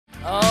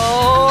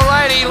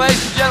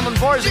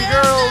boys and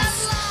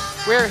girls,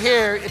 we're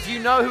here. If you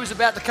know who's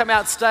about to come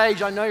out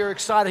stage, I know you're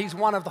excited. He's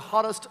one of the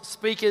hottest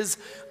speakers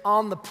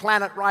on the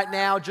planet right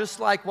now, just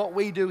like what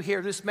we do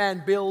here. This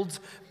man builds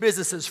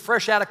businesses.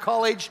 Fresh out of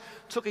college,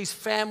 took his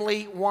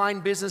family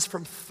wine business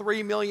from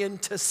 $3 million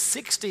to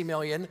 $60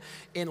 million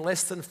in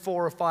less than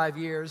 4 or 5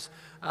 years.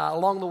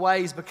 Along the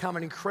way, he's become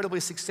an incredibly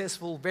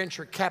successful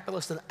venture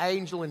capitalist and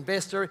angel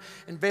investor,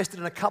 invested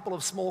in a couple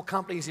of small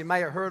companies you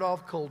may have heard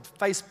of called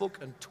Facebook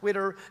and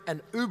Twitter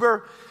and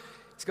Uber.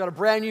 He's got a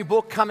brand new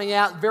book coming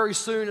out very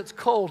soon. It's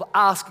called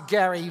Ask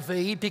Gary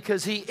Vee,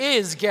 because he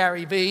is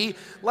Gary Vee.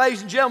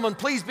 Ladies and gentlemen,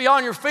 please be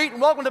on your feet and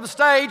welcome to the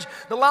stage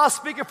the last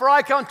speaker for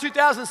Icon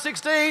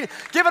 2016.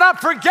 Give it up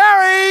for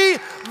Gary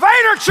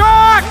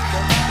Vaynerchuk!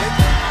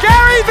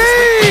 Gary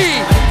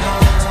Vee!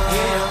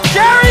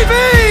 Gary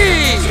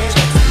Vee!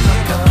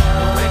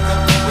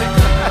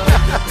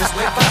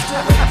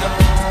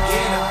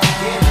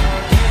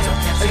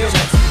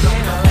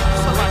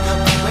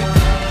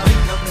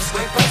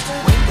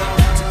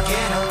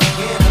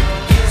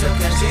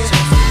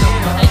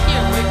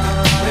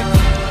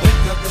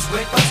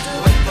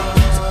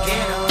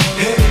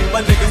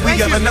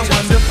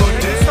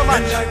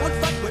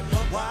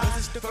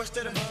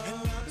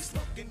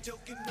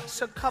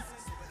 So,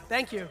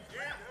 thank you.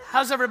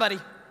 How's everybody?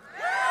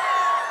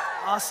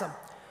 Awesome.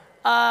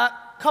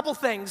 Couple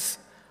things.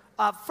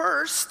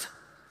 First,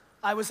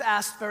 I was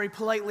asked very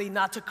politely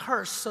not to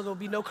curse, so there'll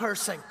be no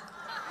cursing.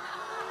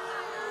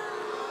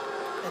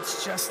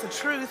 It's just the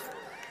truth.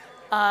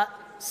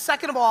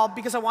 Second of all,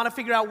 because I want to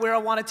figure out where I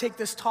want to take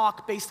this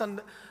talk based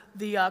on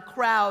the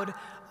crowd,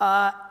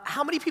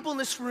 how many people in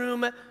this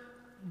room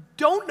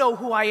don't know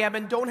who I am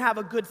and don't have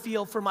a good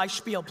feel for my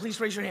spiel?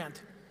 Please raise your hand.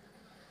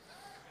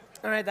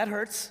 All right, that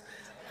hurts.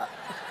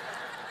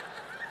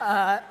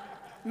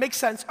 Makes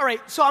sense. All right,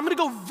 so I'm gonna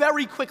go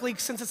very quickly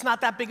since it's not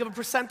that big of a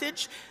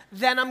percentage.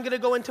 Then I'm gonna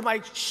go into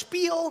my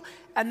spiel,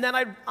 and then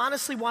I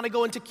honestly wanna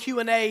go into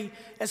Q&A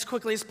as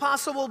quickly as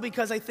possible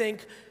because I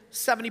think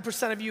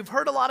 70% of you have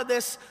heard a lot of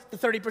this, the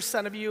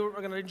 30% of you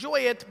are gonna enjoy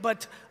it,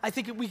 but I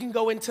think if we can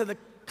go into the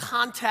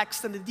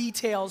context and the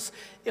details,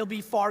 it'll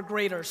be far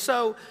greater.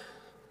 So,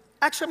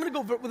 actually, I'm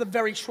gonna go with a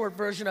very short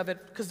version of it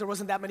because there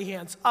wasn't that many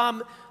hands.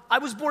 I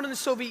was born in the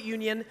Soviet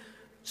Union,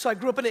 so I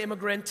grew up an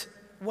immigrant.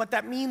 What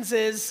that means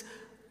is,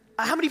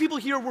 how many people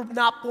here were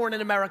not born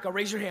in America?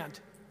 Raise your hand.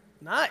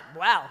 Nice,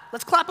 wow.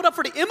 Let's clap it up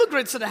for the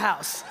immigrants in the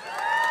house.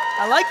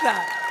 I like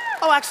that.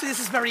 Oh, actually,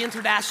 this is very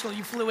international.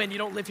 You flew in, you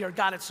don't live here.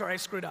 Got it, sorry, I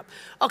screwed up.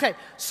 Okay,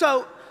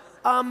 so,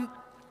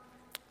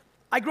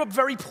 I grew up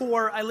very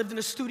poor. I lived in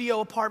a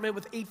studio apartment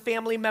with 8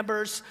 family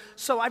members.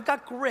 So I've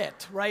got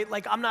grit, right?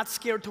 Like, I'm not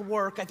scared to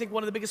work. I think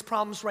one of the biggest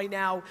problems right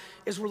now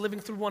is we're living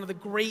through one of the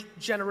great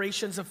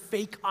generations of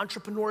fake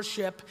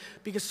entrepreneurship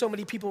because so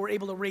many people were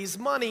able to raise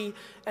money.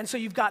 And so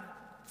you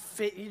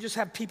just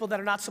have people that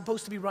are not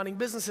supposed to be running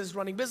businesses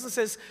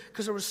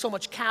because there was so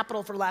much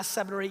capital for the last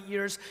 7 or 8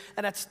 years.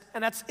 And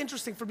that's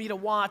interesting for me to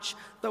watch,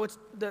 though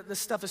the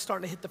stuff is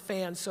starting to hit the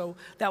fan, so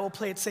that will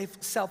play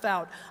itself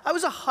out. I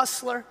was a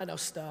hustler. I know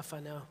stuff,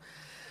 I know.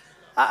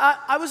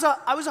 I was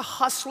a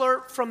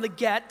hustler from the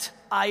get.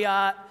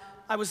 I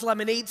was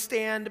lemonade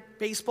stand,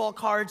 baseball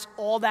cards,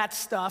 all that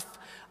stuff.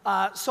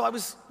 So I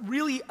was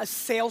really a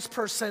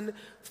salesperson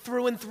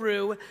through and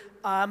through.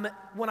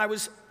 When I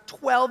was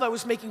 12, I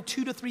was making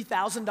 $2,000 to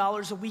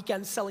 $3,000 a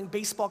weekend selling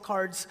baseball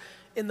cards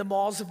in the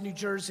malls of New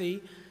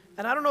Jersey.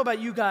 And I don't know about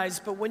you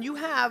guys, but when you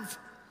have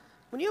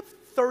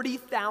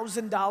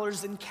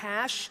 $30,000 in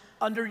cash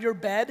under your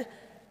bed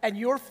and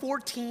you're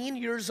 14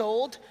 years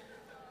old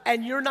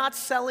and you're not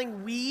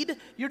selling weed,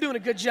 you're doing a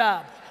good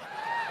job.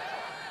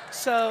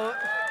 So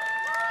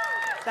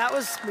that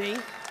was me.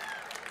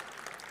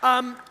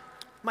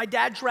 My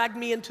dad dragged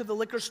me into the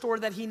liquor store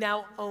that he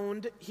now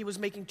owned. He was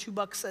making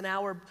 $2 an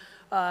hour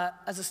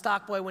as a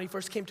stock boy when he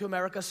first came to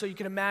America, so you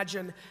can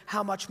imagine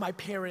how much my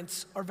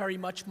parents are very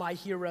much my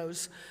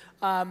heroes.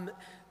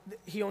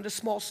 He owned a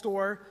small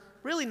store,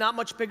 really not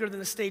much bigger than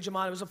the stage I'm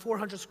on. It was a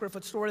 400 square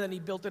foot store, then he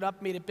built it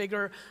up, made it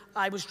bigger.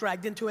 I was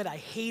dragged into it, I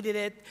hated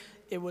it.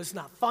 It was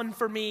not fun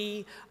for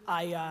me.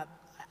 I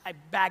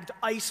bagged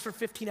ice for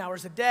 15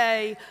 hours a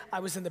day. I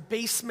was in the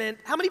basement.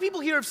 How many people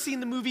here have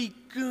seen the movie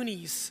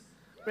Goonies?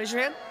 Raise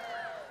your hand.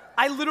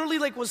 I literally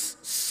was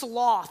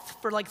sloth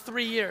for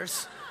 3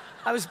 years.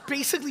 I was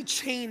basically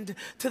chained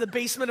to the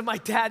basement of my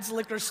dad's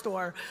liquor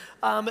store.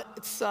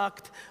 It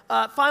sucked.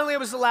 Finally, I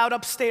was allowed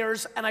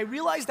upstairs, and I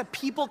realized that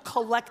people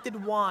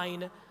collected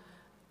wine,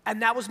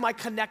 and that was my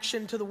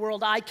connection to the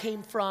world I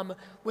came from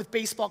with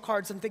baseball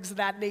cards and things of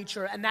that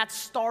nature, and that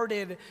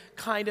started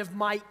kind of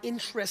my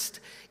interest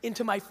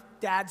into my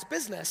dad's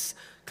business.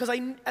 Because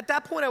at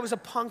that point, I was a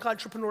punk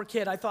entrepreneur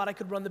kid. I thought I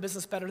could run the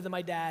business better than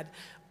my dad,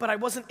 but I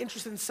wasn't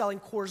interested in selling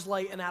Coors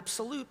Light and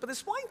Absolut. But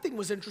this wine thing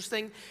was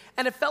interesting,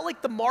 and it felt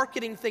like the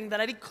marketing thing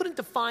that I couldn't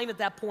define at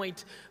that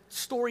point,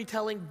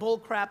 storytelling, bull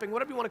crapping,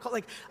 whatever you want to call it.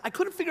 Like, I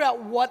couldn't figure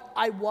out what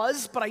I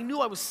was, but I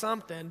knew I was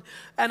something.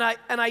 And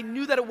I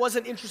knew that it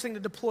wasn't interesting to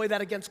deploy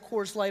that against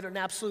Coors Light or an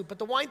Absolut. But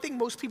the wine thing,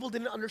 most people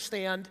didn't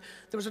understand.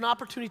 There was an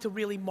opportunity to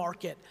really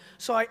market.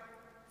 So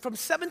from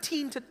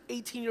 17 to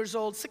 18 years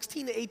old,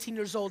 16 to 18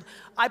 years old,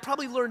 I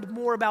probably learned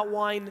more about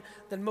wine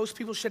than most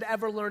people should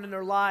ever learn in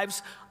their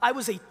lives. I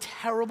was a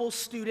terrible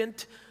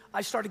student.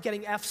 I started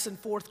getting Fs in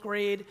 4th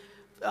grade.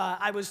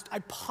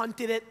 I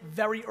punted it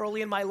very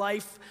early in my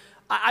life.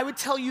 I would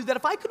tell you that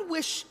if I could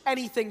wish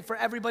anything for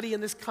everybody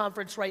in this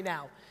conference right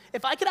now,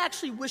 if I could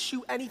actually wish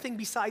you anything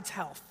besides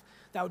health,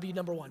 that would be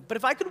number one. But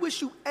if I could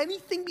wish you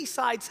anything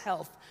besides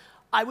health,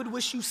 I would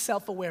wish you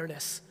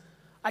self-awareness.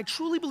 I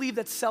truly believe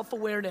that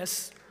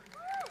self-awareness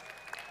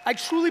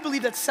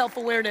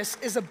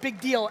is a big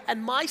deal,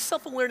 and my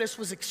self-awareness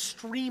was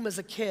extreme as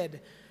a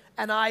kid,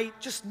 and I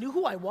just knew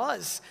who I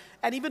was.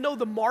 And even though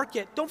the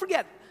market, don't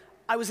forget,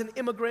 I was an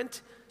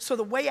immigrant, so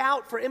the way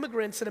out for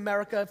immigrants in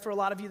America, for a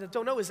lot of you that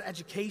don't know, is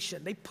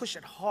education. They push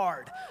it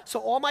hard. So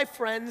all my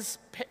friends,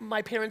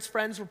 my parents'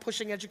 friends were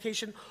pushing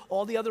education.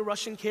 All the other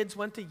Russian kids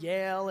went to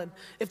Yale, and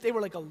if they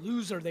were like a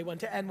loser, they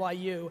went to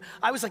NYU.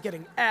 I was like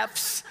getting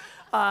Fs,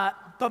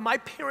 but my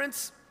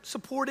parents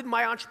supported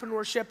my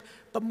entrepreneurship,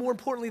 but more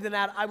importantly than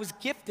that, I was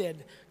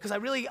gifted, because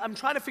I'm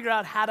trying to figure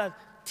out how to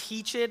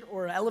teach it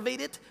or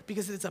elevate it,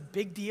 because it's a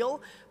big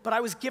deal, but I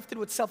was gifted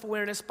with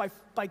self-awareness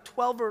by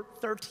 12 or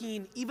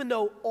 13, even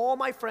though all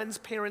my friends'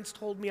 parents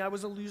told me I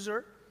was a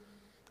loser,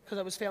 because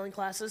I was failing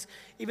classes,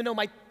 even though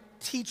my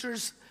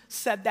teachers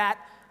said that,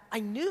 I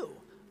knew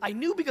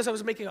because I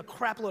was making a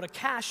crap load of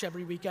cash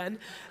every weekend,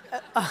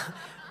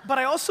 but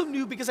I also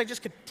knew because I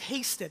just could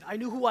taste it. I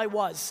knew who I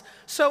was.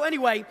 So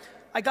anyway,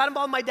 I got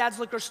involved in my dad's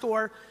liquor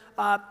store.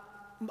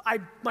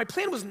 My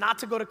plan was not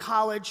to go to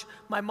college.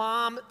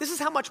 This is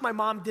how much my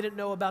mom didn't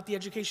know about the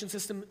education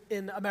system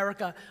in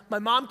America. My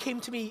mom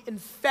came to me in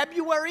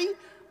February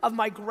of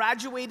my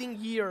graduating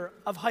year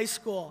of high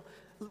school.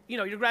 You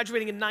know, you're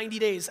graduating in 90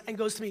 days, and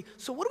goes to me,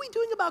 so what are we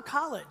doing about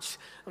college?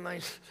 I'm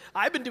like,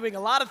 I've been doing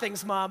a lot of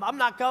things, Mom. I'm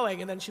not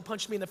going. And then she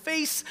punched me in the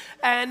face,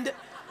 and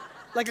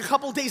like a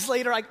couple days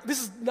later,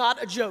 this is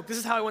not a joke, this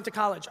is how I went to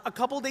college. A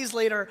couple days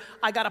later,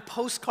 I got a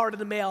postcard in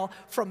the mail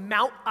from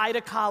Mount Ida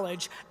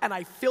College, and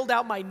I filled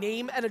out my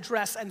name and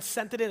address and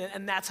sent it in,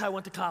 and that's how I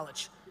went to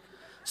college.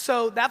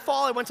 So that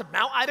fall, I went to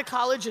Mount Ida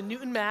College in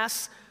Newton,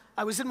 Mass.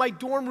 I was in my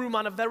dorm room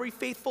on a very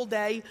faithful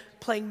day,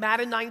 playing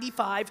Madden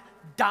 95,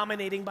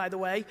 dominating, by the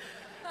way.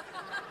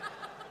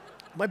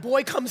 My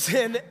boy comes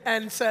in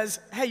and says,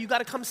 hey, you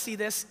gotta come see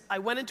this. I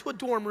went into a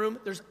dorm room,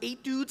 there's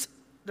 8 dudes,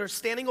 they're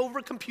standing over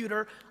a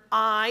computer.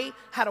 I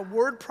had a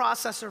word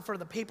processor for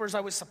the papers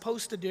I was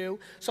supposed to do.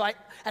 So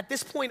at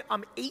this point,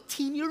 I'm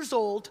 18 years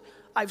old.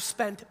 I've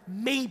spent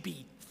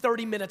maybe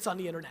 30 minutes on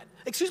the internet.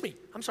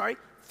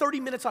 30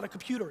 minutes on a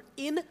computer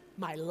in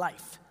my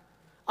life.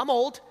 I'm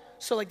old,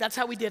 so like that's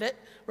how we did it,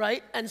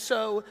 right? And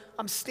so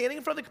I'm standing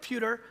in front of the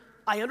computer.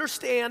 I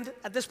understand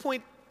at this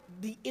point,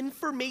 the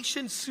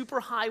information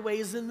superhighway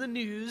is in the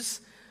news.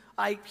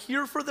 I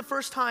hear for the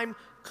first time,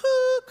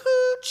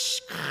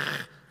 this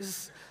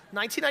is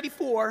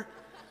 1994.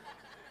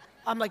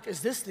 I'm like, is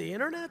this the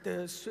internet?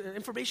 The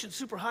information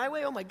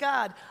superhighway? Oh my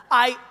God.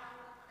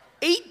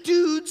 8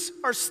 dudes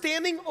are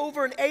standing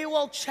over an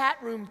AOL chat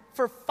room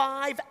for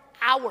 5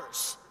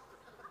 hours.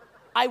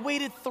 I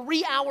waited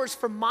 3 hours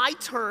for my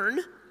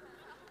turn.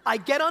 I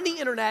get on the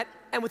internet,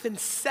 and within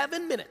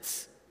 7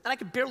 minutes, and I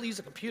can barely use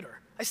a computer.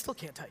 I still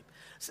can't type.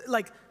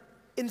 Like,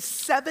 in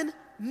 7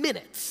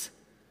 minutes,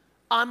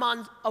 I'm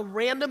on a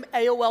random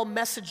AOL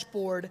message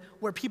board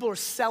where people are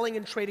selling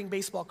and trading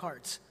baseball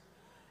cards.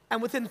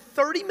 And within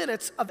 30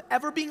 minutes of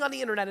ever being on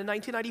the internet in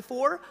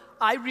 1994,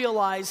 I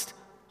realized,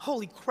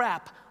 holy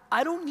crap,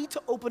 I don't need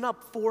to open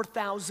up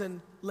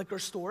 4,000 liquor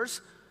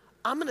stores.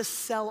 I'm gonna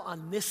sell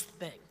on this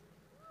thing.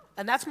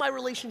 And that's my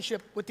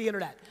relationship with the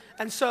internet.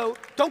 And so,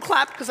 don't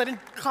clap, because I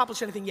didn't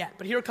accomplish anything yet,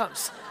 but here it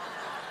comes.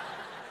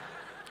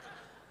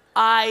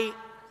 I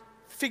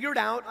figured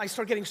out, I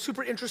started getting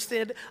super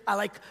interested.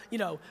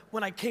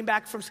 When I came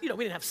back from, we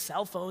didn't have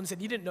cell phones,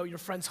 and you didn't know your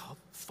friends'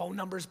 phone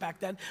numbers back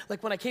then.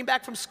 Like, when I came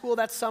back from school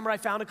that summer, I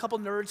found a couple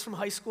nerds from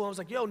high school. I was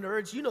like, yo,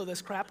 nerds, you know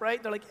this crap,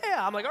 right? They're like,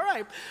 yeah. I'm like, all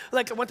right.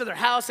 Like, I went to their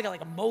house, they got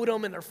like a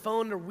modem in their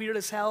phone, they're weird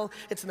as hell.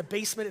 It's in the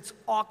basement, it's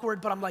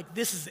awkward, but I'm like,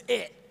 this is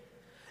it.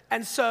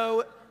 And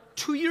so,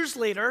 2 years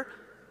later,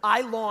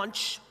 I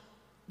launched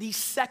the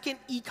second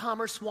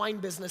e-commerce wine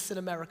business in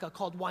America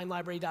called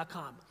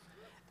WineLibrary.com.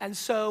 And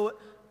so,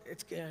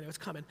 it's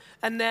coming.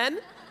 And then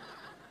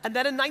in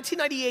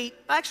 1998,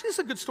 actually this is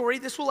a good story.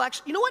 This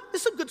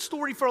is a good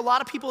story for a lot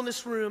of people in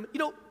this room.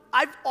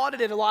 I've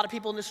audited a lot of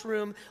people in this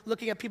room,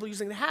 looking at people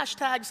using the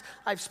hashtags.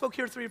 I've spoke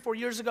here 3 or 4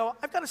 years ago.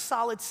 I've got a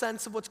solid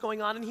sense of what's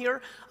going on in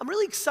here. I'm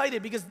really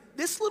excited because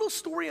this little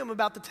story I'm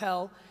about to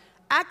tell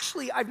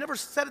actually, I've never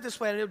said it this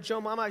way. I know,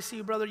 Joe Mama, I see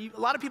you, brother. A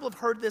lot of people have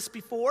heard this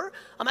before.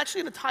 I'm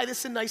actually gonna tie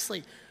this in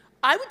nicely.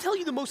 I would tell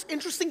you the most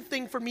interesting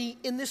thing for me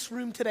in this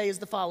room today is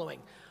the following.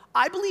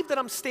 I believe that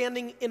I'm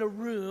standing in a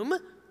room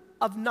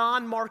of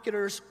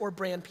non-marketers or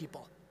brand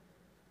people.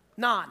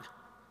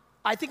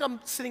 I think I'm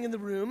sitting in the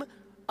room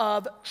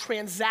of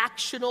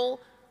transactional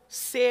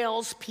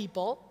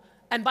salespeople.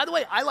 And by the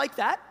way, I like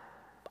that.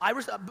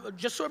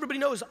 Just so everybody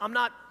knows, I'm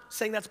not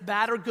saying that's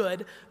bad or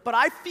good, but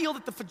I feel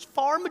that the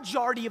far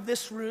majority of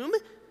this room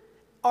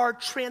are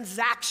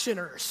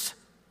transactioners.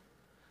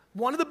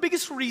 One of the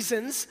biggest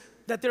reasons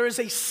that there is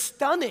a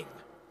stunning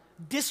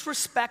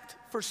disrespect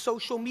for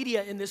social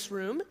media in this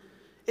room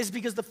is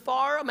because the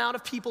far amount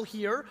of people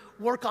here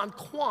work on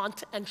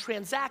quant and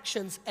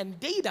transactions and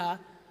data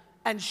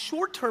and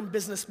short-term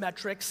business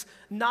metrics,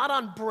 not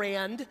on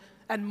brand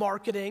and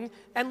marketing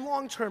and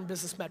long-term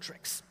business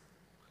metrics.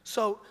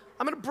 So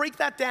I'm gonna break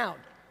that down.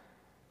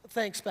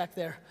 Thanks back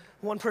there.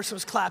 One person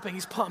was clapping,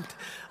 he's pumped.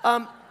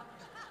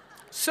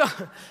 So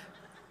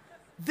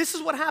this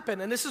is what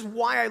happened, and this is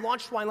why I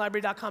launched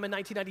WineLibrary.com in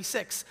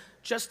 1996.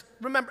 Just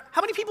remember,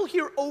 how many people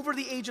here over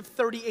the age of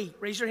 38?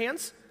 Raise your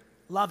hands.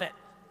 Love it.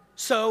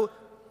 So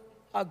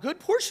a good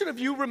portion of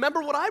you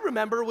remember what I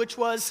remember, which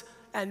was,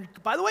 and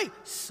by the way,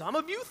 some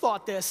of you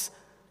thought this,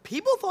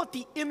 people thought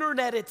the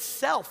internet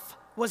itself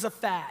was a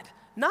fad.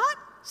 Not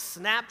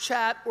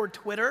Snapchat or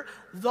Twitter,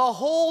 the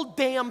whole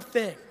damn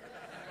thing.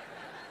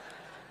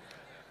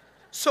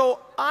 So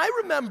I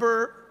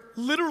remember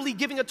literally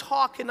giving a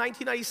talk in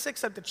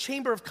 1996 at the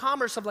Chamber of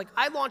Commerce of like,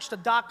 I launched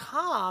a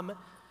 .com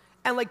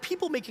and like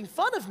people making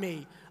fun of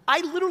me.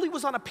 I literally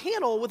was on a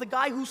panel with a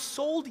guy who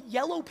sold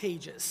Yellow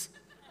Pages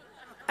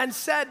and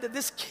said that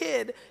this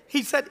kid,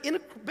 he said in a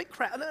big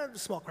crowd, not a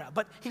small crowd,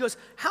 but he goes,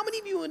 how many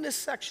of you in this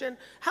section,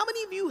 how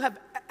many of you have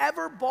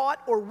ever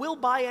bought or will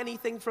buy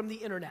anything from the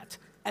internet?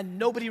 And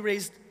nobody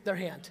raised their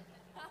hand.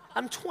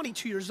 I'm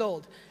 22 years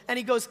old. And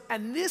he goes,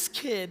 and this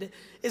kid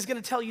is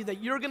gonna tell you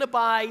that you're gonna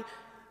buy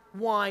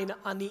wine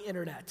on the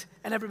internet.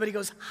 And everybody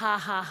goes, ha,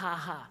 ha, ha,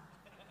 ha.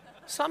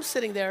 So I'm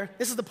sitting there.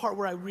 This is the part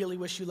where I really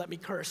wish you let me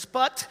curse,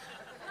 but.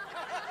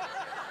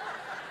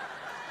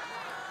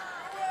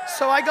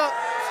 So I go,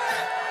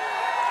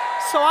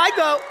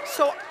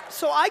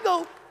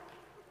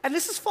 and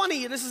this is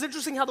funny, and this is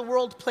interesting how the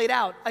world played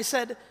out. I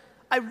said,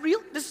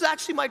 this is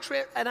actually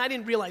and I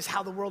didn't realize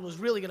how the world was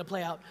really gonna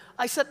play out.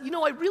 I said, you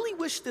know, I really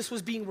wish this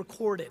was being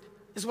recorded,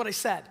 is what I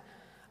said.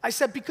 I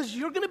said, because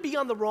you're gonna be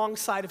on the wrong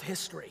side of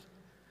history.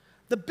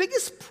 The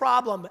biggest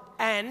problem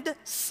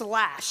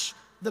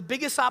the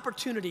biggest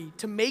opportunity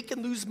to make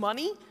and lose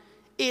money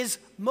is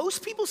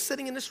most people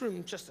sitting in this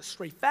room, just a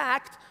straight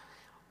fact,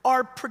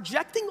 are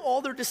projecting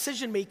all their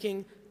decision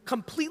making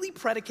completely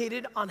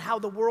predicated on how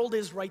the world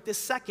is right this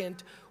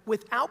second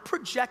without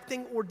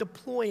projecting or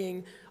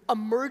deploying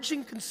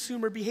emerging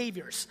consumer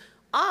behaviors.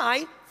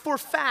 I, for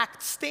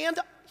fact, stand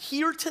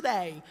here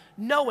today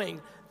knowing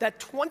that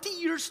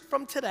 20 years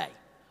from today,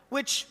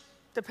 which,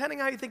 depending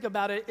how you think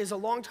about it, is a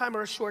long time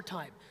or a short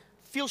time,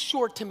 feels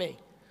short to me,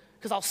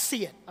 because I'll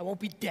see it, I won't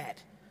be dead.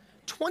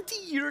 20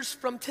 years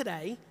from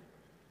today,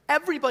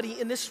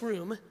 everybody in this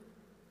room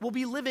will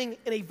be living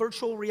in a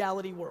virtual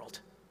reality world.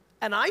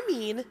 And I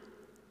mean,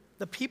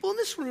 the people in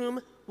this room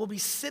will be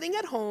sitting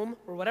at home,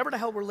 or whatever the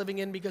hell we're living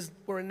in, because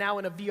we're now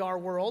in a VR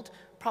world,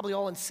 probably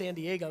all in San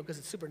Diego, because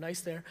it's super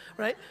nice there,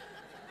 right?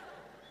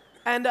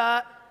 And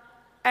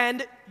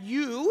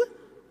you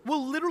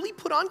will literally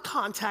put on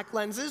contact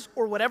lenses,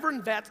 or whatever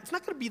it's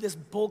not gonna be this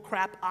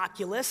bullcrap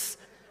Oculus.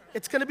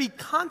 It's gonna be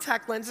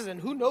contact lenses,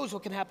 and who knows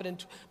what can happen,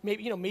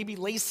 maybe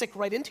LASIK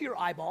right into your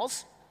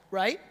eyeballs,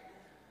 right?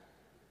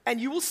 And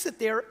you will sit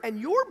there,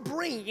 and your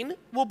brain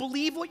will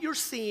believe what you're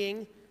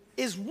seeing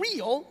is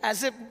real,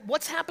 as if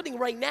what's happening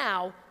right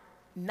now,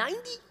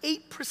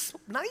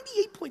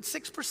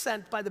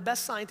 98.6% by the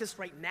best scientists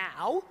right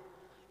now,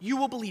 you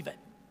will believe it.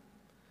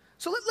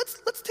 So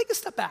let's take a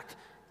step back.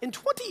 In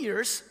 20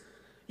 years,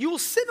 you will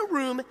sit in a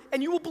room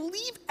and you will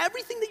believe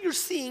everything that you're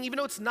seeing, even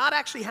though it's not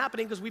actually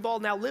happening because we've all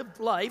now lived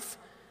life,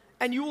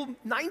 and you will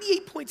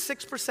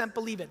 98.6%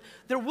 believe it.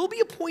 There will be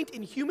a point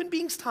in human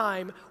beings'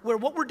 time where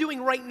what we're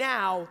doing right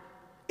now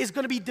is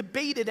gonna be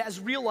debated as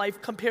real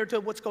life compared to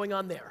what's going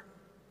on there.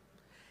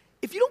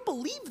 If you don't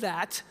believe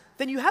that,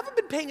 then you haven't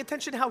been paying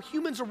attention to how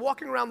humans are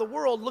walking around the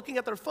world looking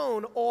at their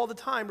phone all the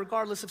time,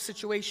 regardless of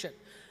situation.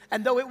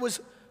 And though it was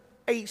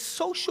a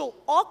social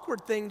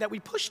awkward thing that we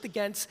pushed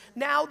against,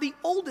 now the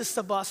oldest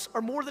of us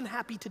are more than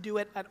happy to do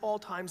it at all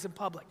times in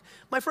public.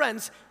 My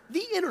friends,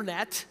 the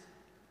internet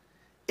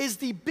is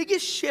the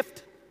biggest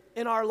shift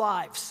in our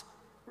lives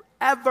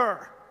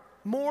ever,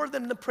 more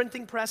than the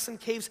printing press and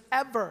caves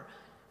ever.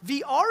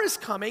 VR is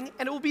coming,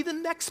 and it will be the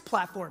next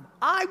platform.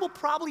 I will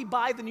probably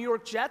buy the New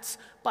York Jets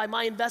by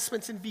my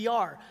investments in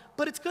VR,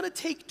 but it's gonna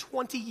take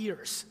 20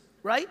 years,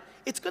 right?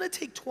 It's gonna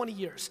take 20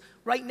 years.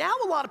 Right now,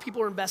 a lot of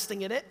people are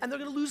investing in it, and they're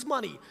gonna lose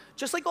money.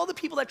 Just like all the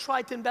people that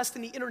tried to invest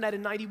in the internet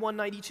in 91,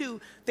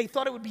 92, they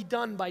thought it would be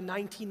done by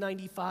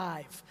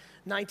 1995.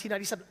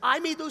 1997. I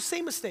made those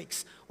same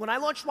mistakes. When I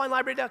launched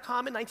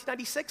WineLibrary.com in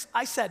 1996,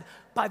 I said,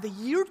 by the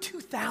year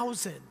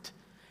 2000,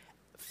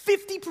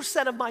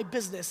 50% of my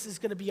business is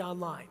gonna be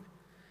online.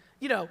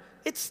 You know,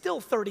 it's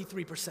still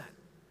 33%.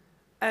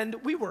 And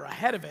we were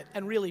ahead of it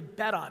and really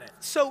bet on it.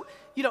 So,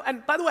 you know,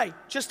 and by the way,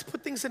 just to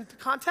put things into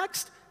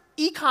context,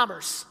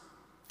 e-commerce,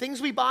 things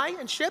we buy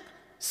and ship,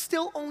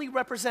 still only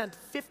represent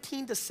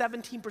 15 to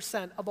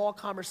 17% of all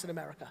commerce in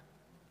America.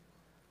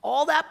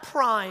 All that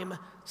prime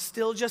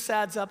still just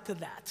adds up to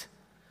that.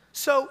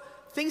 So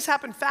things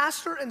happen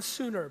faster and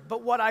sooner,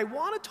 but what I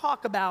wanna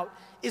talk about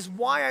is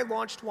why I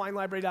launched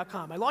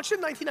WineLibrary.com. I launched it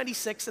in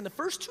 1996, and the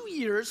first 2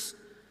 years,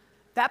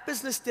 that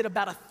business did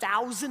about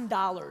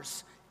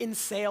 $1,000 in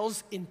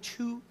sales in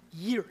 2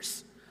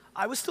 years.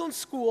 I was still in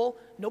school,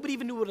 nobody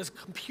even knew what a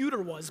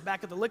computer was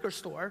back at the liquor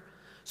store,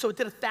 so it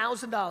did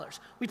 $1,000.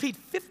 We paid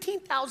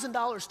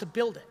 $15,000 to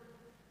build it.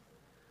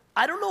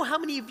 I don't know how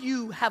many of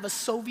you have a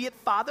Soviet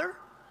father,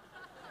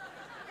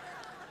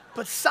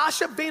 but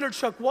Sasha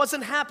Vaynerchuk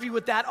wasn't happy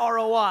with that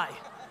ROI.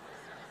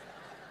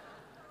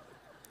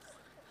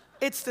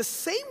 It's the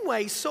same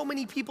way so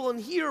many people in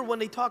here, when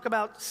they talk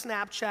about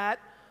Snapchat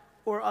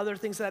or other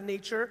things of that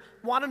nature,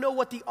 wanna know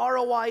what the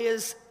ROI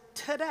is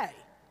today.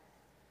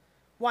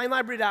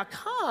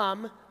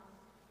 WineLibrary.com,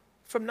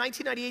 from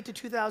 1998 to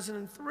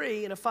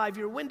 2003, in a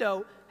 5-year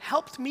window,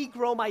 helped me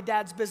grow my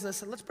dad's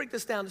business. And let's break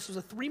this down. This was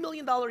a $3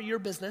 million a year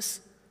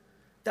business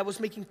that was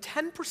making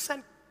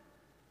 10%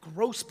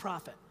 gross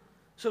profit.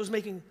 So it was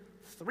making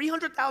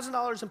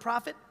 $300,000 in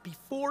profit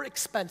before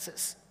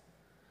expenses.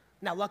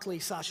 Now, luckily,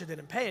 Sasha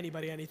didn't pay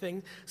anybody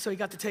anything, so he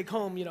got to take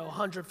home, you know,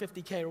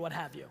 $150K or what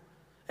have you.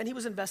 And he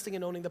was investing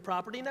in owning the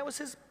property, and that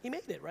was he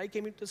made it, right?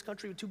 Came into this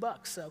country with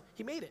 $2, so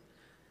he made it.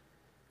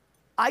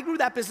 I grew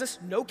that business,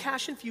 no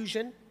cash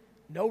infusion,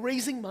 no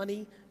raising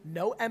money,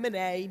 no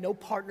M&A, no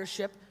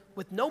partnership.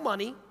 With no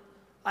money,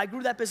 I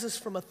grew that business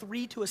from a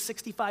 $3 to a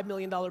 $65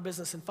 million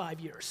business in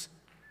 5 years.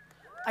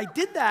 I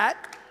did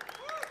that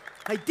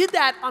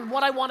on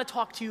what I want to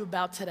talk to you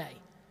about today.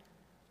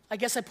 I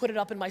guess I put it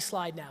up in my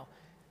slide now.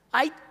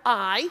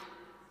 I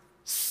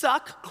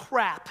suck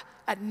crap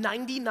at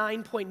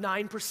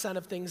 99.9%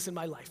 of things in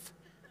my life.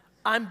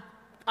 I'm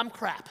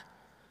crap.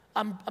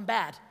 I'm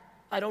bad.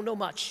 I don't know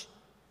much.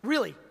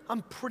 Really,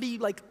 I'm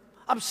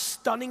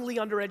stunningly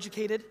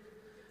undereducated,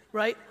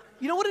 right?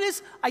 You know what it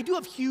is? I do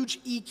have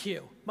huge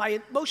EQ. My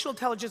emotional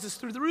intelligence is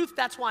through the roof.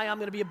 That's why I'm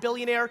gonna be a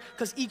billionaire,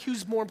 because EQ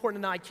is more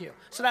important than IQ.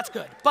 So that's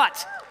good.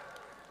 But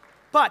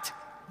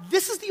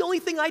this is the only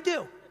thing I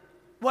do.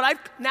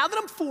 Now that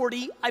I'm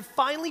 40, I've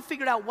finally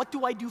figured out, what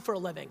do I do for a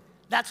living?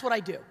 That's what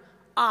I do.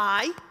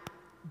 I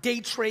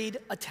day trade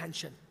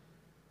attention.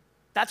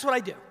 That's what I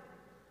do.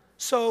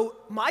 So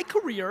my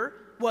career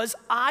was,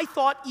 I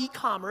thought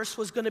e-commerce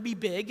was gonna be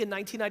big in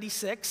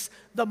 1996.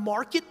 The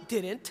market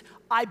didn't.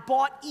 I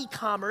bought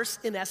e-commerce,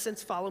 in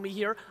essence, follow me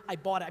here. I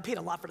bought it, I paid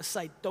a lot for the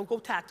site. Don't go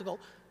tactical,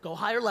 go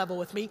higher level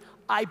with me.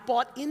 I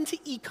bought into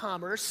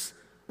e-commerce,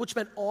 which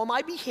meant all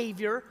my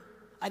behavior.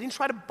 I didn't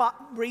try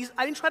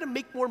to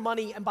make more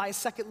money and buy a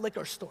second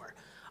liquor store.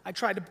 I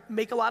tried to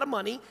make a lot of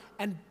money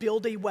and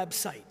build a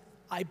website.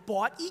 I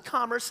bought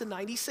e-commerce in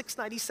 96,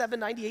 97,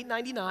 98,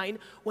 99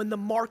 when the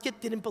market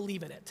didn't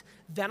believe in it.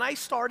 Then I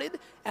started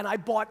and I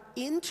bought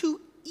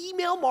into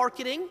email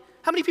marketing.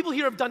 How many people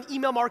here have done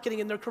email marketing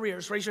in their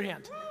careers? Raise your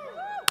hand.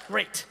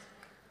 Great.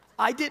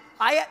 In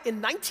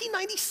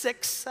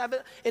 1996,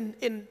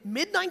 in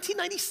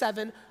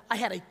mid-1997, I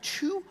had a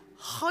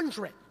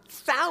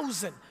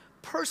 200,000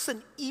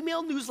 person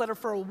email newsletter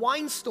for a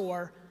wine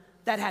store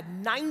that had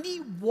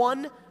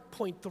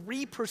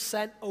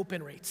 91.3%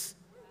 open rates.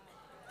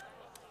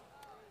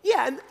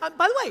 Yeah, and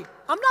by the way,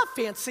 I'm not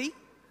fancy.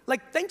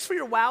 Like, thanks for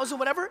your wows or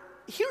whatever.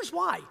 Here's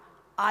why.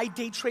 I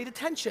day trade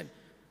attention.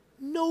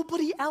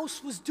 Nobody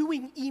else was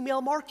doing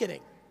email marketing.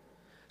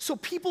 So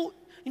people,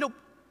 you know,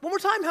 one more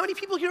time, how many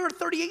people here are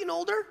 38 and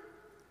older?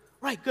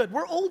 Right, good,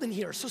 we're old in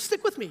here, so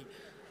stick with me.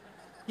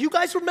 You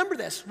guys remember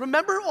this.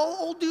 Remember, all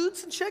old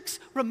dudes and chicks?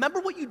 Remember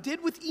what you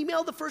did with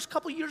email the first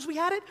couple years we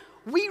had it?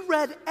 We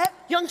read,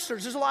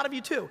 youngsters, there's a lot of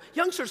you too.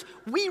 Youngsters,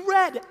 we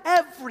read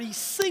every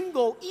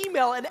single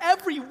email and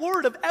every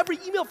word of every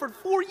email for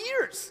 4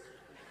 years.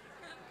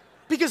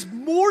 Because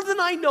more than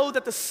I know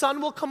that the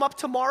sun will come up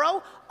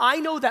tomorrow, I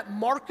know that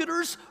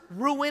marketers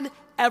ruin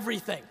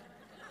everything.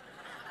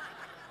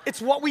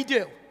 It's what we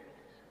do.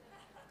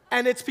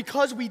 And it's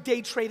because we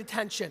day trade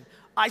attention.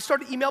 I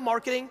started email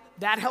marketing.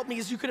 That helped me,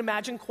 as you can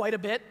imagine, quite a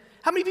bit.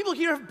 How many people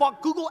here have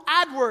bought Google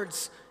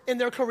AdWords in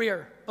their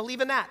career? Believe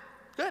in that.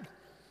 Good.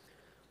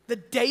 The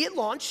day it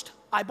launched,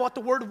 I bought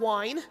the word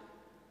wine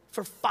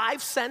for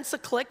 5 cents a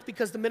click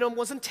because the minimum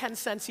wasn't 10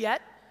 cents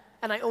yet,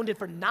 and I owned it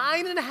for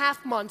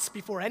 9.5 months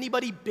before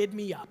anybody bid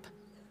me up.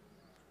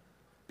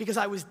 Because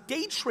I was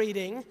day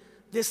trading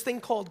this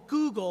thing called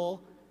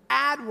Google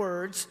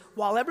AdWords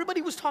while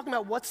everybody was talking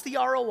about what's the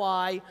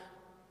ROI.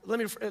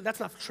 That's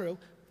not true.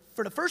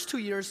 For the first 2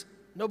 years,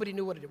 nobody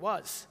knew what it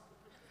was.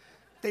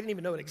 They didn't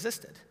even know it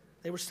existed.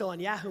 They were still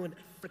on Yahoo and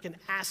freaking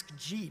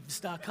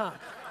AskJeeves.com.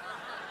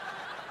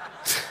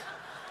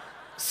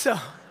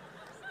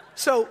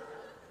 So,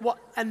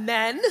 and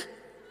then,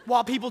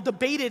 while people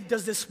debated,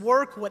 does this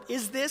work? What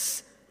is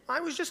this?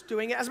 I was just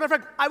doing it. As a matter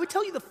of fact, I would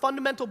tell you the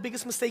fundamental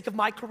biggest mistake of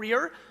my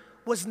career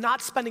was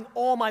not spending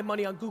all my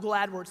money on Google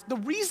AdWords. The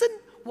reason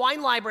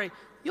Wine Library,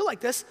 you'll like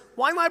this,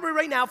 Wine Library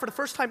right now, for the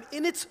first time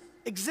in its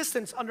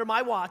existence under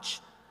my watch,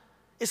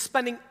 is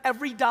spending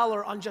every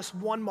dollar on just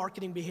one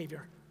marketing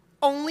behavior.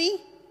 Only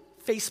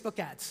Facebook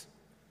ads.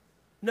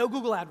 No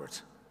Google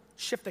AdWords.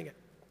 Shifting it.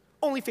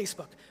 Only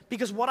Facebook.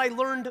 Because what I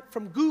learned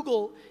from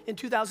Google in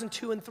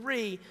 2002 and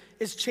 2003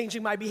 is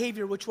changing my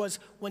behavior, which was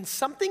when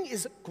something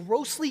is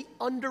grossly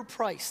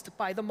underpriced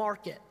by the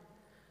market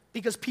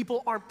because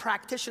people aren't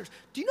practitioners.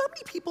 Do you know how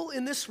many people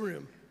in this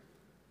room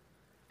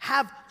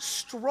have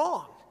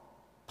strong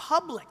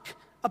public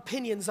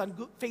opinions on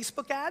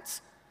Facebook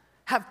ads,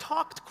 have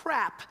talked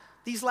crap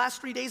these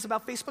last 3 days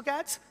about Facebook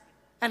ads,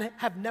 and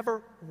have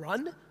never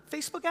run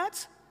Facebook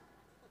ads?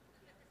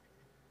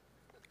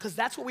 Because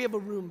that's what we have a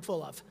room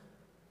full of.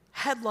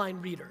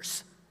 Headline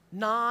readers,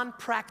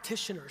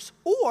 non-practitioners,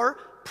 or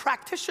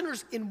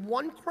practitioners in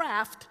one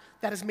craft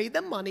that has made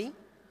them money,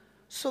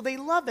 so they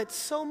love it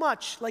so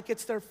much like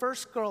it's their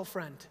first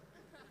girlfriend,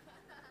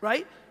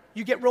 right?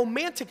 You get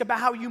romantic about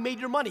how you made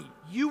your money.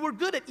 You were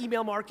good at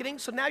email marketing,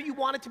 so now you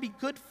want it to be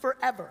good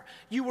forever.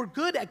 You were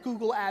good at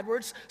Google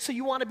AdWords, so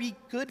you want to be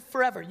good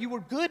forever. You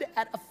were good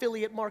at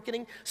affiliate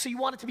marketing, so you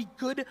want it to be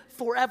good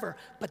forever.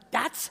 But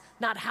that's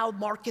not how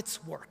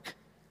markets work.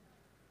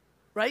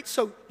 Right?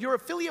 So your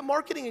affiliate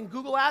marketing and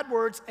Google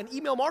AdWords and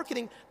email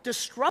marketing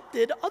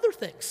disrupted other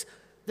things.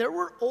 There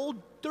were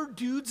older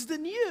dudes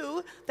than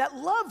you that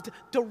loved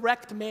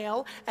direct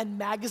mail and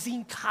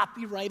magazine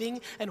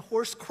copywriting and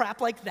horse crap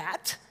like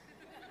that.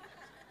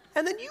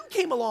 And then you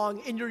came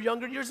along in your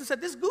younger years and said,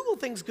 this Google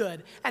thing's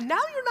good. And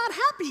now you're not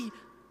happy,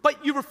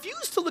 but you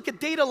refuse to look at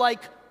data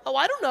like, oh,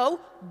 I don't know,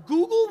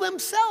 Google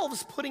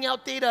themselves putting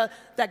out data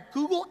that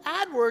Google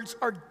AdWords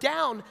are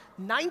down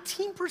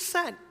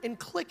 19% in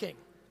clicking.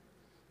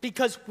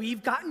 Because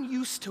we've gotten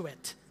used to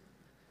it.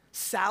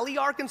 Sally,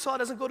 Arkansas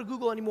doesn't go to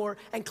Google anymore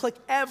and click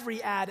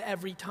every ad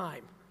every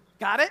time.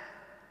 Got it?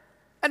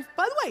 And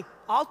by the way,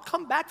 I'll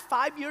come back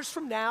 5 years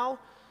from now,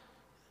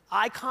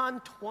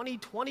 Icon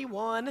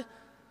 2021,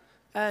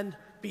 and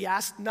be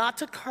asked not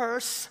to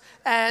curse,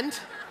 and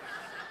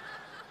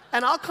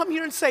I'll come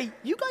here and say,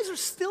 you guys are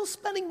still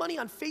spending money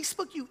on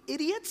Facebook, you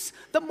idiots?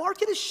 The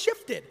market has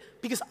shifted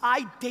because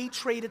I day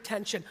trade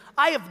attention.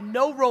 I have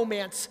no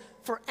romance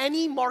for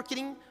any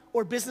marketing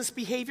or business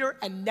behavior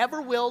and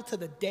never will to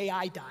the day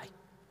I die,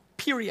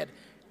 period.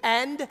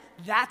 And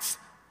that's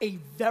a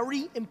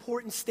very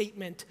important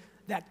statement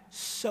that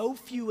so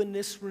few in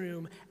this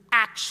room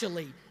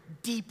actually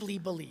deeply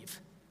believe.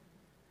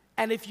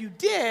 And if you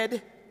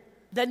did,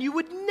 then you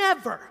would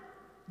never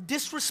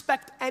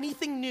disrespect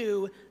anything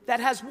new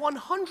that has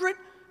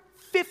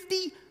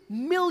 150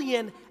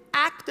 million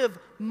active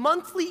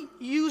monthly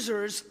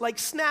users like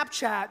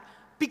Snapchat,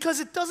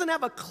 because it doesn't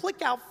have a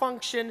click out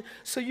function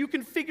so you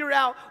can figure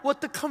out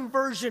what the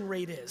conversion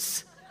rate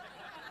is.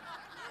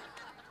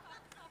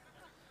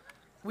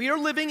 We are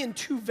living in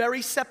two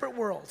very separate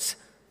worlds.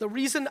 The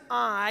reason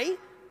I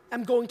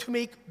am going to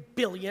make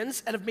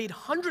billions and have made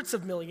hundreds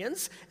of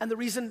millions, and the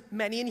reason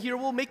many in here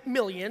will make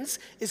millions,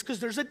 is because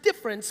there's a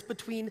difference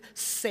between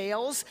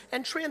sales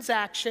and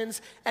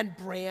transactions and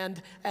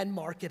brand and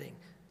marketing.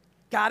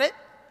 Got it?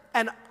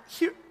 And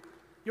here,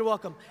 you're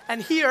welcome.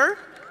 And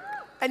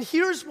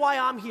here's why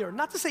I'm here.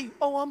 Not to say,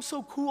 oh, I'm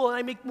so cool and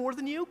I make more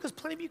than you, because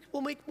plenty of you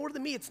will make more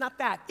than me. It's not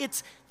that.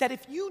 It's that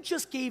if you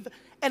just gave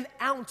an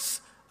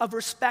ounce of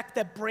respect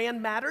that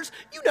brand matters,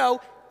 you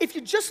know, if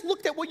you just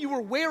looked at what you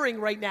were wearing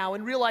right now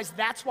and realized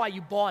that's why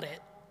you bought it,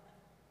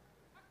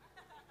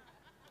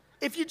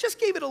 if you just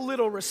gave it a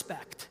little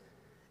respect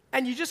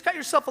and you just got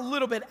yourself a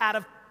little bit out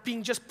of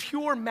being just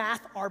pure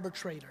math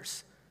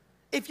arbitrators,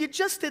 if you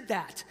just did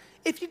that,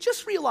 if you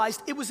just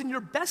realized it was in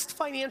your best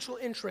financial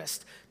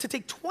interest to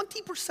take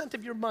 20%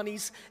 of your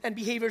monies and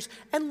behaviors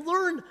and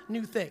learn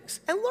new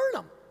things, and learn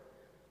them,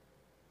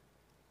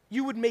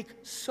 you would make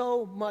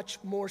so much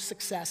more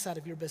success out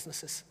of your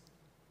businesses.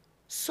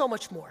 So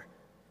much more.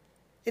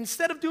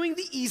 Instead of doing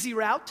the easy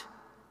route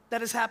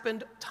that has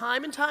happened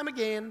time and time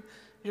again,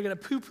 you're gonna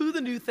poo-poo the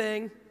new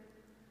thing.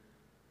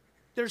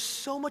 There's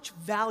so much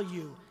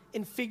value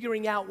in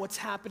figuring out what's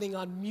happening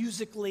on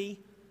Musical.ly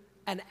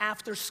and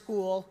After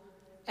School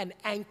and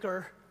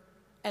Anchor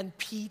and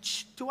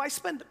Peach. Do I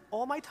spend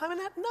all my time on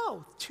that?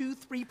 No,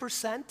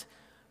 2-3%.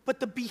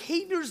 But the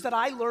behaviors that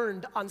I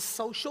learned on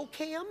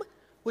SocialCam,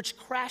 which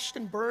crashed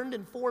and burned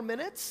in 4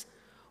 minutes,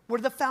 were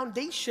the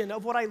foundation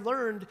of what I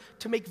learned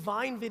to make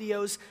Vine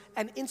videos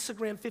and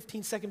Instagram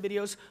 15-second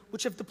videos,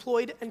 which have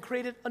deployed and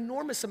created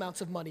enormous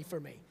amounts of money for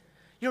me.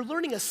 You're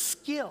learning a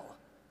skill.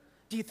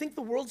 Do you think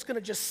the world's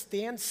gonna just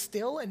stand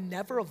still and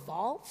never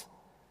evolve?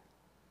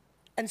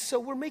 And so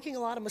we're making a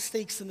lot of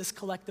mistakes in this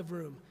collective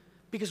room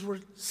because we're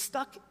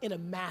stuck in a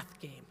math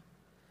game.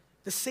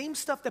 The same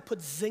stuff that put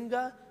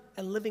Zynga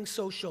and Living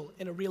Social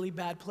in a really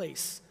bad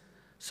place.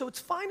 So it's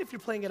fine if you're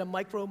playing at a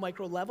micro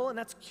level, and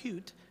that's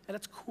cute, and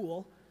that's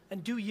cool.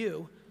 and do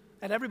you,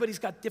 and everybody's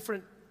got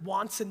different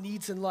wants and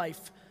needs in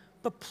life,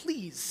 but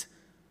please,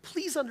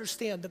 please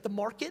understand that the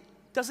market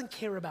doesn't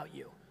care about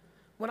you.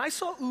 When I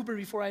saw Uber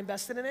before I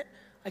invested in it,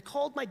 I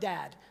called my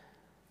dad.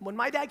 When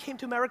my dad came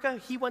to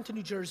America, he went to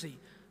New Jersey.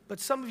 But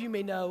some of you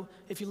may know,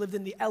 if you lived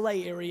in the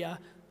LA area,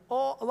 a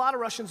lot of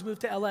Russians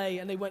moved to LA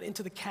and they went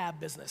into the cab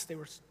business. They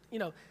were,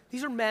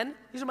 these are men,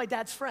 these are my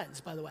dad's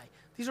friends, by the way.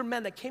 These are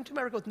men that came to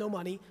America with no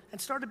money and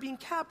started being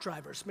cab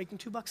drivers, making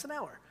 $2 an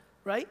hour,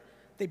 right?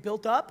 They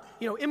built up.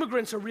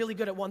 Immigrants are really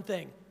good at one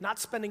thing, not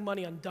spending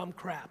money on dumb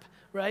crap,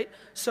 right?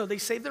 So they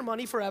save their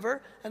money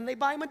forever, and they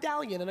buy a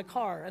medallion and a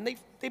car, and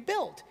they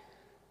build.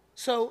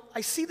 So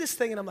I see this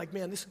thing, and I'm like,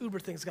 man, this Uber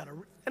thing's got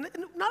and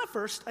not at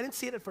first. I didn't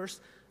see it at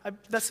first. I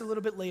invested a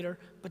little bit later,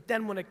 but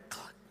then when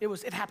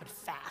it happened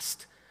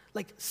fast.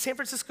 Like San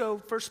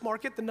Francisco first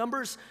market, the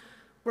numbers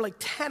were like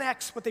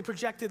 10x what they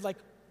projected like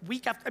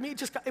week after. I mean,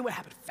 it would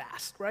happen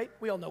fast, right?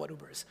 We all know what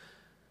Uber is.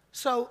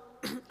 So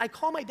I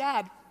call my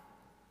dad.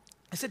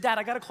 I said, Dad,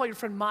 I got to call your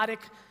friend Madik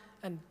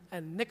and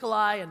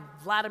Nikolai and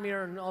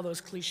Vladimir and all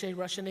those cliche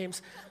Russian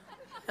names.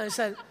 And I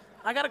said,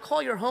 I got to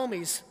call your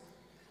homies.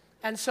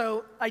 And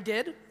so I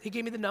did. He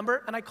gave me the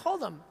number, and I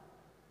called them.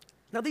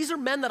 Now, these are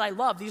men that I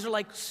love. These are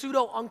like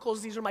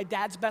pseudo-uncles. These are my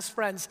dad's best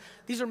friends.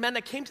 These are men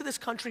that came to this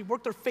country,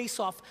 worked their face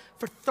off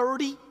for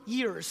 30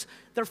 years.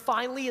 They're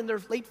finally in their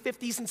late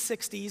 50s and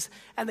 60s,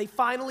 and they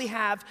finally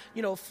have,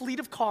 a fleet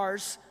of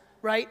cars,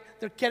 right?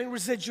 They're getting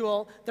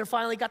residual. They're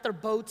finally got their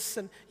boats,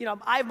 and,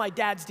 I have my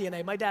dad's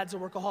DNA. My dad's a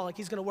workaholic.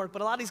 He's gonna work,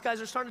 but a lot of these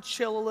guys are starting to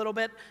chill a little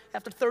bit.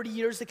 After 30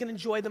 years, they can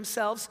enjoy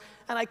themselves.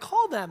 And I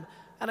call them,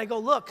 and I go,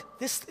 look,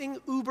 this thing,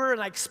 Uber,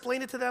 and I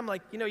explain it to them,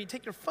 like, you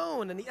take your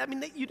phone, and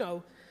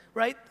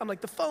right? I'm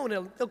like, the phone,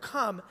 they'll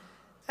come.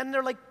 And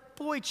they're like,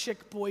 boy,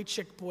 chick, boy,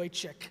 chick, boy,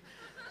 chick.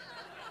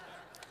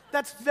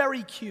 That's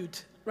very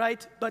cute,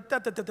 right? But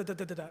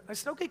da-da-da-da-da-da-da. I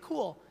said, okay,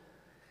 cool.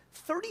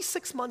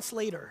 36 months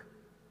later,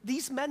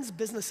 these men's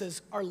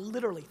businesses are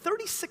literally,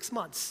 36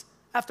 months,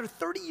 after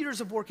 30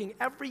 years of working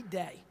every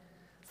day,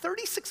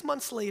 36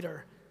 months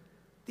later,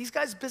 these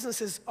guys'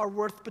 businesses are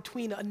worth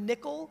between a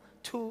nickel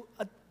to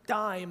a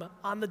dime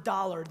on the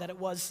dollar that it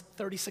was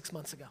 36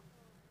 months ago.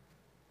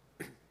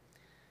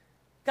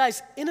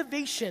 Guys,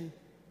 innovation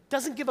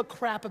doesn't give a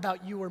crap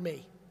about you or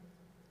me.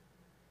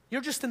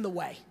 You're just in the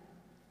way.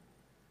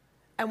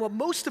 And what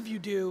most of you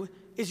do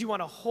is you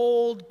want to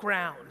hold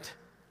ground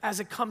as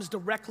it comes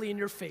directly in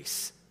your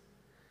face.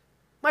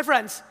 My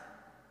friends,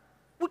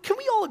 can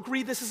we all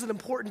agree this is an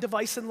important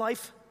device in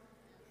life?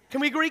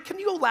 Can we agree? Can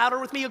you go louder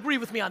with me? Agree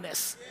with me on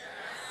this.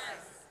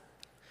 Yes.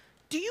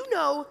 Do you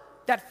know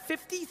that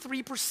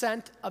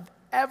 53% of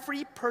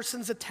every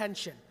person's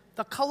attention,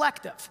 the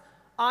collective,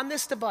 on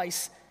this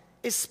device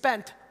is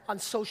spent on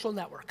social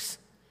networks?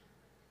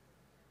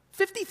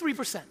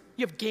 53%.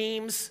 You have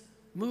games,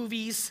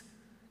 movies,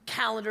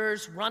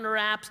 calendars, runner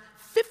apps.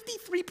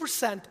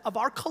 53% of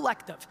our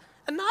collective,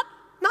 and not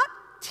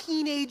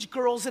teenage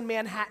girls in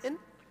Manhattan,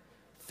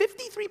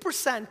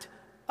 53%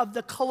 of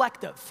the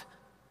collective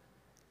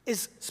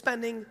is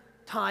spending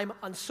time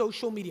on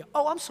social media.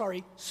 Oh, I'm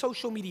sorry,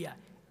 social media,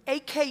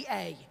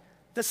 AKA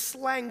the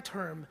slang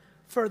term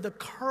for the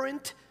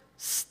current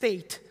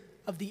state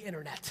of the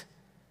internet.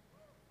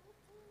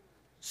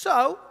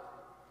 So,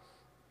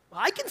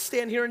 I can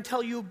stand here and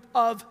tell you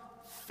of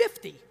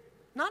 50,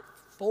 not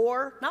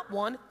 4, not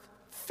 1,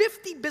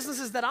 50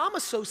 businesses that I'm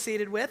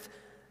associated with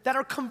that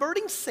are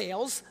converting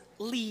sales,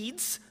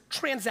 leads,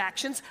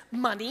 transactions,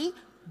 money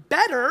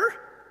better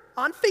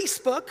on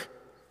Facebook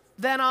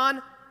than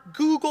on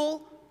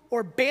Google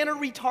or banner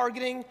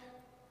retargeting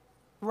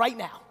right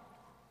now.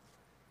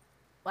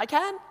 I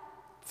can,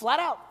 flat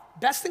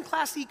out. Best in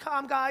class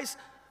e-com guys.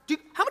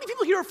 How many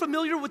people here are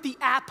familiar with the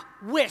app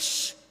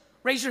Wish?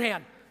 Raise your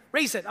hand.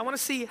 Raise it. I want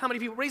to see how many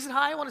people. Raise it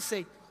high. I want to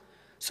see.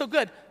 So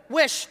good.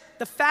 Wish,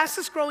 the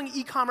fastest growing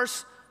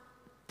e-commerce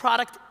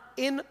product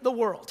in the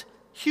world.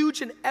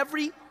 Huge in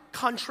every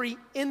country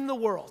in the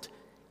world.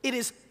 It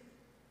is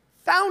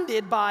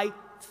founded by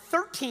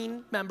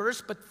 13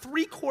 members, but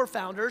 3 core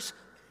founders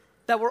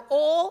that were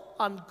all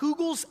on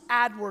Google's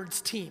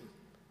AdWords team.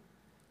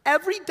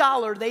 Every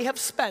dollar they have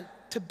spent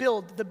to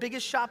build the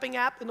biggest shopping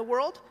app in the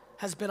world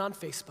has been on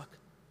Facebook.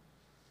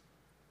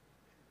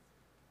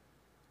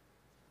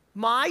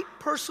 My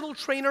personal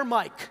trainer,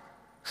 Mike,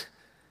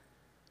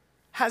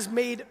 has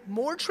made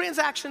more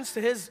transactions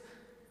to his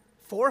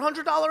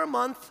 $400 a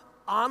month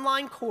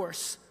online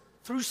course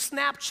through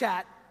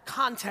Snapchat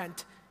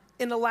content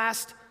in the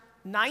last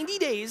 90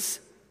 days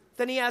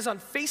than he has on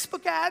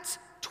Facebook ads,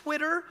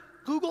 Twitter,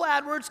 Google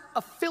AdWords,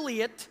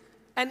 affiliate,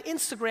 and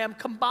Instagram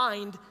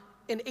combined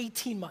in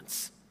 18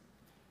 months.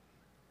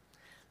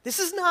 This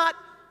is not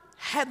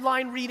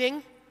headline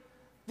reading.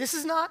 This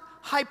is not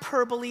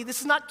hyperbole.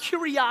 This is not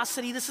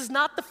curiosity. This is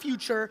not the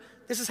future.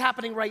 This is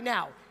happening right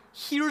now.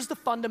 Here's the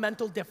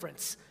fundamental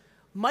difference.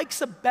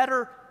 Mike's a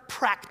better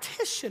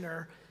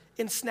practitioner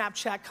in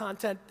Snapchat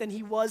content than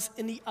he was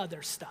in the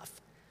other stuff.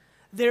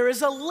 There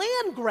is a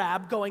land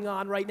grab going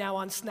on right now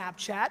on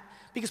Snapchat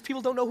because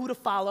people don't know who to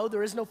follow.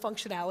 There is no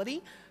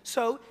functionality.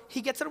 So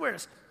he gets an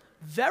awareness.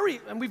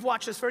 And we've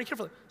watched this very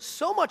carefully.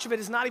 So much of it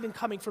is not even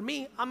coming from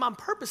me. I'm on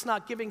purpose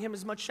not giving him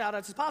as much shout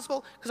outs as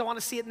possible because I want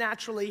to see it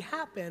naturally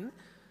happen.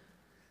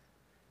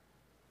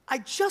 I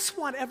just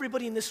want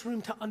everybody in this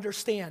room to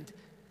understand,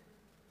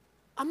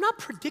 I'm not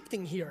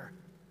predicting here.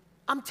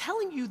 I'm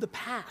telling you the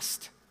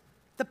past.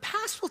 The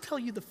past will tell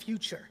you the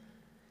future.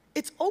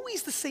 It's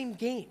always the same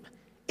game.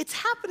 It's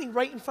happening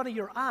right in front of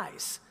your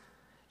eyes.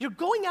 You're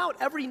going out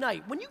every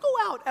night. When you go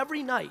out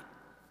every night,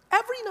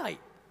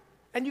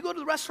 and you go to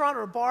the restaurant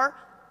or a bar,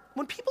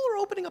 when people are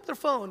opening up their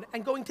phone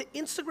and going to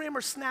Instagram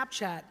or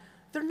Snapchat,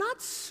 they're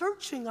not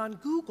searching on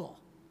Google.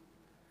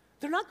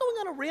 They're not going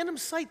on a random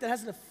site that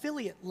has an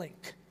affiliate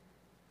link.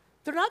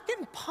 They're not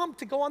getting pumped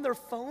to go on their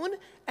phone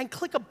and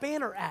click a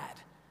banner ad.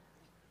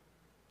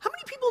 How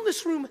many people in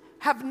this room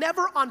have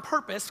never on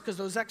purpose, because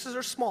those X's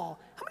are small,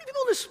 how many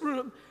people in this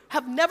room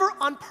have never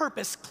on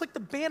purpose clicked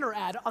a banner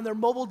ad on their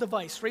mobile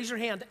device? Raise your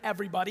hand,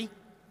 everybody.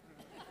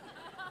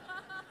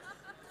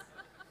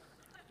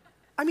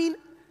 I mean,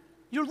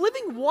 you're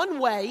living one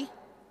way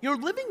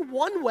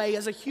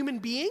as a human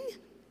being,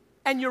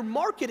 and you're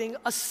marketing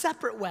a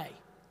separate way.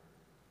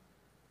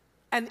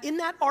 And in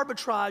that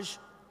arbitrage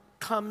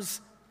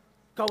comes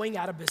going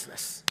out of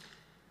business.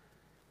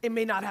 It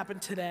may not happen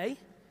today,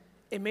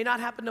 it may not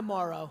happen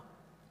tomorrow,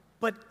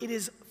 but it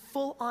is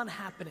full on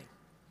happening.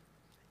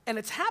 And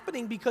it's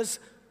happening because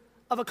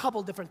of a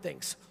couple different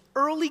things.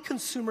 Early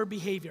consumer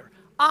behavior.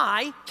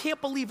 I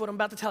can't believe what I'm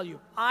about to tell you.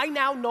 I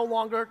now no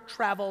longer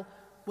travel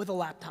with a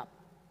laptop.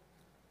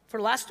 For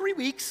the last 3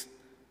 weeks,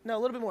 no, a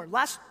little bit more.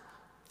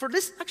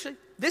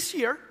 This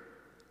year,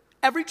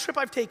 every trip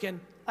I've taken,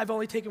 I've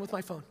only taken with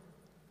my phone.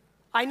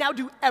 I now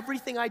do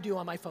everything I do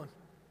on my phone.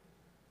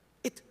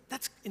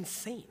 That's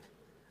insane.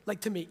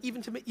 Like to me,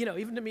 even to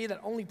me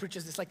that only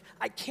preaches this, like,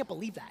 I can't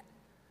believe that.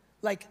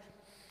 Like,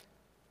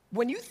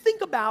 when you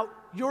think about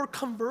your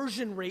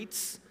conversion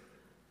rates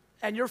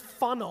and your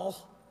funnel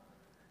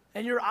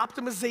and your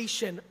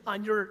optimization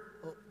on your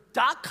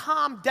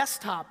 .com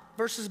desktop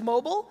versus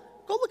mobile,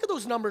 go look at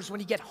those numbers when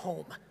you get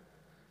home.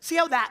 See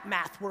how that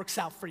math works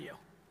out for you.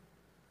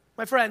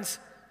 My friends,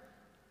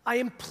 I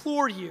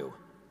implore you,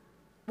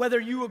 whether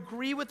you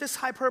agree with this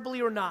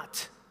hyperbole or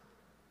not,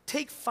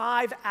 take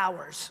 5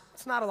 hours,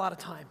 it's not a lot of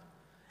time,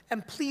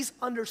 and please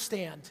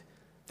understand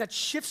that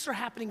shifts are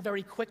happening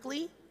very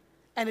quickly,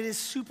 and it is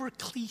super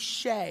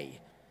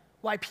cliche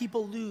why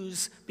people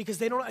lose because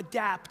they don't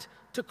adapt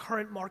to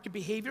current market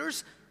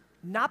behaviors,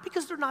 not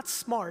because they're not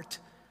smart,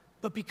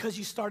 but because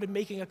you started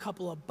making a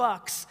couple of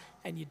bucks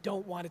and you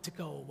don't want it to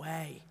go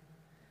away.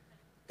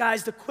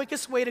 Guys, the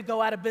quickest way to go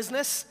out of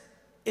business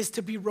is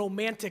to be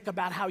romantic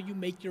about how you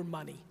make your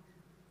money.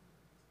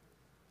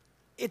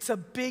 It's a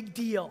big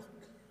deal.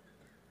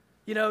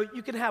 You know,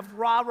 you can have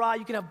rah-rah,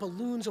 you can have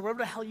balloons or whatever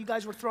the hell you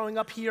guys were throwing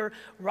up here,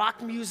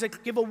 rock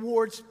music, give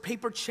awards,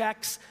 paper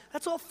checks.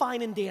 That's all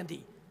fine and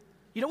dandy.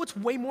 You know what's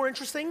way more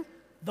interesting?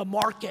 The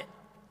market.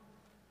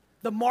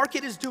 The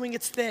market is doing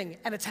its thing,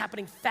 and it's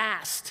happening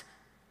fast.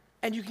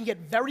 And you can get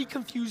very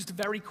confused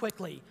very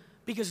quickly.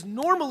 Because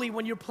normally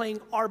when you're playing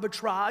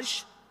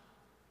arbitrage,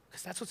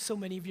 because that's what so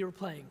many of you are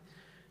playing,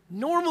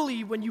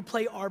 normally when you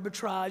play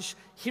arbitrage,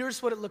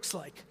 here's what it looks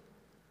like.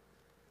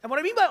 And what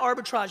I mean by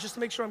arbitrage, just to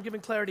make sure I'm giving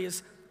clarity,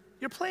 is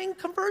you're playing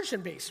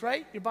conversion-based,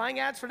 right? You're buying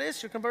ads for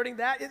this, you're converting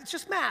that. It's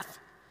just math.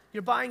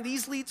 You're buying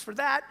these leads for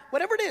that.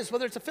 Whatever it is,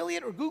 whether it's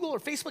affiliate or Google or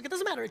Facebook, it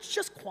doesn't matter. It's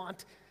just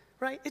quant,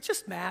 right? It's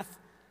just math,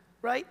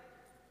 right?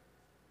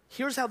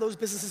 Here's how those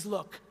businesses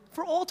look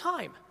for all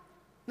time,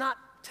 not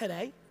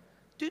today.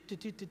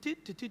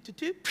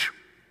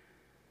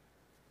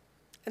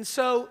 And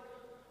so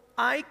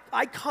I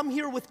come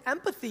here with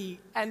empathy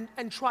and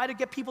try to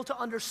get people to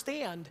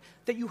understand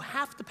that you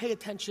have to pay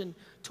attention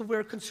to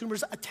where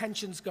consumers'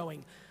 attention's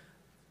going.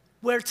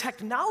 Where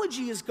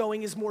technology is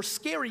going is more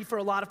scary for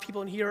a lot of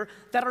people in here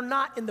that are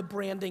not in the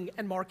branding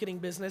and marketing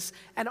business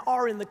and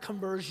are in the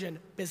conversion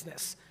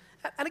business.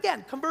 And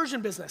again,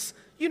 conversion business,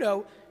 you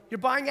know, you're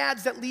buying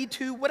ads that lead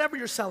to whatever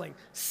you're selling,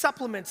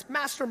 supplements,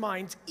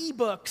 masterminds,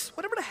 ebooks,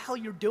 whatever the hell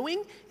you're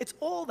doing, it's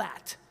all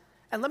that.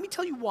 And let me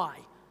tell you why.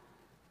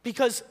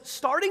 Because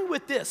starting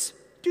with this,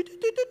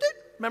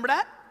 remember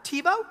that,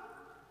 TiVo?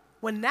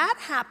 When that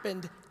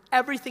happened,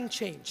 everything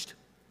changed.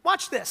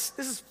 Watch this.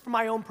 This is for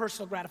my own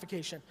personal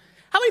gratification.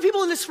 How many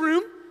people in this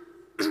room,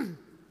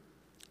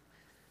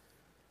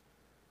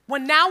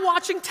 when now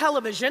watching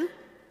television,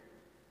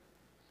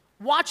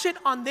 watch it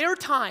on their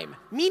time,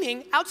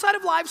 meaning outside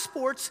of live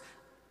sports,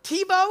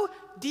 TiVo,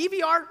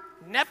 DVR,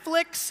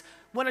 Netflix,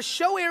 when a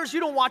show airs, you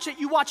don't watch it,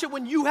 you watch it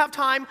when you have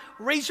time.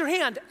 Raise your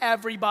hand,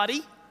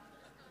 everybody.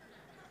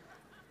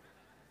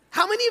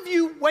 How many of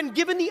you, when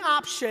given the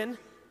option,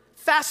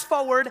 fast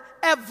forward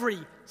every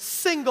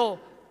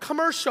single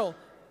commercial?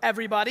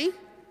 Everybody.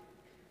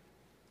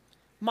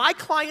 My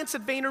clients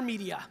at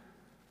VaynerMedia,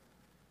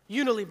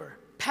 Unilever,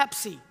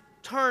 Pepsi,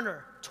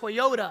 Turner,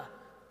 Toyota,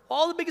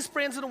 all the biggest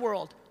brands in the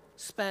world,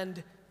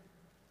 spend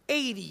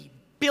 $80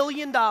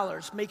 billion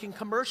making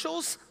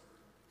commercials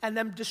and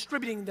them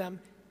distributing them,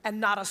 and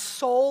not a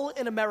soul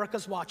in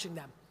America's watching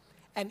them.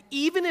 And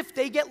even if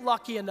they get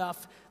lucky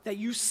enough that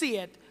you see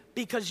it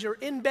because you're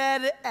in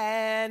bed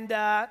and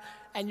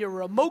your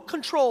remote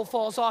control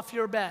falls off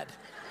your bed,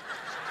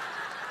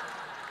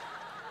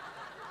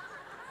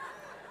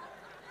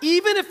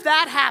 even if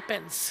that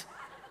happens,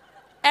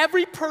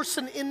 every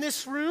person in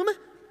this room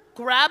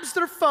grabs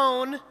their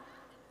phone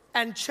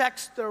and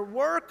checks their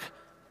work,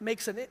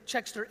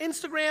 checks their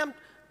Instagram,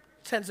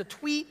 sends a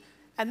tweet,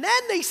 and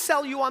then they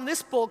sell you on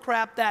this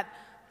bullcrap that,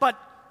 but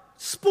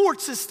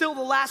sports is still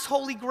the last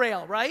holy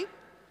grail, right?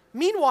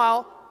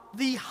 Meanwhile,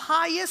 the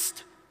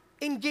highest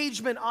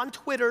engagement on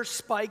Twitter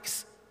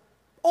spikes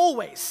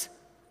always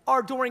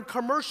are during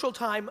commercial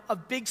time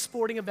of big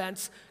sporting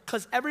events,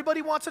 because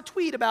everybody wants a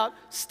tweet about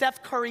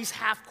Steph Curry's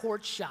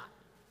half-court shot,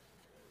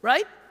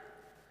 right?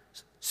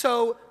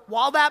 So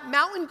while that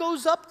mountain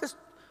goes up this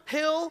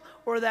hill,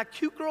 or that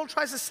cute girl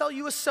tries to sell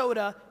you a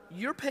soda,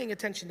 you're paying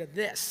attention to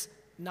this,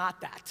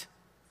 not that.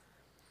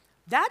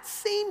 That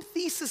same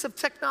thesis of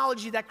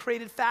technology that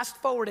created fast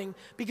forwarding,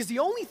 because the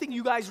only thing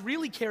you guys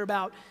really care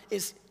about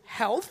is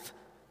health,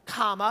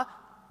 comma,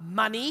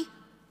 money,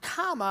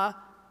 comma,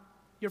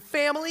 your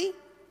family,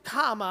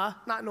 comma,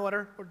 not in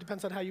order, or it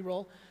depends on how you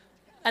roll.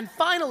 And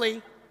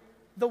finally,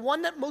 the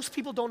one that most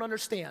people don't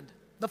understand,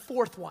 the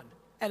fourth one,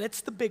 and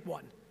it's the big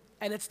one,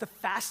 and it's the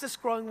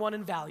fastest growing one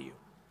in value,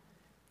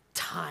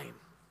 time.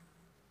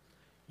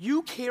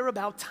 You care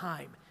about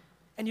time,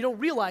 and you don't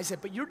realize it,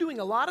 but you're doing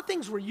a lot of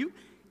things where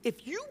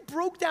if you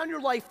broke down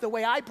your life the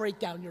way I break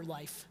down your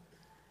life,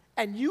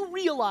 and you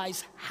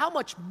realize how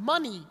much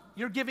money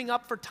you're giving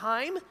up for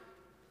time,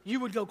 you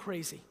would go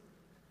crazy.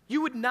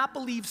 You would not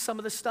believe some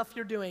of the stuff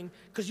you're doing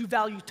because you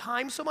value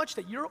time so much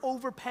that you're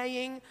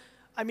overpaying.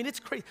 I mean, it's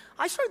crazy.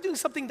 I started doing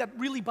something that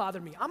really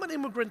bothered me. I'm an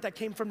immigrant that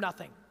came from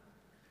nothing.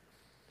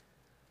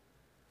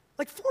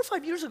 Like 4 or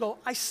 5 years ago,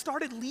 I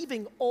started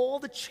leaving all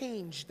the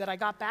change that I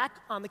got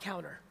back on the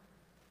counter.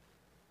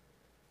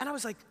 And I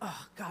was like,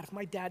 oh God, if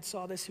my dad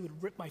saw this, he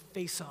would rip my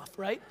face off,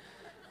 right?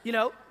 You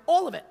know,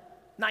 all of it.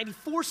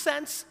 94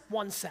 cents,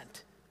 1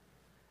 cent.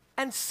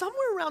 And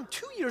somewhere around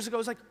 2 years ago, I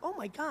was like, oh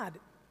my God,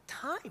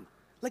 time.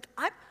 Like,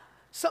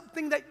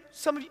 something that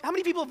some of you, how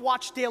many people have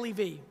watched Daily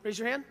V? Raise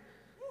your hand.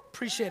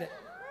 Appreciate it.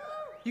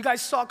 You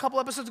guys saw a couple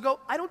episodes ago,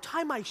 I don't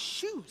tie my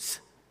shoes,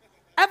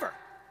 ever.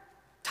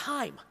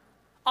 Time.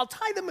 I'll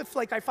tie them if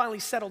like I finally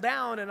settle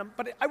down,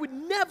 but I would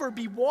never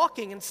be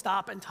walking and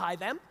stop and tie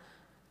them.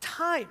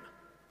 Time.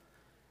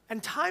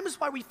 And time is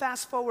why we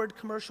fast forward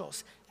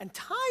commercials. And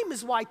time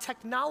is why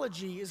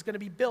technology is gonna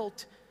be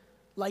built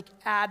like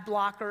ad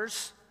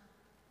blockers,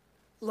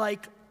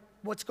 like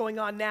what's going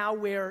on now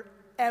where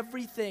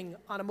everything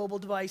on a mobile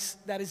device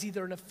that is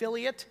either an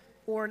affiliate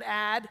or an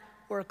ad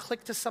or a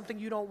click to something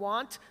you don't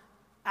want,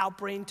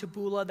 Outbrain,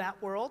 Taboola, that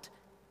world,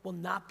 will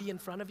not be in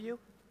front of you.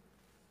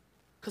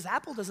 Because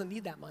Apple doesn't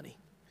need that money.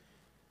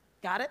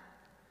 Got it?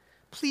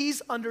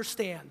 Please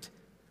understand,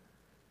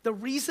 the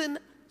reason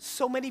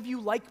so many of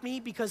you like me,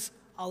 because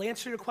I'll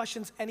answer your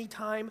questions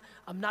anytime.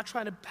 I'm not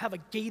trying to have a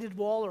gated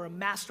wall or a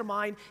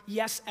mastermind.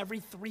 Yes, every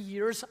 3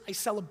 years I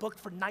sell a book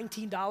for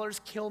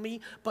 $19, kill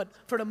me. But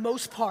for the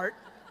most part,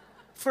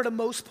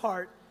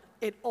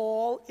 it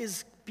all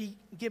is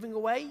giving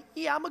away.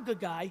 Yeah, I'm a good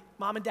guy.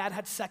 Mom and dad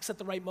had sex at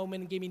the right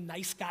moment and gave me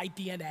nice guy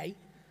DNA.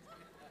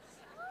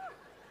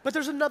 But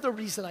there's another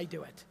reason I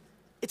do it.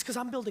 It's because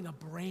I'm building a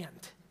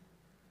brand.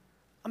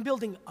 I'm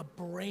building a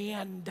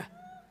brand.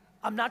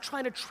 I'm not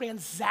trying to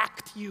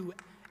transact you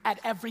at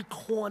every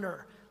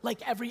corner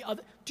like every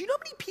other. Do you know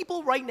how many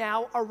people right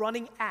now are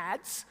running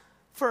ads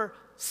for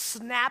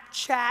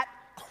Snapchat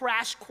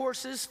crash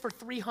courses for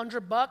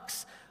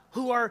 $300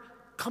 who are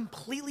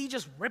completely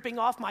just ripping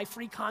off my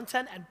free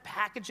content and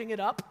packaging it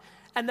up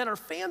and then are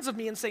fans of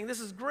me and saying this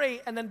is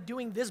great and then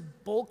doing this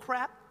bull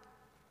crap?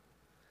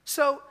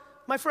 So,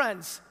 my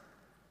friends,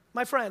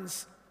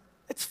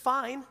 it's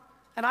fine.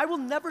 And I will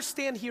never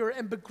stand here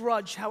and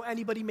begrudge how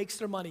anybody makes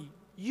their money.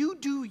 You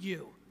do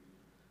you.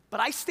 But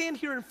I stand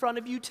here in front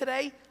of you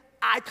today,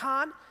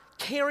 icon,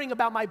 caring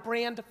about my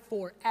brand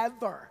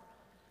forever,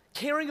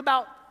 caring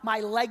about my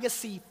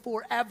legacy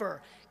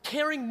forever,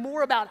 caring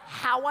more about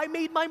how I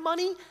made my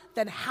money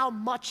than how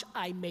much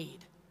I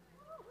made.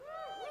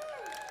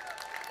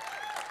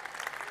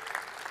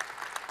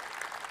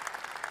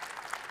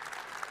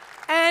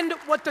 And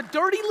what the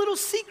dirty little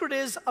secret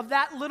is of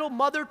that little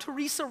Mother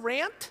Teresa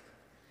rant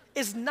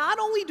is not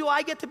only do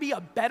I get to be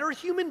a better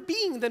human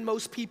being than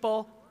most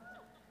people,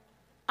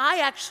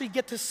 I actually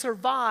get to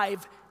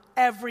survive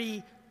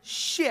every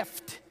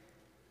shift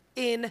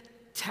in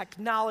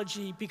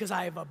technology because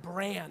I have a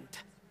brand,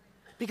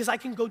 because I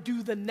can go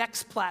do the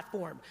next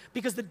platform.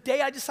 Because the day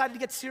I decided to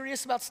get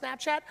serious about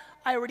Snapchat,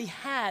 I already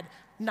had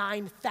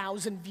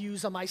 9,000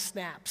 views on my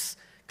snaps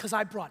because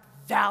I brought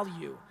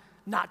value,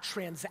 not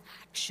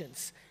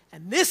transactions.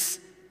 And this,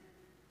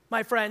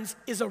 my friends,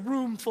 is a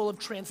room full of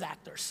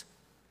transactors.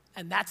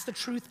 And that's the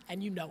truth,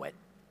 and you know it.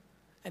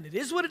 And it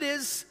is what it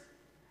is,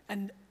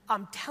 and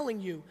I'm telling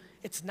you,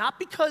 it's not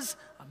because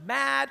I'm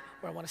mad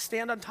or I want to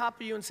stand on top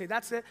of you and say,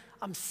 that's it.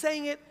 I'm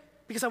saying it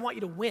because I want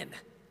you to win.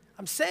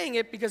 I'm saying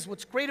it because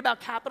what's great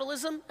about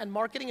capitalism and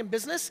marketing and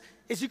business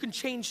is you can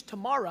change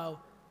tomorrow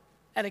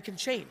and it can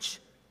change.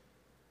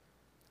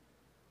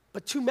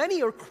 But too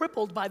many are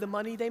crippled by the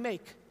money they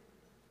make.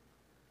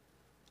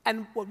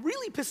 And what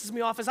really pisses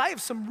me off is I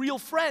have some real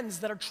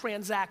friends that are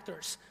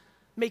transactors,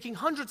 making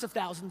hundreds of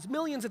thousands,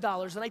 millions of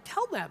dollars, and I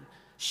tell them,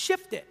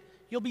 shift it,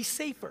 you'll be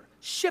safer,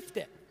 shift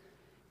it.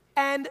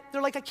 And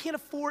they're like, I can't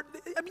afford,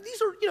 I mean,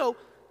 these are,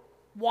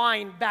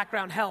 wine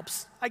background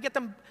helps. I get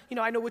them,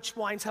 I know which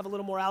wines have a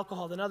little more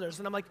alcohol than others,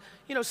 and I'm like,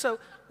 so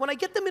when I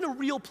get them in a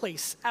real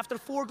place after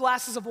 4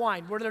 glasses of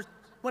wine, what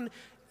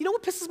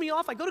pisses me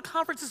off? I go to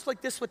conferences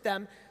like this with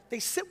them, they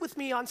sit with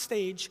me on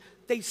stage,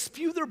 they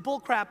spew their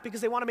bullcrap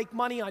because they want to make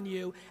money on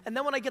you, and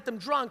then when I get them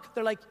drunk,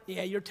 they're like,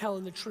 yeah, you're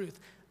telling the truth.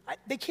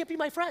 They can't be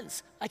my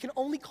friends. I can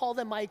only call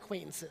them my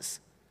acquaintances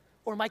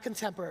or my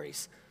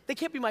contemporaries. They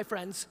can't be my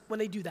friends when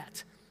they do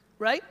that,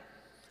 right?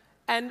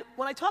 And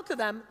when I talk to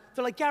them,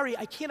 they're like, Gary,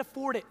 I can't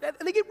afford it.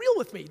 And they get real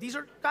with me. These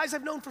are guys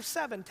I've known for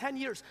 7, 10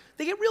 years.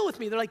 They get real with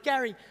me. They're like,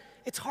 Gary,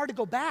 it's hard to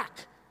go back.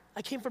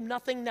 I came from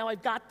nothing, now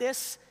I've got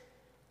this.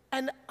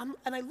 And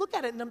I look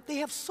at it and they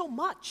have so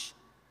much.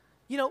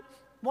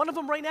 One of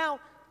them right now,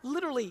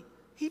 literally,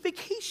 he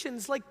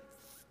vacations like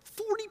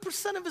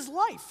 40% of his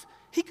life.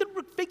 He could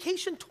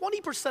vacation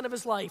 20% of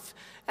his life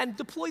and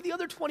deploy the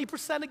other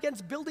 20%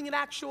 against building an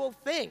actual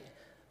thing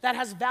that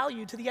has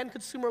value to the end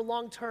consumer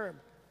long term.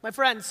 My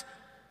friends,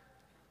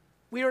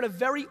 we are in a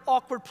very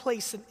awkward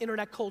place in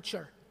internet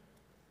culture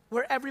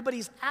where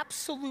everybody's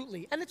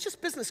absolutely, and it's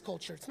just business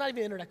culture, it's not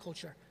even internet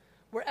culture,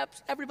 where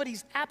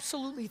everybody's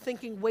absolutely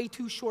thinking way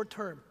too short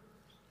term.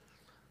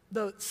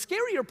 The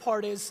scarier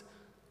part is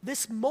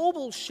this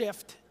mobile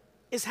shift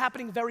is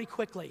happening very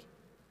quickly.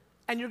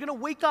 And you're gonna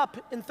wake up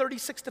in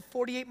 36 to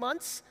 48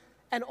 months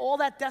and all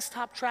that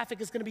desktop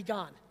traffic is gonna be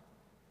gone.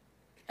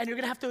 And you're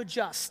gonna have to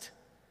adjust.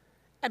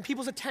 And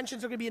people's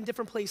attentions are gonna be in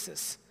different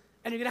places.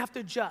 And you're gonna have to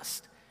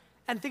adjust.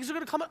 And things are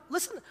gonna come up.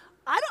 Listen,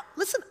 I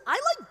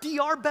like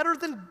DR better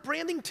than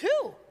branding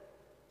too.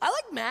 I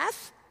like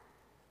math.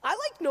 I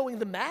like knowing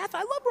the math. I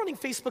love running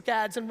Facebook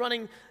ads and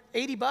running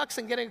 $80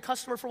 and getting a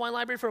customer for Wine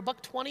Library for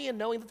 $1.20 and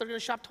knowing that they're gonna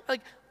shop. I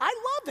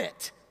love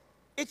it.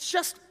 It's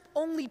just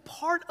only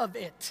part of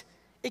it.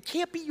 It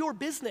can't be your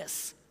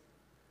business,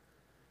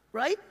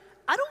 right?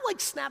 I don't like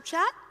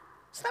Snapchat.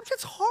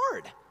 Snapchat's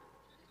hard.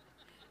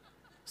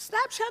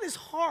 Snapchat is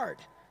hard.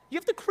 You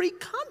have to create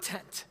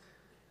content.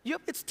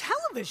 It's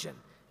television.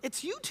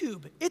 It's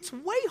YouTube. It's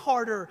way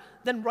harder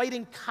than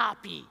writing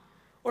copy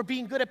or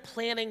being good at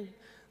planning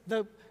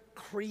the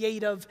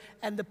creative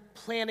and the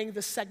planning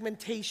the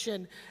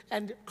segmentation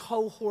and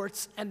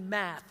cohorts and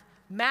math.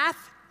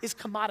 Math is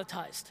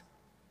commoditized.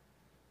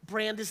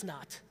 Brand is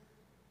not.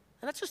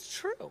 And that's just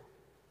true.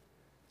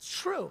 It's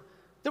true.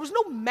 There was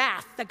no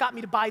math that got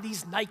me to buy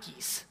these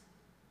Nikes.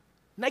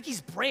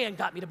 Nike's brand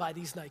got me to buy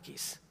these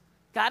Nikes.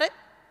 Got it?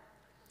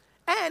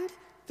 And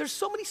there's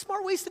so many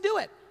smart ways to do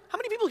it. How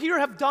many people here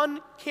have done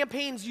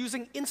campaigns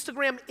using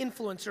Instagram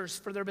influencers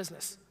for their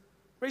business?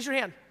 Raise your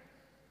hand.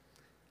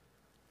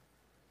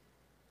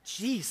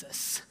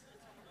 Jesus.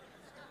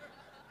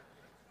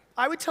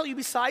 I would tell you,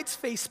 besides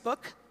Facebook,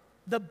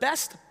 the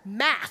best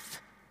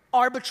math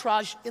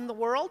arbitrage in the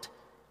world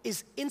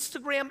is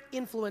Instagram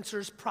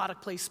influencers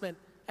product placement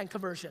and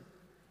conversion.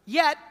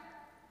 Yet,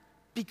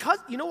 because,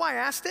 you know why I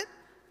asked it?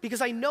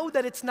 Because I know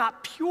that it's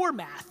not pure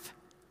math,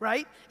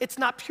 right? It's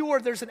not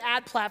pure, there's an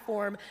ad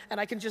platform and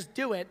I can just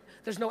do it.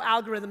 There's no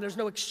algorithm, there's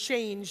no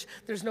exchange,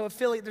 there's no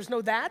affiliate, there's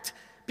no that.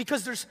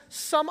 Because there's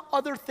some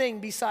other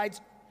thing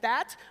besides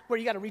that where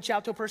you gotta reach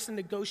out to a person,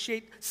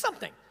 negotiate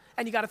something.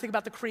 And you gotta think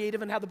about the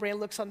creative and how the brand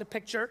looks on the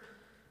picture.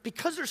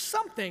 Because there's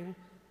something,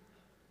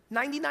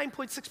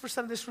 99.6%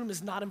 of this room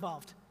is not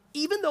involved.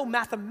 Even though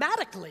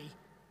mathematically,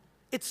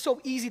 it's so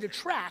easy to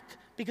track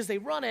because they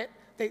run it,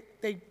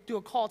 they do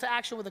a call to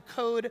action with a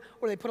code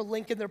or they put a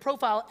link in their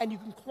profile and you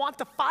can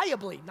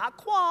quantifiably, not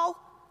qual,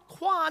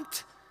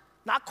 quant,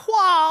 not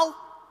qual,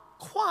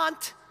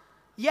 quant,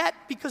 yet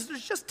because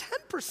there's just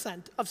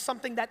 10% of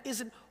something that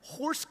isn't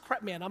horse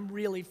crap. Man, I'm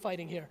really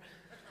fighting here.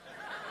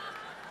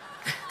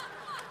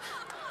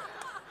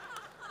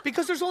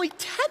 Because there's only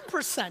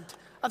 10%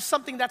 of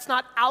something that's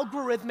not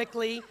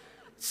algorithmically,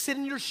 sit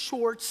in your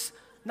shorts,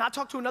 not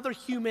talk to another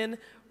human,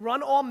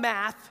 run all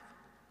math.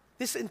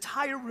 This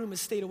entire room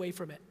has stayed away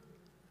from it.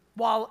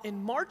 While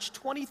in March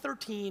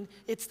 2013,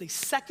 it's the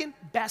second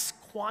best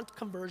quant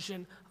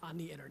conversion on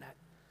the internet.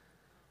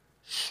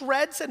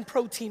 Shreds and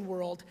Protein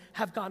World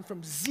have gone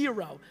from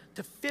 0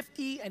 to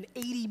 $50 and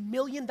 $80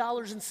 million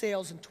in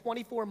sales in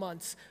 24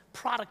 months,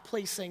 product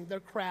placing their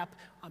crap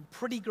on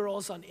pretty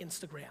girls on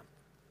Instagram.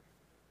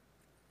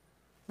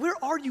 Where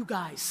are you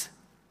guys?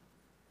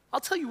 I'll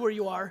tell you where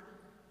you are.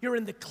 You're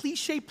in the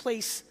cliche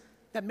place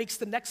that makes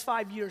the next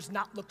 5 years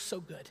not look so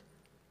good.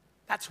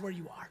 That's where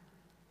you are.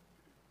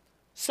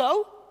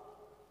 So,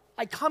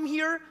 I come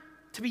here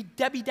to be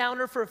Debbie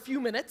Downer for a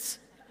few minutes,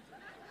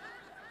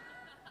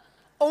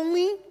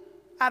 only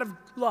out of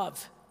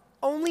love,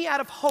 only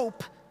out of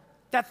hope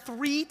that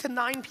 3 to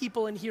 9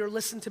 people in here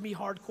listen to me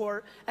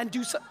hardcore and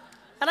do so.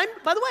 And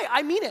by the way,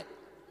 I mean it.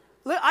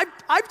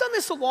 I've done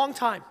this a long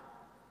time.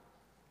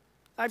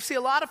 I've seen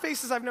a lot of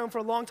faces I've known for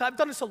a long time. I've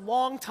done this a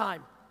long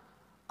time.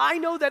 I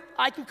know that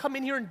I can come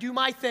in here and do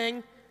my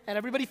thing, and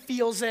everybody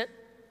feels it.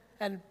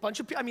 And a bunch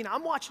of people, I mean,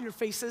 I'm watching your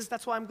faces.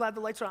 That's why I'm glad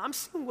the lights are on. I'm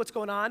seeing what's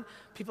going on.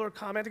 People are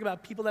commenting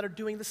about people that are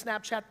doing the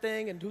Snapchat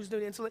thing and who's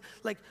doing Instagram.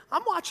 Like,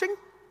 I'm watching,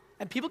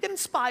 and people get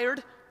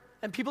inspired,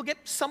 and people get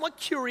somewhat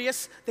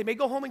curious. They may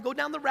go home and go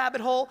down the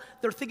rabbit hole.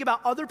 They're thinking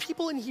about other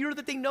people in here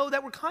that they know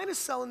that were kind of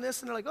selling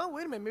this, and they're like, oh,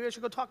 wait a minute, maybe I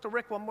should go talk to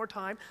Rick one more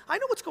time. I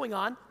know what's going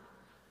on.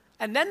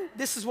 And then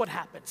this is what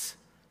happens.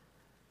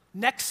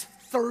 Next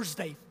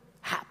Thursday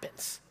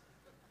happens.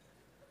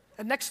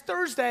 And next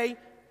Thursday,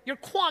 your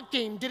quant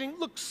game didn't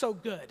look so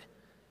good.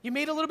 You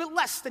made a little bit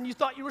less than you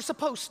thought you were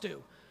supposed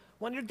to.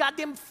 One of your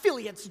goddamn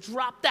affiliates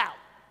dropped out.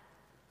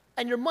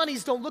 And your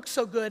monies don't look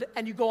so good,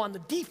 and you go on the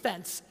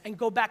defense and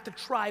go back to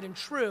tried and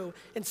true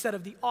instead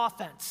of the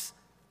offense.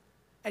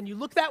 And you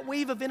look that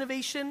wave of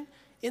innovation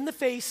in the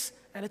face,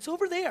 and it's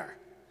over there.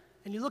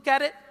 And you look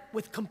at it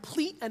with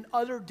complete and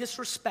utter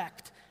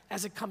disrespect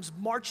as it comes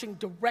marching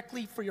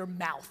directly for your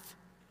mouth.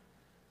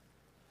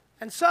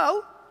 And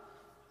so,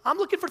 I'm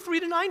looking for 3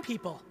 to 9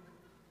 people.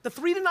 The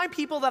 3 to 9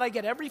 people that I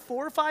get every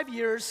 4 or 5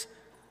 years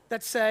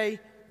that say,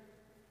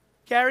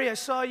 Gary, I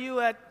saw you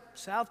at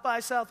South by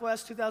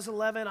Southwest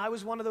 2011. I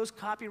was one of those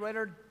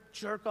copywriter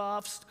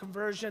jerk-offs,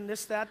 conversion,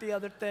 this, that, the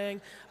other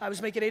thing. I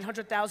was making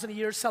 $800,000 a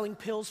year selling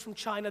pills from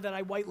China that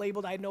I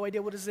white-labeled. I had no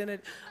idea what was in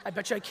it. I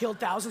bet you I killed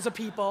thousands of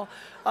people.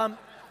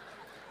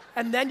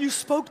 And then you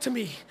spoke to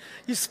me.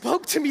 You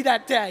spoke to me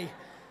that day.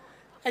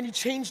 And you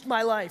changed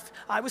my life.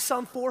 I was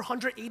selling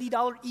 $480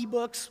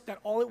 ebooks that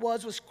all it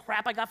was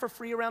crap I got for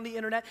free around the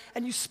internet.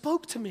 And you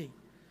spoke to me.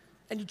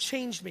 And you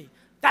changed me.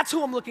 That's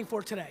who I'm looking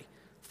for today.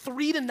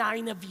 3 to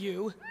 9 of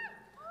you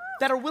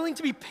that are willing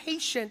to be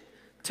patient,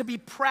 to be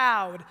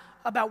proud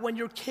about when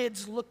your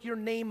kids look your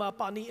name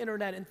up on the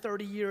internet in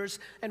 30 years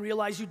and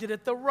realize you did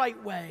it the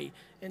right way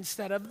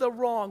instead of the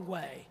wrong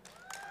way.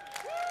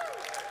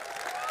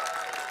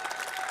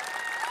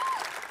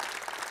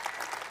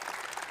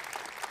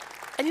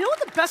 And you know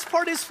what the best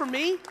part is for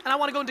me? And I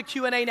want to go into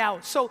Q&A now.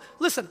 So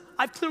listen,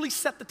 I've clearly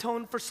set the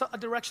tone for a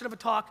direction of a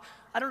talk.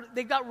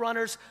 They've got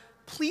runners.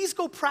 Please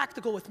go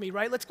practical with me,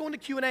 right? Let's go into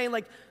Q&A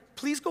and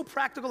please go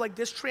practical like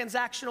this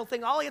transactional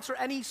thing. I'll answer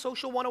any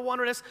social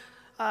 101 or this.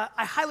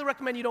 I highly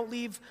recommend you don't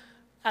leave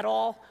at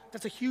all.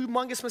 That's a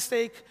humongous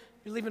mistake.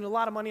 You're leaving a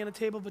lot of money on the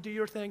table, but do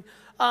your thing.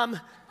 But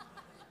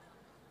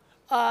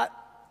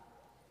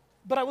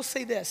I will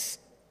say this.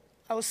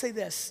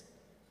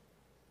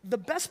 The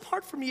best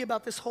part for me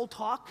about this whole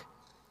talk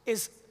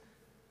is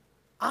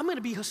I'm going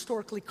to be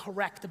historically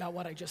correct about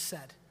what I just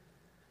said.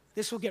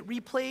 This will get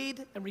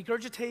replayed and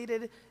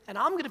regurgitated, and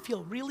I'm going to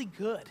feel really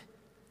good.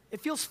 It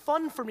feels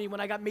fun for me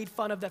when I got made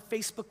fun of that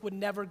Facebook would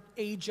never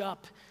age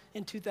up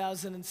in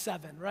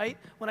 2007, right?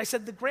 When I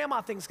said the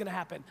grandma thing's going to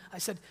happen, I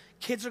said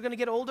kids are going to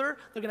get older,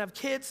 they're going to have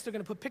kids, they're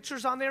going to put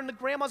pictures on there, and the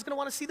grandma's going to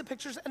want to see the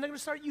pictures, and they're going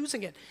to start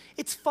using it.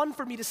 It's fun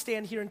for me to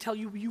stand here and tell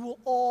you you will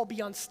all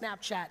be on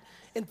Snapchat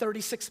in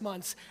 36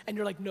 months, and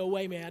you're like, no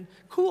way, man.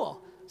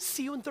 Cool.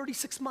 See you in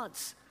 36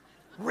 months.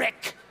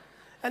 Rick.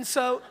 And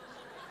so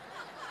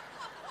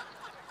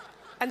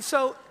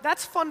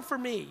that's fun for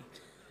me.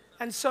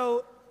 And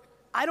so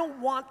I don't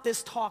want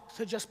this talk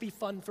to just be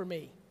fun for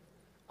me.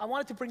 I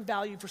want it to bring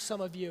value for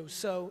some of you.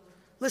 So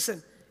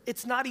listen,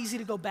 it's not easy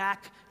to go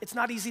back. It's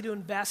not easy to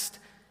invest.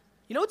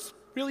 You know what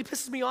really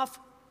pisses me off,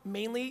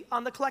 mainly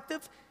on the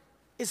collective,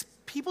 is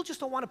people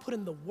just don't want to put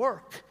in the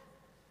work.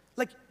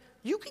 Like,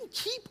 you can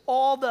keep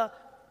all the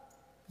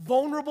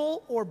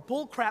vulnerable or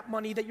bullcrap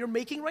money that you're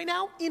making right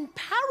now in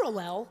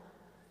parallel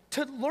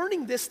to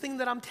learning this thing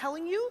that I'm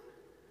telling you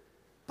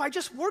by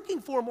just working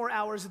 4 more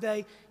hours a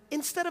day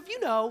instead of,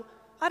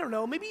 I don't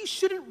know, maybe you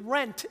shouldn't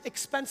rent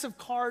expensive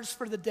cars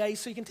for the day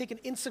so you can take an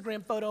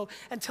Instagram photo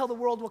and tell the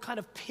world what kind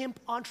of pimp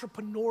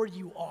entrepreneur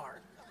you are.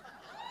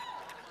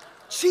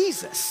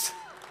 Jesus.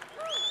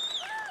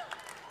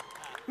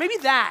 Maybe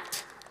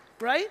that,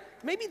 right?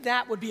 Maybe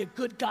that would be a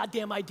good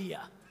goddamn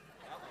idea.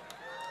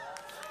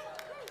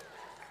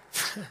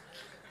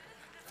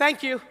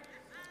 Thank you.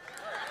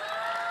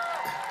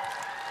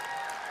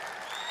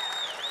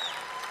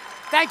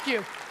 Thank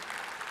you.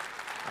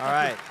 All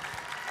right.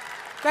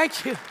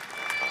 Thank you.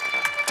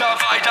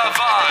 Thank you.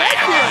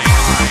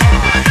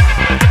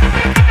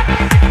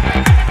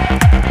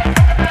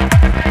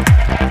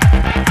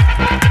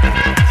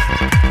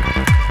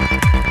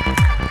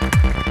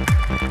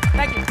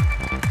 Thank you.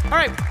 All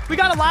right, we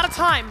got a lot of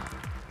time.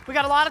 We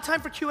got a lot of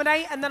time for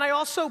Q&A, and then I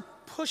also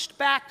pushed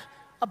back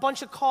a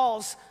bunch of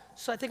calls,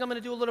 so I think I'm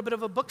going to do a little bit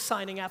of a book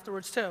signing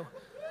afterwards too.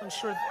 I'm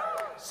sure.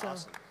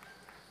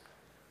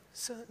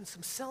 And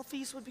some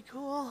selfies would be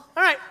cool. All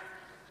right.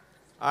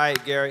 All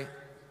right, Gary.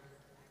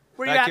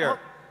 Where you Back at? here.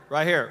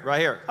 Right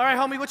here. All right,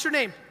 homie, what's your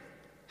name?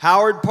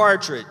 Howard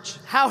Partridge.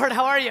 Howard,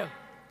 how are you?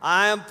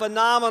 I am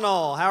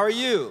phenomenal. How are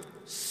you?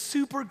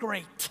 super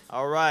great.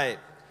 All right.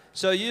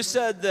 So you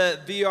said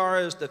that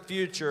VR is the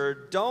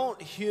future.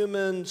 Don't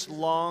humans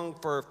long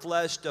for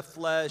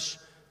flesh-to-flesh,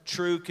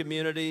 true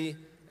community?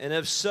 And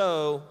if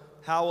so,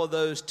 how will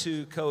those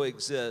two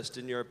coexist,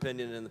 in your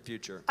opinion, in the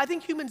future? I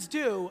think humans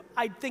do.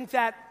 I think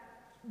that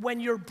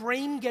when your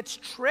brain gets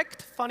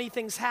tricked, funny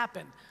things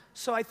happen.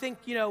 So I think,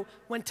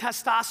 when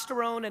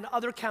testosterone and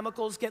other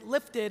chemicals get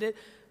lifted,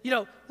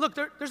 look,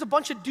 there's a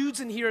bunch of dudes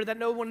in here that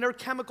know when their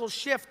chemicals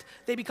shift,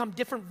 they become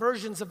different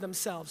versions of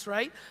themselves,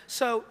 right?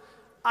 So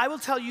I will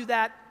tell you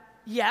that,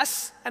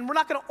 yes, and we're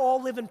not gonna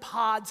all live in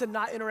pods and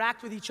not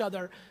interact with each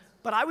other,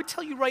 but I would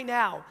tell you right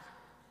now,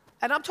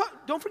 and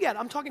don't forget,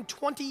 I'm talking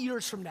 20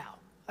 years from now.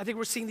 I think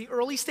we're seeing the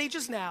early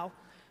stages now,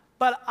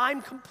 but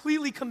I'm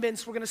completely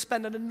convinced we're gonna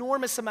spend an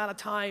enormous amount of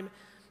time,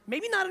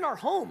 maybe not in our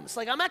homes.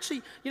 Like I'm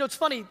actually, it's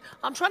funny,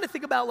 I'm trying to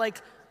think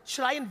about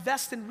should I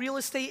invest in real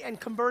estate and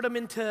convert them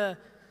into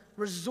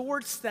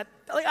resorts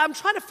I'm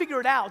trying to figure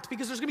it out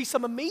because there's gonna be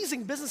some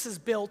amazing businesses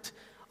built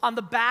on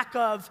the back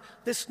of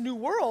this new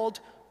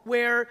world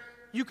where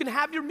you can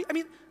have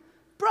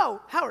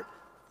bro, Howard,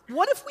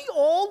 what if we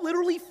all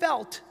literally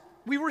felt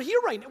we were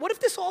here right now? What if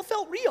this all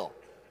felt real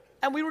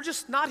and we were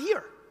just not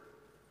here?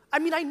 I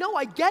know,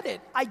 I get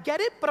it,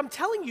 but I'm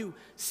telling you,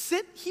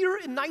 sit here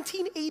in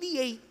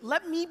 1988,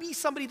 let me be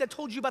somebody that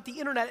told you about the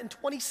internet in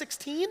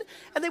 2016,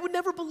 and they would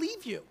never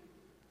believe you.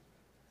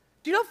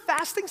 Do you know how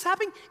fast things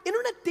happen?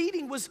 Internet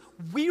dating was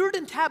weird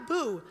and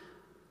taboo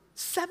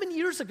 7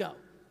 years ago.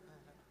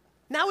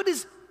 Now it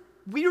is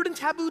weird and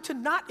taboo to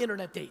not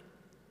internet date.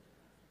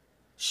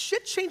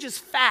 Shit changes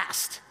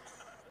fast.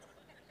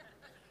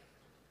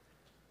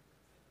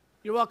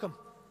 You're welcome.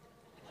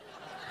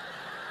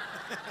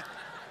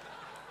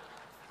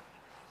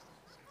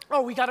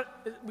 Oh, we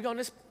going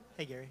this?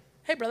 Hey, Gary.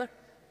 Hey, brother.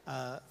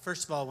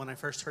 First of all, when I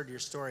first heard your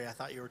story, I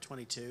thought you were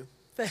 22.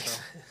 Thanks.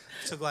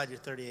 So glad you're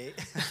 38.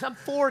 I'm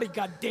 40,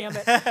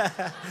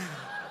 goddammit.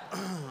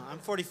 I'm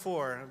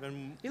 44. I've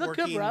been You look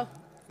working good, bro.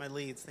 my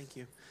leads. Thank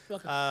you. You're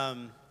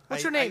welcome.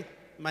 What's your name?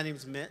 My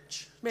name's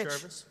Mitch. Mitch.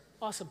 Jarvis.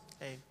 Awesome.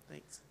 Hey,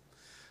 thanks.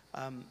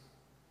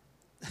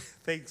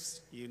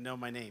 Thanks. You know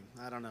my name.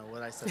 I don't know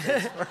what I said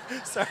thanks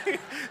for. Sorry.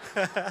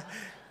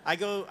 I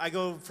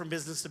go from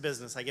business to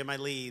business. I get my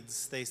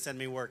leads. They send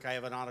me work. I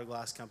have an auto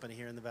glass company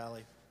here in the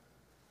Valley.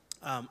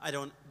 I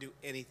don't do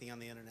anything on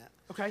the internet.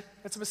 Okay,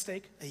 that's a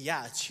mistake.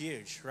 Yeah, it's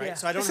huge, right? Yeah.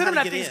 So I don't this know how to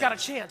internet get thing's in. got a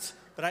chance.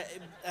 But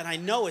I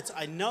know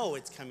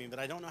it's coming, but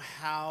I don't know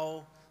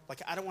how.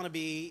 Like I don't want to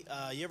be.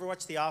 You ever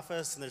watch The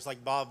Office? And there's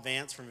like Bob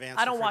Vance from Vance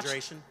I don't watch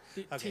Refrigeration.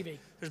 TV.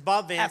 There's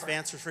Bob Vance, Ever.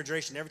 Vance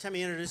Refrigeration. Every time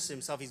he introduces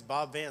himself, he's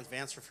Bob Vance,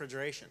 Vance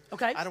Refrigeration.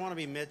 Okay. I don't want to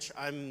be Mitch.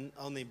 I'm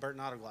only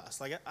Burton Auto Glass.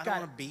 Like I Got don't it.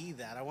 want to be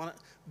that. I want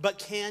to. But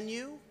can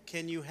you?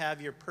 Can you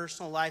have your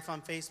personal life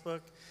on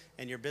Facebook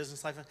and your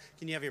business life?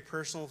 Can you have your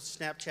personal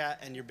Snapchat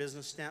and your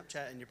business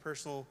Snapchat and your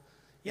personal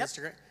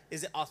Instagram?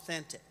 Is it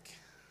authentic?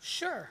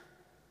 Sure.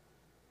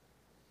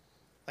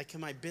 Like,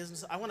 can my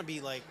business? I want to be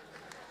like.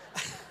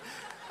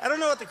 I don't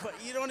know what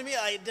you know what I mean?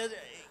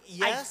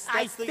 Yes,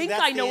 I that's the, think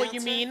that's I the know what you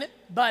answer. mean,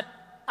 but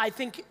I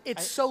think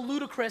it's so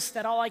ludicrous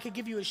that all I could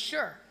give you is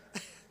sure.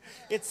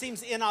 It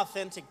seems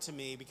inauthentic to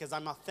me because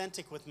I'm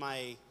authentic with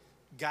my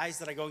guys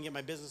that I go and get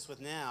my business with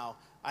now.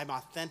 I'm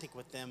authentic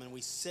with them, and we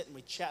sit and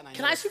we chat. And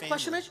Can I ask you a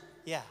question, Mitch?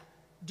 Yeah,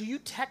 Do you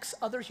text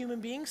other human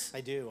beings?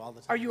 I do all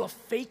the time. Are you a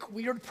fake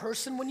weird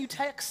person when you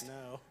text?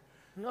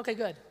 No. Okay,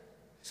 good.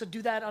 So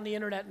do that on the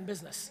internet and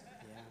business.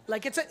 Yeah.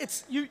 Like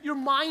your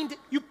mind,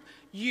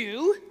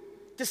 you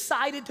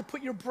decided to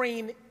put your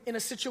brain in a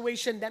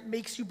situation that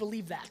makes you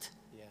believe that.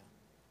 Yeah.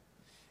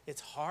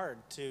 It's hard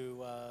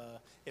to.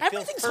 It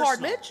Everything's feels hard,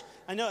 personal. Mitch.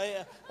 I know.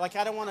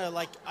 I don't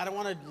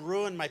want to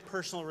ruin my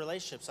personal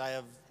relationships. I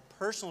have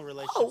personal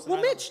relationships. Oh, and well,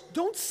 I don't- Mitch,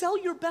 don't sell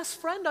your best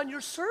friend on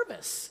your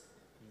service.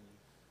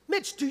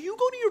 Mitch, do you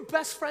go to your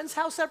best friend's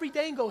house every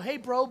day and go, hey,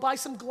 bro, buy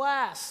some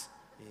glass?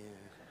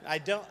 I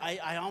don't.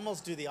 I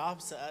almost do the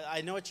opposite.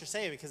 I know what you're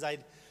saying because I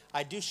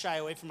do shy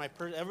away from my.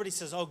 Everybody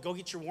says, "Oh, go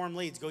get your warm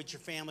leads, go get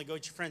your family, go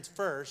get your friends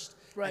first,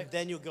 Right. and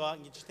then you'll go out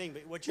and get your thing."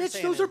 But what you're Mitch,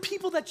 saying those is, are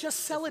people that just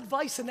sell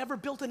advice and never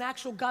built an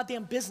actual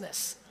goddamn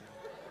business.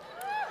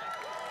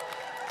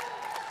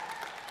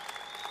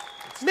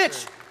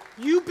 Mitch,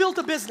 you built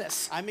a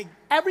business.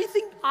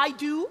 Everything I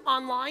do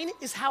online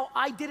is how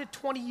I did it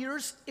 20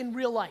 years in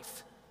real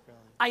life.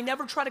 I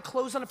never try to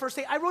close on the first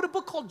day. I wrote a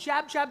book called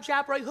Jab, Jab,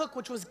 Jab, Right Hook,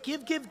 which was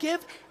give,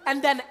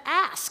 and then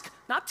ask.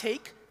 Not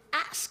take,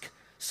 ask.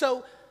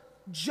 So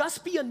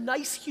just be a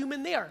nice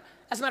human there.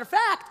 As a matter of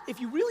fact, if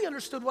you really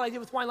understood what I did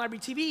with Wine Library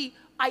TV,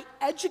 I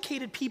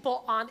educated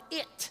people on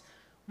it.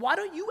 Why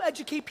don't you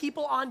educate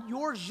people on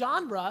your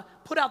genre,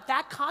 put out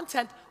that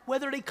content,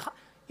 whether they,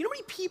 you know how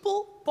many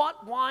people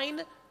bought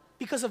wine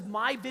because of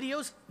my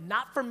videos,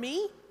 not from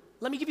me?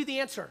 Let me give you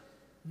the answer,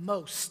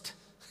 most.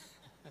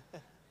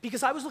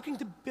 Because I was looking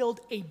to build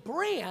a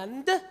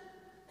brand,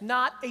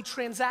 not a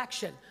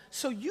transaction.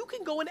 So you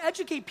can go and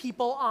educate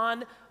people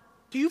on,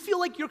 do you feel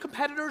like your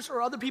competitors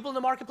or other people in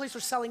the marketplace are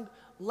selling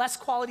less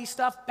quality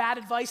stuff, bad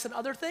advice, and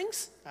other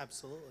things?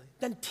 absolutely.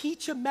 Then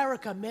teach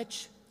America,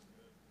 Mitch.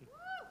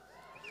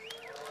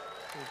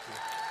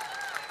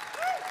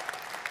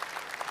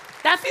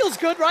 That feels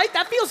good, right?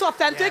 That feels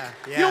authentic.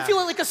 Yeah, You don't yeah. feel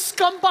like a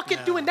scum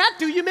bucket doing that,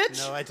 do you, Mitch?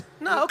 No, I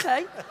don't. No,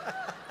 okay.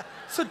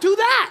 So do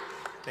that.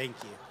 Thank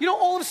you. You don't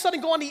all of a sudden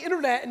go on the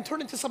internet and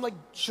turn into some like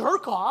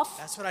jerk off.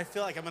 That's what I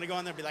feel like. I'm gonna go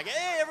on there and be like,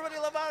 hey, everybody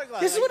love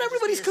Hourglass. This is Like, what just be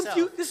everybody's yourself.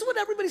 confused. This is what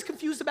everybody's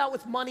confused about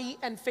with money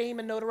and fame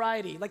and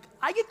notoriety. Like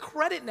I get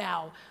credit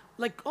now.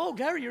 Like, oh,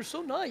 Gary, you're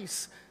so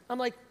nice. I'm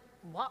like,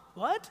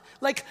 what?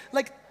 Like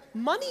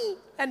money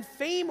and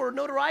fame or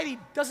notoriety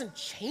doesn't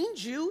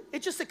change you.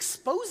 It just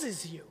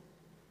exposes you.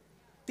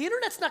 The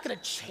internet's not gonna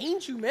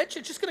change you, Mitch.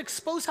 It's just gonna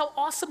expose how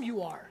awesome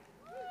you are.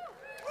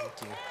 Thank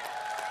you.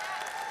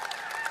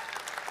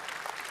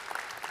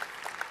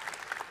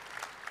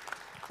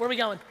 Where are we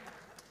going?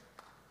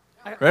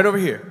 Right over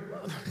here.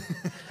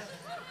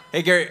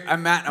 Hey Gary,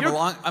 I'm Matt. I'm Your-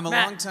 a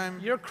Matt, long time.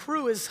 Your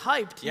crew is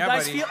hyped. Yeah, you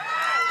guys buddy. feel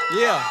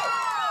Yeah.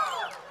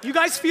 you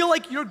guys feel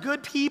like you're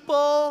good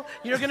people.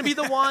 You're gonna be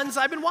the ones.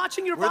 I've been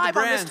watching your We're the vibe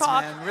on this brands,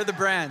 talk. man. We're the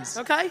brands.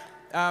 Okay.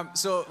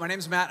 So my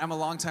name's Matt. I'm a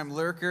longtime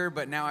lurker,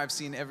 but now I've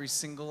seen every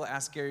single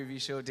Ask Gary V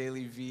show,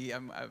 Daily V.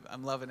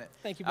 I'm loving it.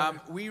 Thank you,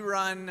 brother. We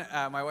run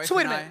my wife So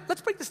wait a and minute. I.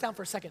 Let's break this down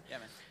for a second. Yeah,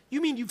 man.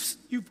 You mean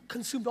you've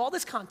consumed all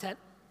this content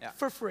Yeah.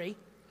 for free?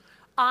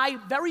 I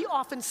very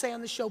often say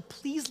on the show,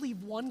 please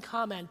leave one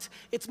comment.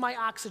 It's my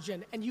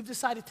oxygen. And you've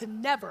decided to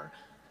never.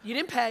 You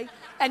didn't pay,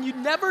 and you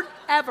never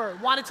ever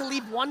wanted to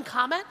leave one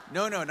comment?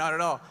 No, not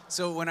at all.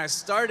 So when I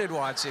started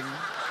watching,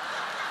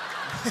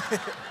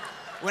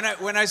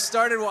 when I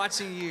started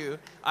watching you,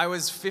 I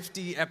was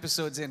 50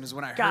 episodes in. Was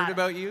when I Got heard it.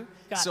 about you.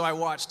 Got So it. I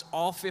watched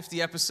all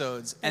 50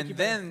 episodes, Thank and you,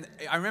 brother. then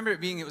I remember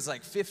it was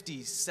like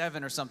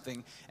 57 or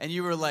something, and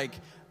you were like.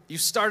 You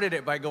started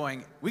it by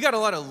going, we got a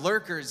lot of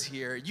lurkers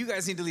here. You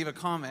guys need to leave a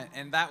comment.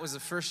 And that was the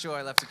first show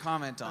I left a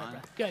comment on.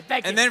 Good,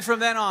 thank you. And then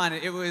from then on,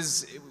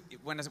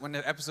 when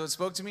the episode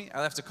spoke to me, I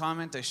left a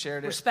comment, I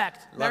shared it.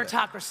 Respect. Love it.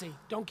 Meritocracy.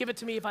 Don't give it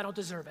to me if I don't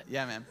deserve it.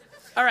 Yeah, man.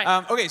 All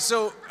right. Okay,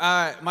 so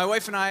my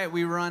wife and I,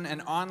 we run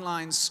an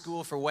online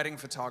school for wedding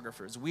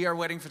photographers. We are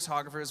wedding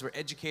photographers. We're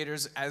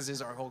educators, as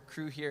is our whole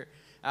crew here.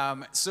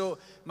 So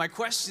my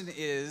question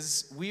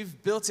is,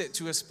 we've built it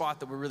to a spot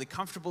that we're really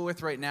comfortable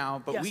with right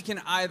now, but Yes. we can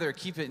either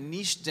keep it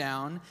niched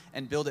down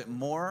and build it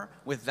more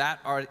with that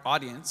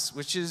audience,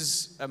 which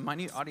is a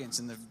minute audience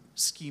in the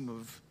scheme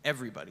of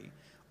everybody,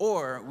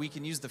 or we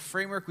can use the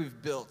framework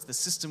we've built, the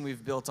system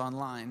we've built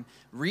online,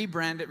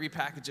 rebrand it,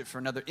 repackage it for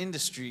another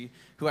industry,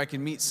 who I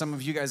can meet some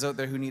of you guys out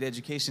there who need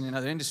education in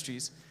other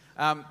industries.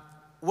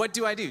 What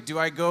do I do? Do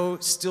I go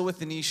still with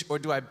the niche, or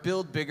do I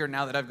build bigger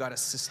now that I've got a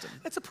system?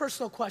 It's a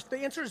personal question. The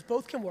answer is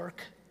both can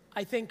work.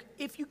 I think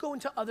if you go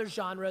into other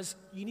genres,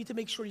 you need to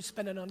make sure you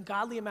spend an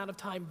ungodly amount of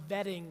time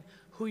vetting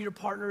who your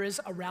partner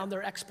is around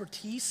their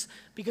expertise,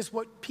 because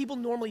what people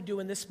normally do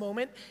in this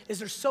moment is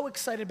they're so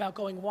excited about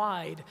going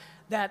wide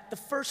that the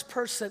first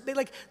person,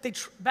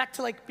 back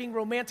to like being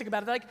romantic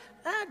about it, they're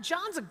like,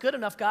 John's a good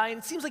enough guy, and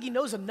it seems like he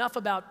knows enough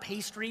about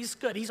pastries.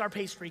 Good, he's our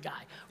pastry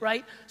guy,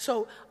 right?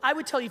 So I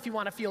would tell you, if you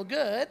want to feel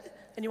good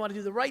and you want to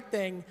do the right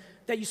thing,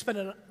 that you spend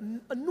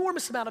an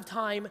enormous amount of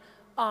time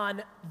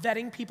on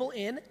vetting people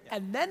in,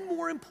 and then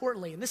more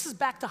importantly, and this is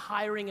back to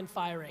hiring and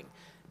firing,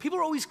 people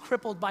are always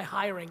crippled by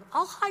hiring.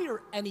 I'll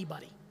hire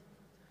anybody.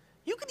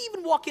 You can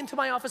even walk into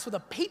my office with a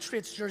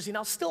Patriots jersey and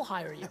I'll still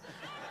hire you.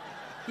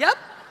 Yep,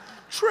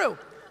 true.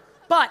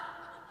 But,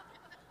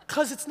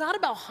 because it's not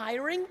about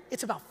hiring,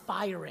 it's about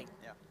firing.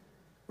 Yeah.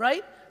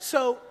 Right?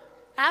 So,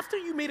 after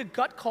you made a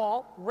gut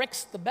call,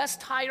 Rick's the best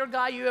tire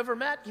guy you ever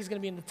met, he's gonna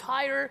be in the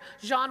tire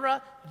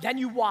genre, then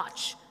you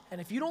watch.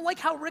 And if you don't like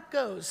how Rick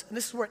goes, and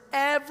this is where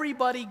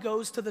everybody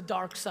goes to the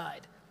dark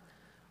side,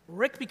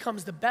 Rick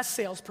becomes the best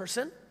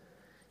salesperson,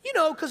 you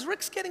know, because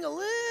Rick's getting a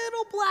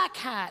little black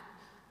hat,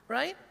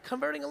 right?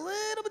 Converting a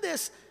little bit of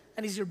this,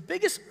 and he's your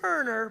biggest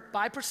earner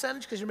by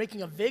percentage because you're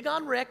making a vig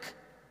on Rick,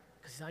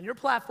 because he's on your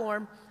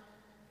platform.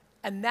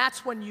 And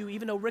that's when you,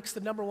 even though Rick's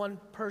the number one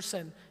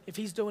person, if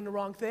he's doing the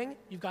wrong thing,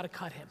 you've got to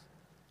cut him.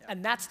 Yeah.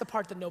 And that's the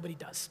part that nobody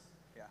does.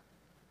 Yeah.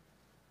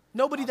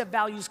 Nobody that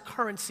values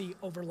currency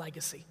over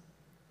legacy.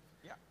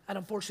 Yeah. And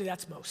unfortunately,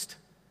 that's most.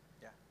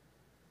 Yeah.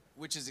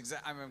 Which is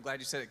I'm glad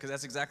you said it, because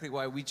that's exactly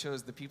why we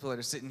chose the people that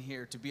are sitting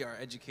here to be our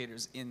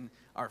educators in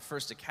our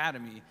first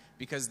academy,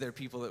 because they're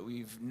people that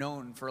we've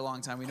known for a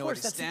long time. We know what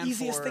Of they course, that's the stand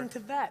easiest for. thing to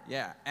vet.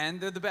 Yeah,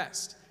 and they're the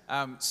best.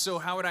 So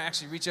how would I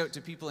actually reach out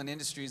to people in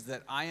industries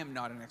that I am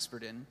not an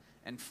expert in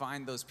and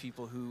find those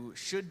people who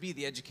should be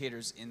the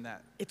educators in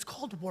that? It's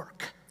called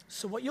work.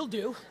 So what you'll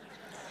do,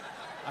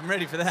 I'm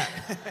ready for that.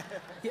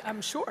 yeah, I'm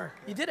sure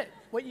you did it.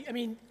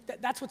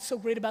 That's what's so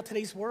great about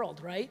today's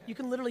world, right? You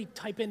can literally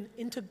type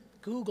into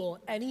Google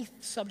any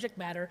subject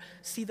matter,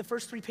 see the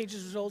first 3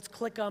 pages results,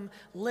 click them,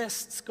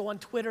 lists, go on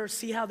Twitter,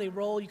 see how they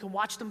roll. You can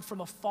watch them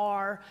from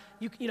afar.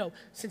 You know,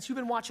 since you've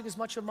been watching as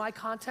much of my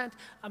content,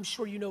 I'm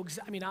sure you know.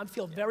 I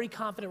feel very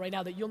confident right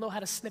now that you'll know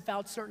how to sniff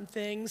out certain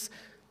things.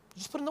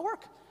 Just put in the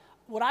work.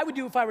 What I would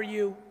do if I were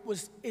you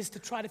is to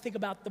try to think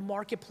about the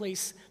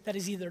marketplace that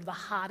is either the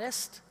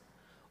hottest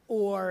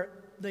or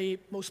the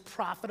most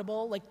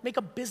profitable. Like, make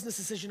a business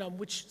decision on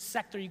which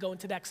sector you go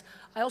into next.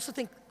 I also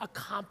think a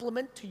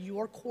complement to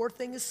your core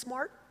thing is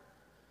smart.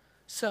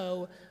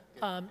 So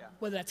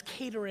whether that's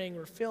catering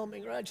or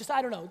filming, or just,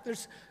 I don't know,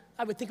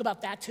 I would think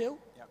about that too.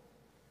 Yep.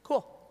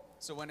 Cool.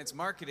 So when it's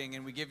marketing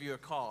and we give you a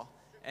call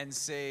and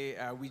say,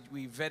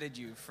 we vetted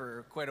you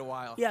for quite a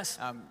while. Yes.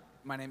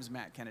 My name is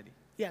Matt Kennedy.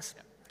 Yes,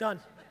 done.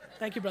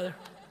 Thank you, brother.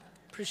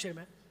 Appreciate it,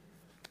 man.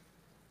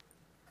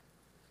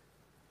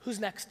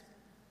 Who's next?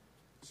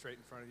 Straight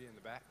in front of you in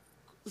the back.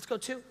 Let's go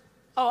two.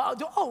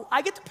 Oh,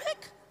 I get to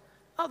pick?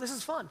 Oh, this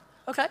is fun.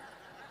 Okay.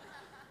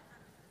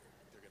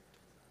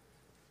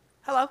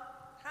 Hello.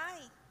 Hi,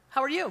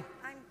 How are you?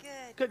 I'm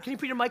good. Good. Can you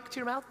put your mic to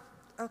your mouth?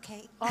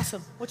 Okay.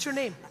 Awesome. What's your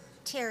name?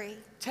 Terry,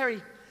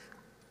 Terry.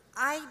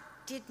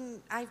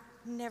 I've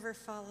never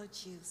followed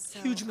you, so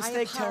Huge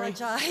mistake, I Terry.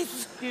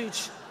 apologize.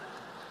 Huge.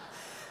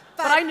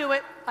 But I knew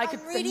it. I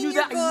I'm reading knew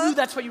your that. I knew book.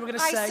 that's what you were going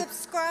to I say.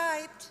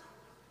 subscribed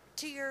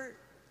to your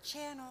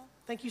channel.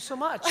 Thank you so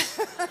much.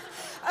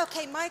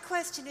 Okay, my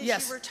question as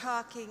Yes. you were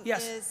talking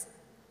Yes. is,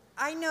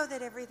 I know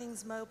that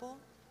everything's mobile,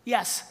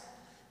 Yes.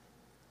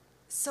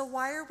 so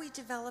why are we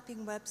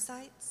developing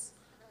websites?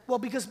 Well,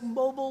 because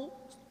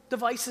mobile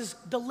devices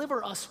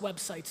deliver us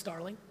websites,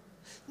 darling.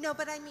 No,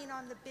 but I mean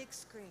on the big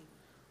screen.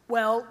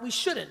 Well, we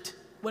shouldn't.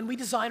 When we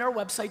design our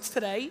websites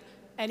today,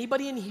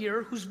 anybody in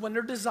here when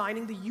they're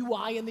designing the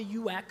UI and the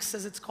UX,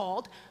 as it's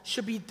called,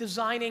 should be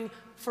designing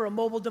for a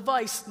mobile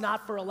device,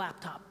 not for a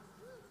laptop.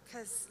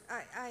 Because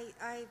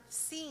I've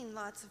seen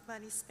lots of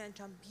money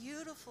spent on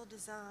beautiful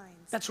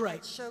designs. That's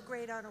right. That show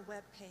great on a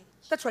web page.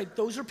 That's right.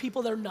 Those are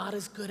people that are not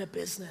as good at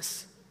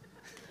business.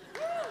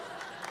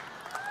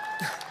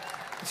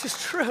 It's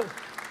just true.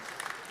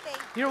 Thank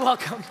You're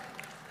welcome.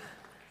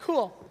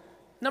 Cool.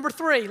 Number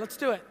 3, let's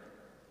do it.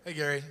 Hey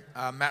Gary,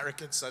 Matt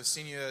Ricketts. I've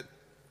seen you at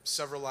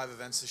several live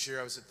events this year.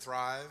 I was at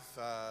Thrive.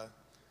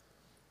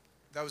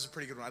 That was a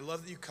pretty good one. I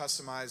love that you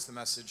customized the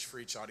message for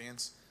each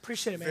audience.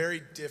 Appreciate it, man.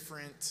 Very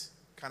different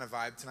kind of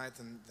vibe tonight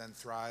than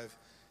Thrive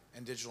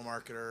and Digital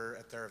Marketer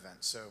at their event.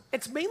 So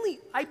It's mainly,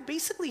 I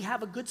basically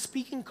have a good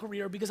speaking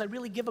career because I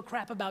really give a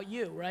crap about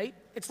you, right?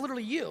 It's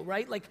literally you,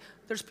 right? Like,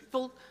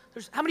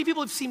 how many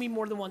people have seen me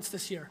more than once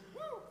this year?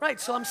 Right,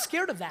 so I'm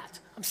scared of that.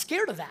 I'm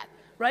scared of that,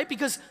 right?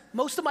 Because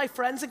most of my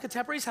friends and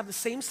contemporaries have the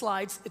same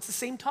slides, it's the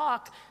same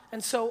talk,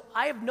 and so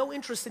I have no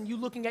interest in you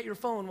looking at your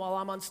phone while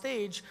I'm on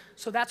stage,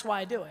 so that's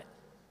why I do it.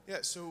 yeah,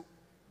 so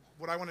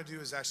what I want to do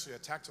is actually a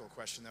tactile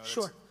question though.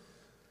 Sure.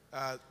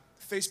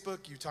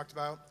 Facebook, you talked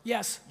about.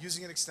 Yes.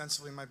 Using it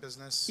extensively in my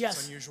business. Yes.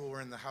 It's unusual.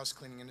 We're in the house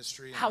cleaning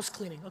industry. and House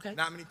cleaning, okay?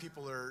 Not many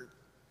people are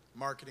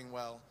marketing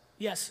well.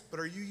 Yes. But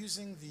are you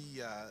using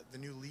the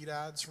new lead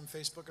ads from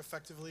Facebook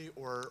effectively,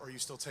 or are you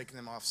still taking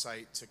them off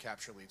site to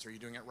capture leads? Are you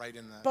doing it right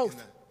in the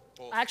Both.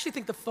 both? I actually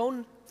think the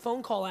phone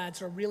call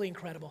ads are really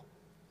incredible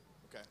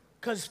Okay.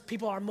 because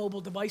people are on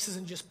mobile devices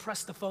and just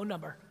press the phone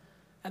number.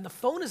 And the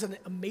phone is an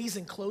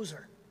amazing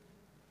closer.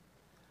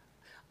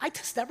 I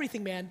test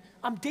everything, man.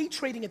 I'm day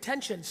trading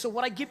attention. So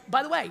what I give,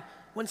 by the way,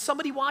 when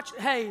somebody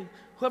hey,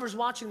 whoever's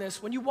watching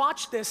this, when you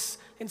watch this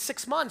in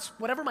 6 months,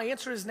 whatever my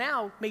answer is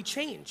now may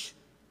change.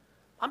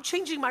 I'm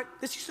changing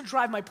this used to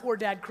drive my poor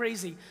dad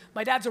crazy.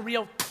 My dad's a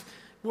real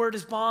word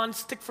is bond,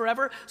 stick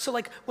forever. So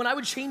like when I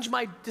would change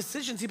my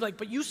decisions, he'd be like,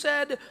 but you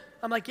said,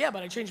 I'm like, yeah,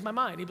 but I changed my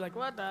mind. He'd be like,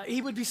 what the?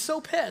 He would be so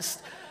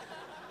pissed.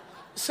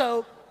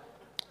 So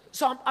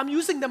I'm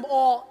using them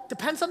all,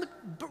 depends on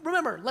but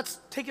remember, let's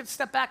take a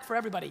step back for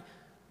everybody.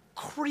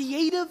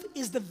 Creative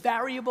is the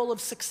variable of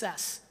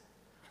success.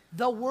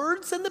 The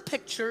words and the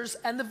pictures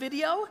and the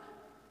video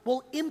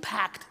will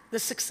impact the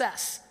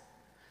success.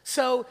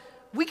 So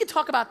we could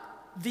talk about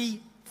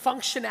the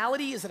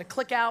functionality. Is it a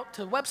click out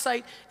to the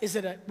website? Is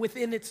it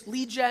within its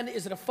lead gen?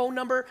 Is it a phone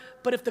number?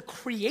 But if the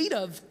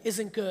creative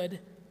isn't good,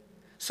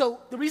 so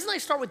the reason I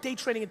start with day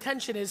trading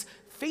attention is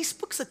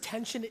Facebook's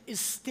attention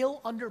is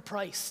still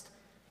underpriced,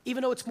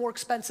 even though it's more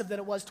expensive than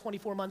it was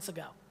 24 months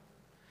ago.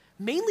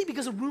 Mainly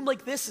because a room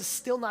like this is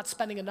still not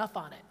spending enough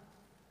on it.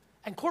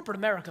 And corporate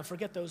America,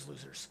 forget those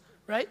losers,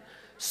 right?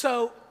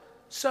 So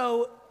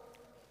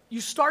you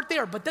start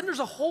there, but then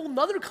there's a whole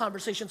nother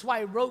conversation. That's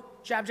why I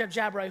wrote Jab, Jab,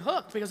 Jab, Right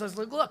Hook, because I was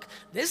like, look,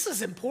 this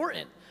is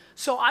important.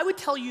 So I would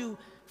tell you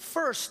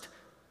first,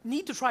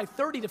 need to try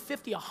 30 to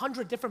 50,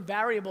 100 different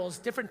variables,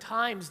 different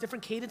times,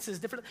 different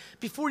cadences,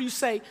 before you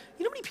say,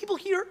 you know how many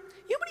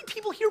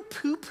people here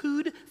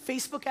poo-pooed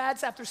Facebook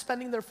ads after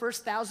spending their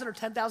first $1,000 or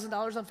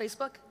 $10,000 on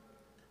Facebook?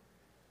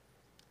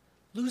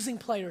 Losing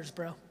players,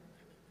 bro.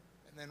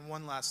 And then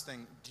one last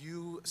thing. Do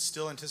you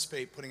still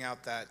anticipate putting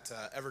out that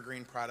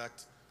evergreen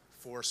product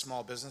for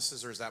small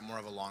businesses, or is that more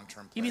of a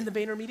long-term play? You mean the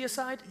VaynerMedia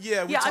side?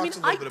 Yeah, we talked a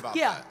little bit about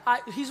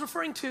that. He's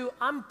referring to,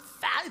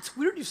 it's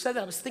weird you said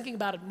that. I was thinking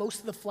about it most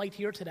of the flight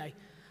here today.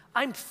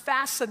 I'm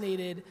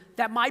fascinated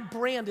that my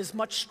brand is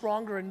much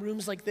stronger in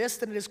rooms like this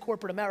than it is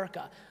corporate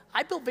America.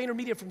 I built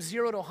VaynerMedia from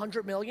 0 to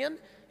 100 million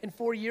in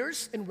 4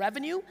 years in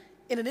revenue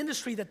in an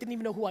industry that didn't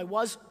even know who I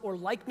was or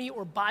like me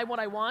or buy what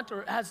I want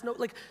or has no,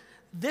 like,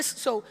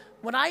 So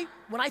when I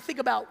think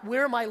about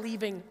where am I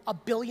leaving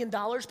 $1 billion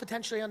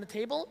potentially on the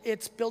table,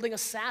 it's building a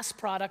SaaS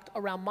product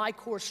around my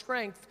core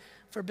strength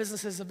for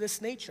businesses of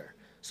this nature.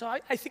 So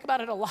I think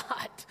about it a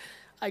lot.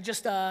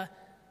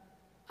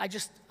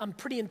 I'm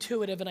pretty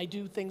intuitive and I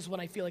do things when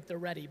I feel like they're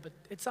ready, but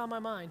it's on my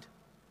mind.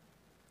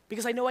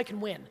 Because I know I can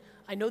win.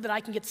 I know that I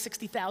can get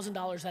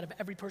 $60,000 out of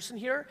every person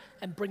here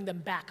and bring them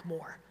back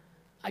more.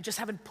 I just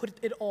haven't put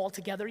it all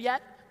together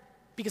yet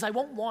because I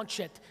won't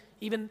launch it.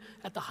 Even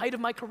at the height of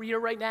my career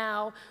right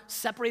now,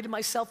 separated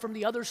myself from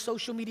the other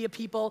social media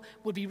people,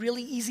 would be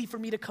really easy for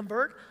me to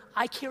convert.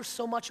 I care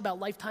so much about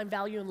lifetime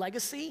value and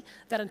legacy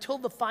that until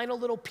the final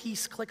little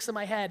piece clicks in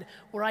my head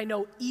where I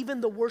know even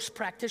the worst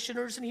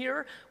practitioners in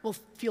here will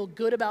feel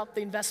good about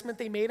the investment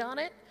they made on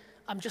it,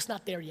 I'm just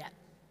not there yet.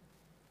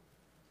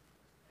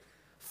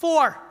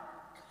 4.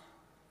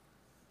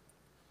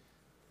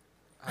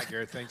 Hi,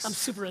 Gary. Thanks. I'm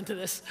super into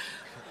this.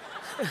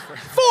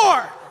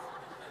 4!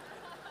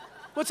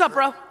 What's up,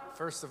 bro?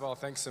 First of all,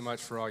 thanks so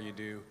much for all you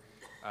do.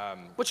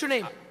 What's your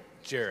name?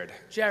 Jared.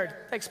 Jared.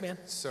 Thanks, man.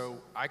 So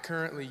I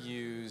currently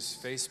use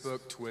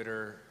Facebook,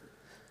 Twitter,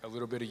 a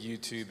little bit of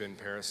YouTube and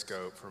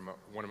Periscope for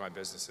one of my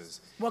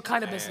businesses. What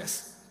kind of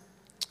business?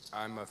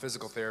 I'm a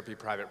physical therapy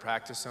private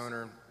practice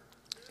owner,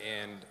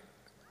 and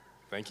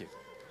thank you.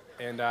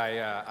 And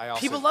I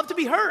also people love to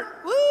be heard.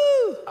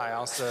 Woo! I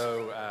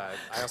also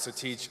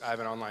teach. I have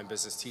an online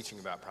business teaching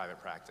about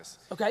private practice.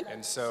 Okay.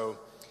 And so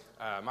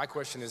my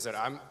question is that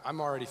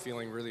I'm already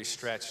feeling really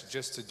stretched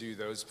just to do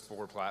those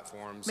 4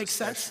 platforms. Makes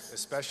sense.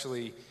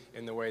 Especially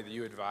in the way that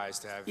you advise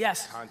to have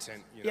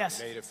content,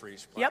 native for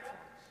each platform. Yep.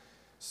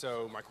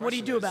 So my question what do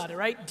you do is, about it,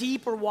 right?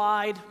 Deep or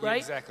wide, right?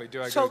 Exactly.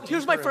 Do I so go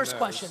here's my deeper in first those?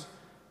 question.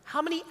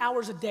 How many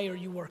hours a day are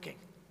you working?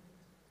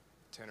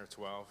 10 or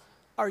 12.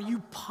 Are you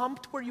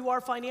pumped where you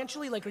are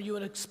financially? Like, are you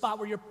in a spot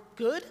where you're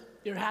good?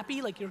 You're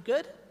happy? Like, you're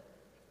good?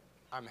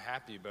 I'm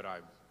happy, but I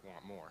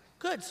want more.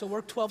 Good. So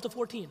work 12 to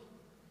 14.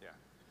 Yeah.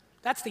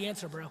 That's the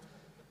answer, bro.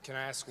 Can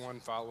I ask one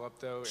follow-up,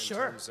 though? In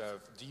terms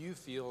of, do you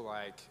feel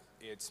like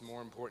it's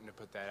more important to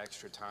put that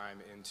extra time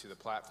into the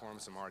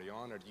platforms I'm already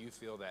on, or do you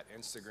feel that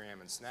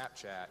Instagram and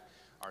Snapchat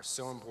are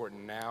so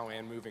important now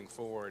and moving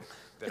forward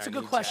that It's I a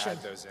good need question. to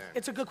add those in?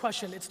 It's a good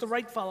question. It's the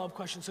right follow-up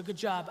question, so good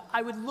job.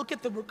 I would look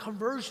at the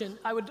conversion,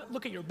 I would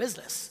look at your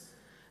business.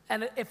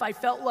 And if I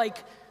felt like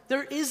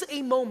there is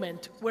a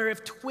moment where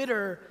if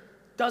Twitter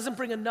doesn't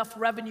bring enough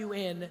revenue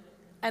in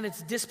and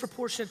it's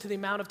disproportionate to the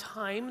amount of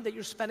time that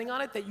you're spending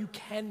on it, that you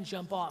can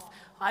jump off.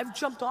 I've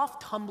jumped off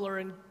Tumblr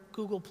and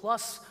Google+,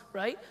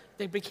 right?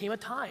 They became a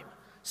time.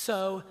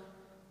 So,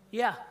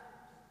 yeah,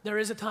 there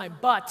is a time.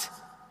 But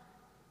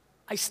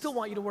I still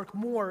want you to work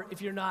more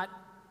if you're not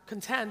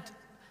content.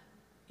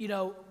 You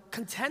know,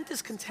 content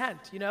is content,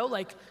 you know?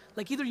 Like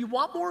either you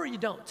want more or you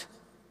don't.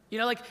 You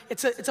know, like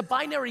it's a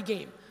binary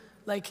game.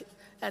 Like,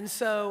 and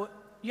so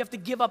you have to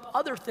give up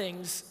other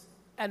things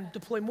and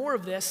deploy more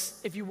of this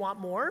if you want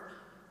more.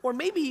 Or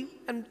maybe,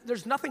 and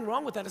there's nothing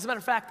wrong with that. As a matter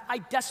of fact,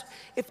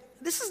 if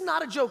this is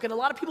not a joke, and a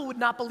lot of people would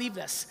not believe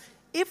this.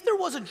 If there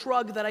was a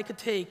drug that I could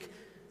take,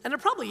 and there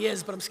probably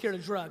is, but I'm scared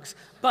of drugs.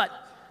 But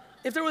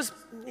if there was,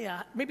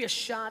 maybe a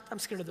shot, I'm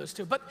scared of those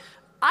too. But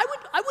I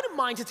wouldn't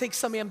mind to take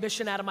some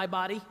ambition out of my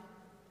body.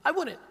 I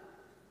wouldn't.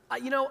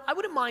 I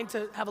wouldn't mind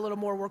to have a little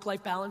more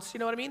work-life balance, you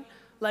know what I mean?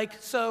 Like,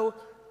 so,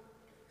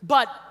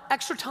 but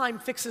extra time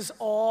fixes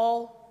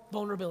all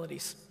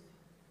vulnerabilities.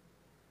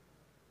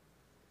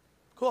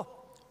 Cool.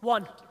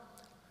 1.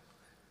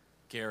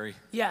 Gary.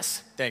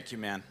 Yes. Thank you,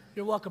 man.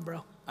 You're welcome,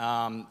 bro.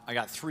 I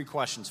got 3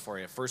 questions for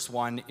you. First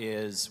one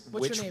is,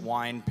 What's which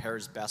wine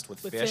pairs best with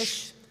fish?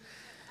 Fish?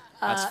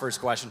 That's the first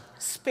question.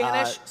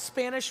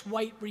 Spanish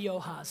white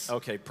Riojas.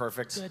 Okay,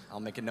 perfect. Good. I'll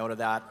make a note of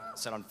that. I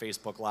said on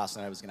Facebook last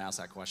night I was going to ask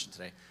that question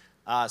today.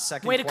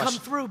 Second Way to question.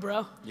 come through,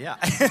 bro.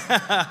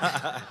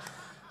 Yeah.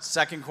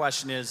 Second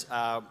question is,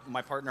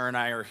 my partner and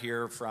I are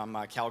here from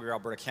Calgary,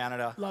 Alberta,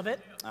 Canada. Love it.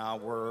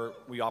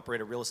 We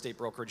operate a real estate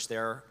brokerage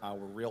there.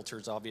 We're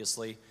realtors,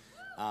 obviously.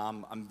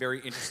 I'm very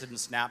interested in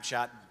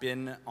Snapchat.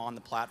 Been on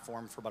the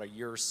platform for about a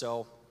year or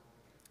so.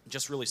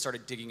 Just really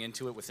started digging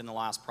into it within the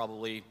last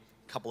probably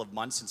couple of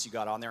months since you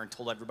got on there and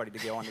told everybody to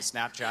go on to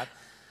Snapchat.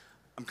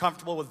 I'm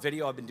comfortable with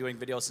video. I've been doing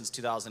video since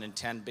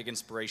 2010. Big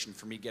inspiration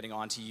for me getting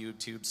onto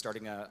YouTube,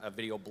 starting a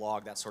video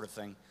blog, that sort of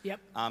thing. Yep.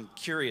 I'm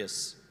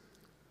curious,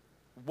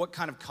 what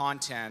kind of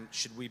content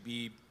should we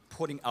be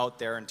putting out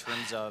there in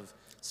terms of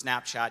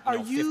Snapchat,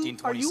 15,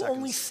 20 Are you seconds?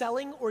 only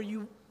selling or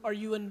are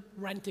you in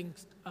renting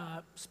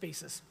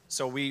spaces?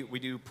 So we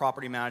do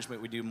property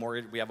management, we do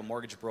mortgage, we have a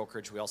mortgage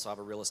brokerage, we also have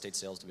a real estate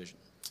sales division.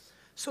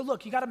 So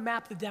look, you got to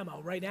map the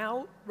demo. Right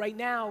now,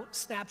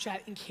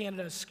 Snapchat in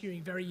Canada is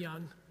skewing very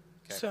young.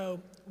 Okay.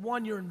 So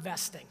 1, you're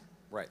investing.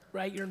 Right.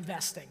 Right, you're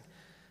investing.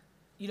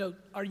 You know,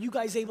 are you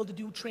guys able to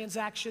do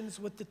transactions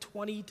with the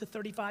 20 to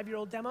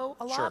 35-year-old demo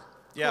a lot? Sure.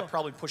 Yeah, Cool.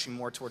 probably pushing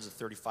more towards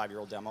the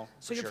 35-year-old demo.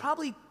 So for you're sure.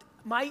 probably,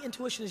 my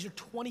intuition is you're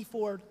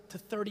 24 to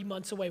 30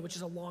 months away, which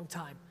is a long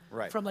time.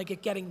 Right. From like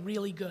it getting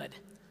really good.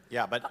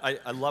 Yeah, but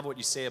I love what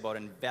you say about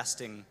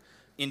investing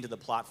into the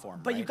platform.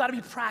 But right? you've got to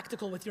be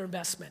practical with your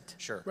investment.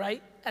 Sure.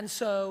 Right? And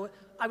so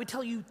I would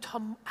tell you,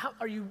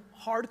 are you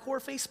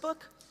hardcore Facebook?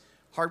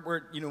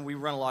 Hardware, we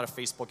run a lot of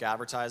Facebook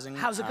advertising.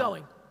 How's it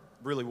going?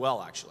 Really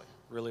well, actually.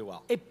 Really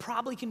well. It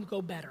probably can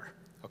go better.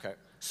 Okay.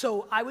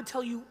 So I would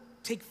tell you,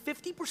 take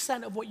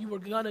 50% of what you were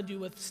gonna do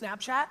with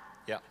Snapchat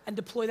and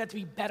deploy that to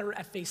be better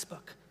at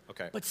Facebook.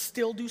 Okay. But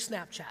still do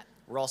Snapchat.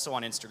 We're also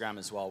on Instagram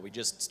as well. We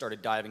just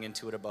started diving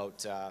into it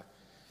about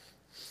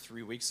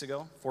 4 weeks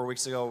ago.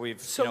 We've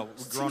grown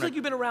seems like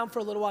you've been around for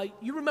a little while.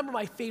 You remember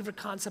my favorite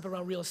concept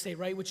around real estate,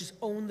 right? Which is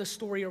own the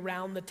story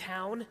around the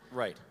town.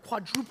 Right.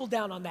 Quadruple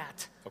down on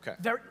that. Okay.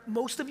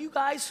 Most of you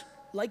guys,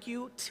 like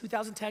you,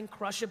 2010,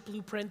 crush it,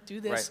 blueprint,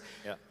 do this.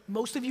 Right. Yeah.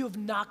 Most of you have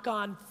not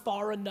gone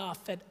far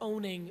enough at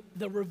owning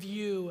the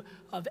review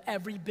of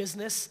every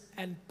business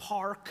and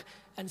park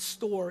and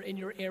store in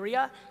your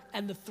area.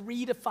 And the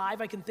 3 to 5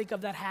 I can think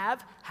of that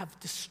have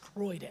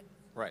destroyed it.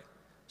 Right.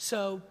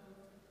 So.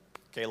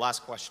 Okay,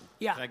 last question.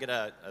 Yeah. Can I get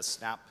a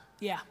Snap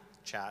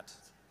chat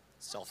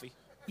selfie?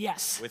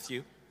 Yes. With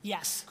you?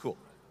 Yes. Cool.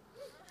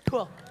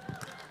 Cool.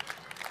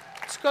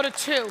 Let's go to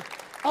 2.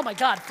 Oh my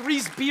God,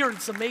 3's beard,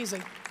 it's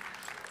amazing.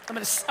 I'm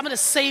gonna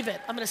save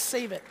it. I'm gonna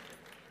save it.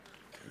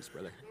 Thanks,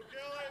 brother.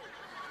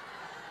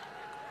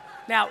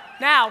 Now,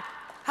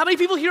 how many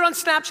people here on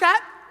Snapchat?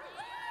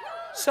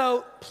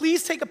 So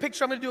please take a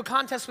picture. I'm gonna do a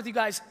contest with you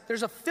guys.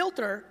 There's a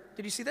filter.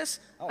 Did you see this?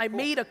 Oh, I cool.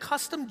 made a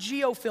custom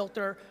geo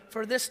filter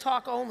for this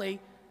talk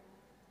only.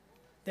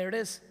 There it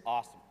is.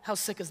 Awesome. How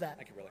sick is that?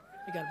 Thank you, brother.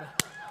 You got it,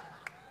 bro.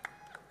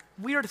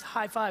 Weird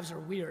high fives are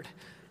weird.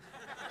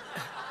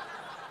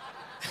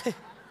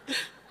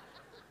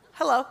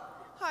 Hello.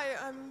 Hi,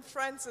 I'm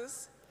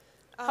Francis.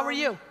 How are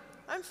you?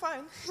 I'm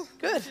fine.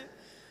 Good.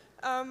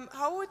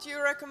 How would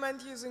you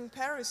recommend using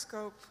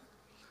Periscope?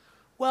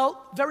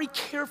 Well, very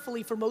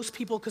carefully for most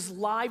people, because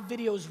live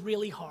video is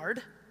really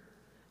hard.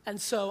 And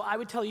so I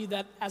would tell you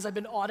that as I've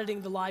been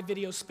auditing the live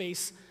video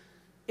space,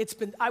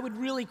 I would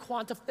really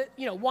quantify,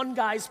 one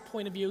guy's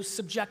point of view,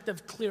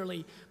 subjective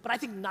clearly, but I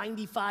think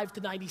 95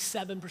 to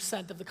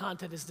 97% of the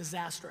content is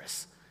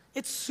disastrous.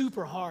 It's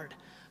super hard.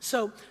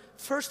 So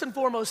first and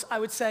foremost, I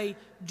would say,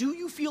 do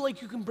you feel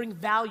like you can bring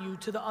value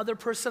to the other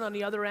person on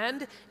the other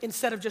end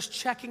instead of just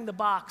checking the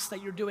box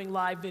that you're doing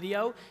live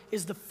video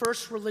is the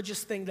first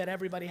religious thing that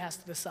everybody has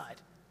to decide.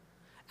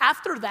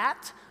 After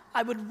that,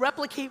 I would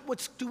replicate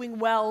what's doing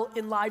well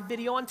in live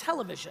video on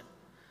television.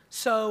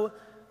 So,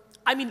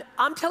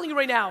 I'm telling you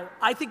right now,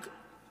 I think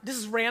this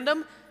is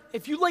random.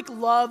 If you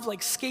love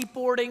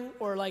skateboarding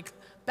or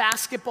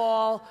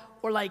basketball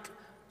or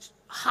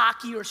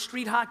hockey or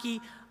street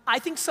hockey, I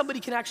think somebody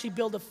can actually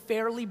build a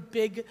fairly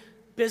big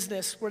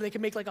business where they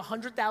can make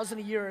 $100,000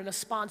 a year and a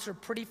sponsor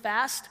pretty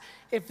fast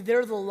if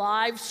they're the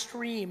live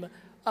stream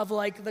of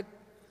the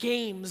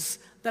games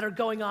that are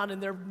going on in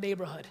their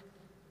neighborhood.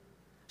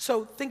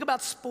 So think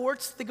about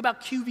sports, think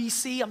about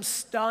QVC, I'm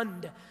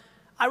stunned.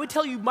 I would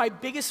tell you my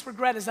biggest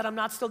regret is that I'm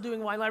not still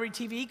doing Wine Library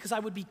TV because I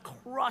would be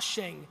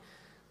crushing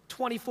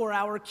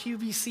 24-hour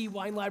QVC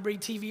Wine Library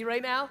TV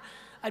right now.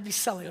 I'd be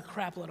selling a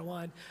crap load of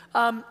wine.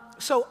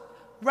 So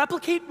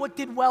replicate what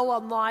did well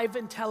on live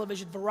and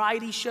television,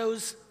 variety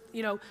shows,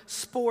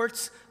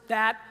 sports,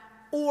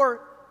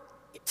 or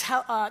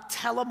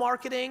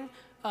telemarketing,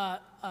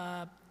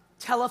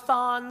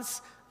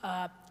 telethons,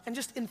 and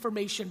just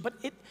information. But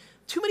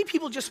too many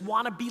people just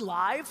want to be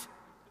live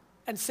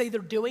and say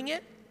they're doing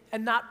it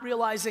and not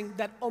realizing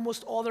that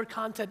almost all their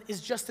content is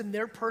just in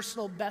their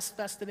personal best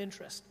vested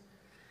interest.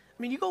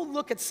 You go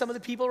look at some of the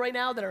people right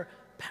now that are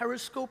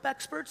Periscope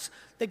experts.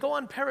 They go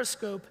on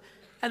Periscope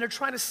and they're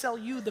trying to sell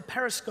you the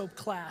Periscope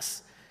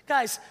class.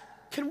 Guys,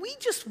 can we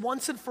just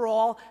once and for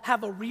all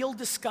have a real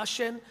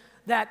discussion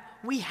that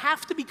we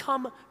have to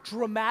become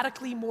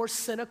dramatically more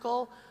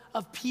cynical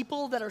of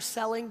people that are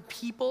selling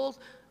people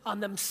on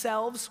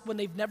themselves when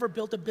they've never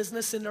built a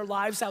business in their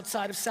lives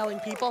outside of selling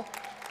people?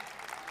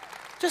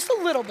 Just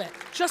a little bit,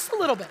 just a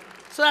little bit.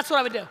 So that's what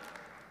I would do.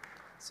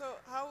 So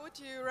how would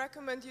you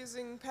recommend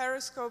using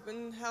Periscope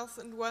in health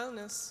and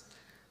wellness?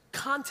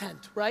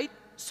 Content, right?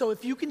 So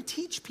if you can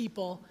teach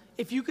people,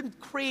 if you can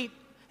create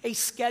a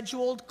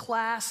scheduled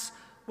class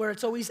where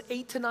it's always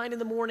 8 to 9 in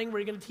the morning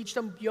where you're gonna teach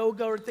them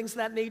yoga or things of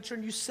that nature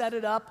and you set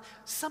it up,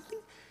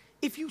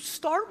 if you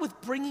start with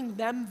bringing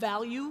them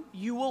value,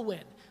 you will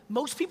win.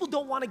 Most people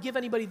don't want to give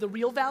anybody the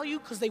real value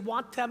because they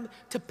want them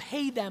to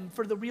pay them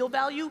for the real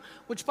value,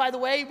 which, by the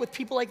way, with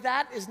people like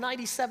that is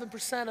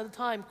 97% of the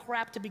time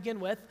crap to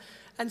begin with.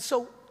 And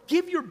so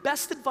give your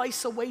best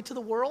advice away to the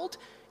world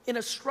in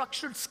a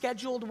structured,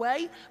 scheduled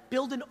way,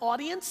 build an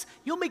audience.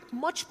 You'll make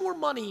much more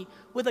money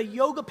with a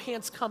yoga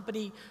pants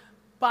company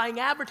buying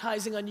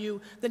advertising on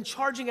you than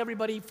charging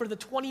everybody for the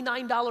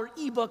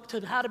 $29 ebook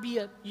to how to be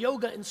a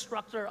yoga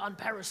instructor on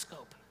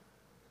Periscope.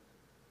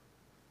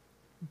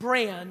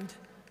 Brand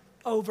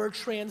over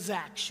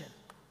transaction.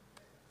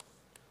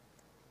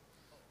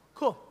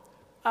 Cool.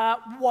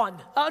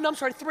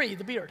 3,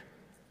 the beard.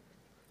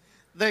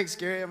 Thanks,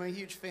 Gary. I'm a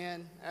huge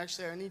fan.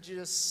 Actually, I need you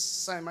to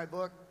sign my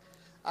book.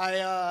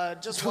 I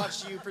just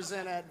watched you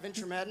present at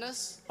Venture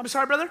Madness. I'm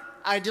sorry, brother?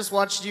 I just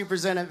watched you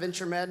present at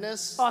Venture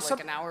Madness Awesome.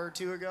 like an hour or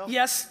two ago.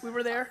 Yes, we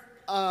were there.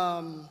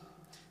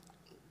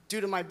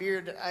 Due to my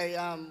beard,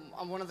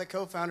 I'm one of the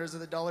co-founders of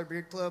the Dollar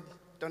Beard Club.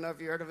 Don't know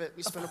if you heard of it.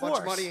 We spend a bunch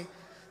of money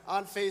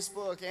on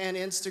Facebook and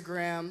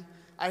Instagram.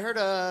 I heard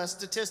a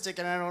statistic,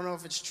 and I don't know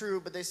if it's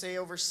true, but they say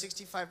over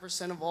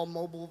 65% of all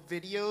mobile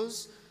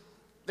videos,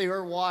 they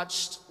are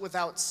watched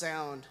without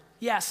sound.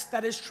 Yes,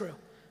 that is true.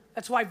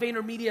 That's why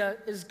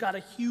VaynerMedia has got a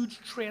huge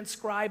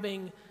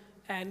transcribing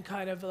and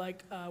kind of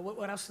like,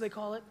 what else do they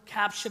call it?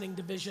 Captioning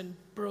division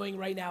brewing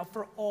right now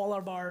for all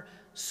of our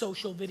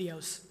social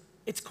videos.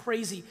 It's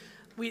crazy.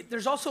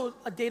 There's also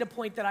a data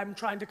point that I'm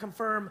trying to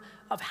confirm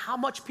of how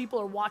much people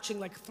are watching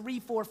like 3,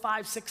 4,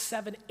 5, 6,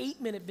 7,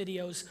 8-minute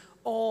videos,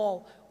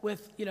 all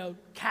with, you know,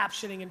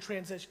 captioning and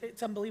transition.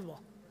 It's unbelievable.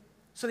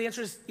 So the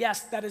answer is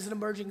yes, that is an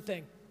emerging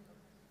thing.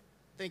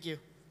 Thank you.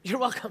 You're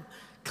welcome.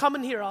 Come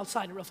in here, I'll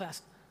sign it real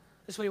fast.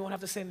 This way you won't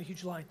have to stand in a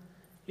huge line.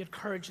 You had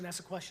courage and ask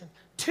a question.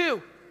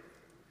 2,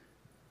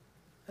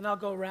 and I'll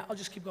go around, I'll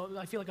just keep going.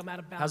 I feel like I'm out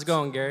of bounds. How's it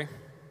going, Gary?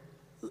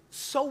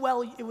 So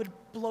well, it would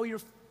blow your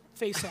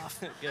face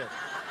off. Good.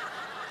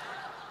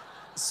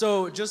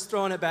 So just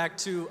throwing it back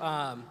to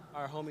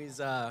our homie's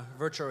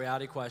virtual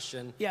reality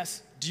question.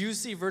 Yes. Do you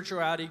see virtual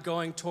reality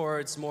going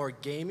towards more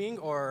gaming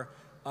or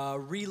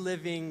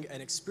reliving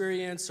an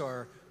experience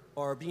or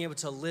being able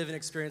to live an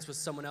experience with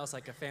someone else,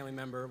 like a family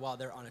member, while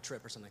they're on a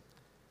trip or something?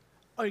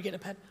 Oh, you're getting a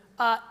pen?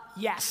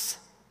 Yes.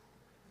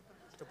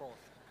 To both.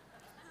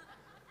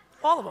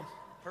 All of them.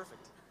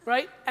 Perfect.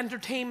 Right?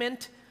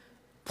 Entertainment.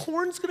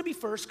 Porn's gonna be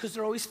first because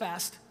they're always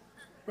fast,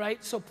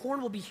 right? So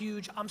porn will be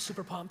huge. I'm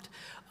super pumped.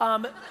 I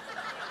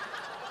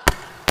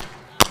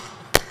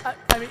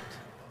mean,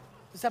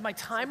 is that my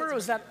timer or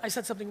is that, I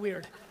said something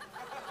weird?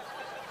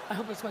 I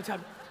hope it's my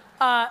timer.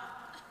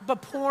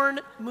 But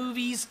porn,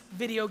 movies,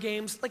 video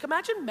games, like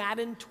imagine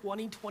Madden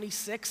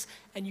 2026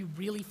 and you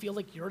really feel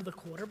like you're the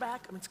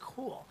quarterback. I mean, it's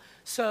cool.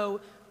 So,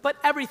 but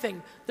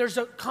everything. There's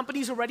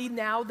companies already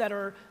now that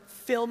are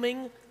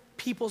filming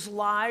people's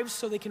lives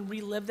so they can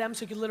relive them.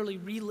 So you can literally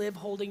relive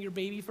holding your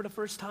baby for the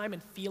first time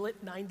and feel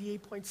it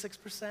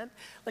 98.6%.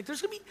 Like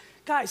there's gonna be,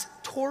 guys,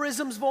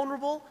 tourism's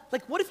vulnerable.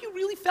 Like what if you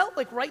really felt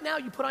like right now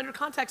you put on your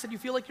contacts and you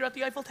feel like you're at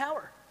the Eiffel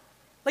Tower?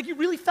 Like you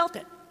really felt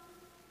it.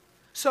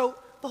 So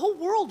the whole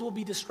world will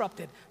be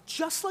disrupted,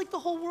 just like the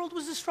whole world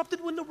was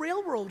disrupted when the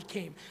railroad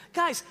came.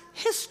 Guys,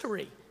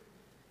 history.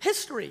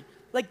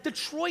 Like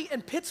Detroit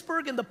and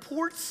Pittsburgh and the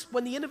ports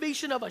when the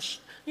innovation of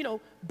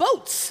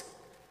boats.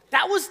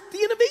 That was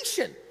the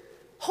innovation.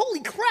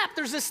 Holy crap,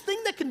 there's this thing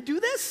that can do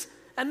this?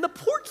 And the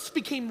ports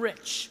became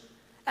rich.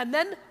 And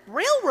then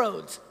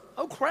railroads.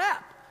 Oh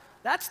crap,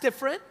 that's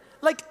different.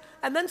 Like,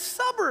 and then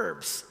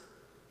suburbs.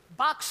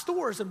 Box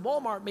stores and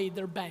Walmart made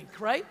their bank,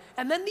 right?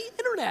 And then the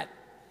internet,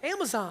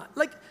 Amazon.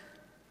 Like,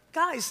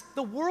 guys,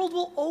 the world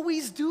will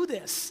always do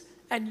this.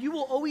 And you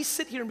will always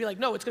sit here and be like,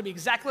 no, it's gonna be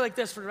exactly like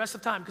this for the rest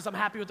of time because I'm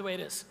happy with the way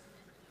it is.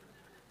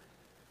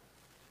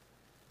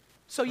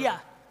 So yeah,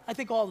 I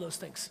think all of those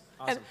things.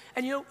 Awesome.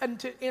 And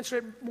to answer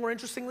it more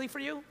interestingly for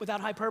you,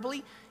 without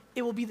hyperbole,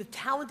 it will be the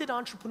talented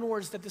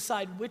entrepreneurs that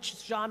decide which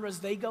genres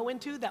they go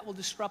into that will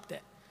disrupt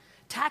it.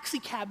 Taxi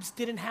cabs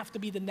didn't have to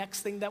be the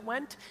next thing that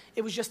went.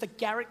 It was just that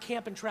Garrett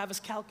Camp and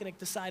Travis Kalanick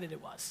decided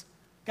it was.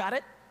 Got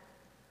it?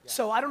 Yeah.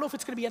 So I don't know if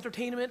it's gonna be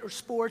entertainment or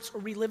sports or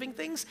reliving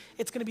things.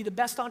 It's gonna be the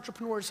best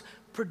entrepreneurs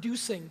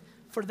producing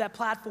for that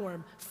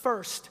platform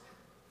first.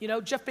 You know,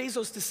 Jeff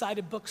Bezos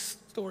decided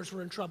bookstores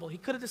were in trouble. He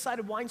could have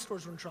decided wine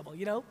stores were in trouble,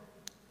 you know?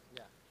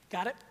 Yeah.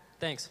 Got it?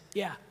 Thanks.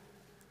 Yeah.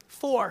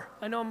 4,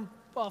 I know I'm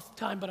off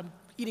time, but I'm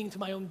eating to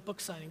my own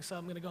book signing, so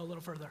I'm gonna go a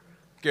little further.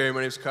 Gary,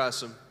 my name's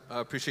Qasim. I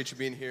appreciate you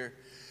being here.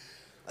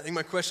 I think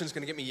my question is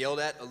gonna get me yelled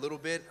at a little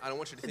bit. I don't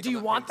want you to think Do you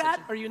want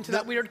that? Are you into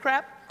that weird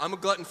crap? I'm a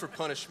glutton for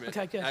punishment,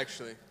 okay, good.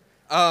 actually.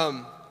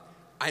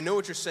 I know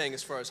what you're saying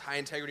as far as high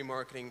integrity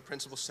marketing,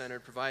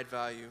 principle-centered, provide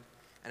value,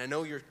 and I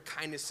know you're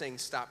kind of saying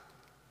stop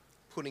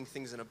putting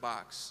things in a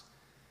box.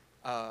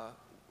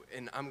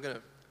 And I'm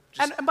gonna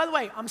just... And by the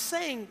way, I'm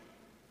saying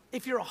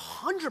if you're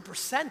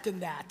 100%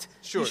 in that,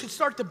 you should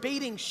start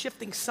debating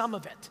shifting some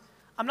of it.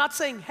 I'm not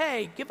saying,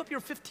 hey, give up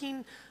your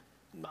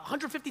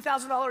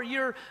 $150,000 a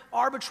year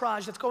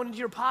arbitrage that's going into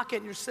your pocket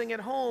and you're sitting at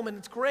home and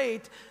it's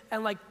great,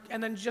 and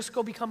then just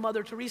go become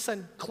Mother Teresa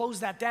and close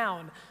that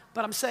down.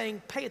 But I'm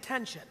saying pay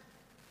attention.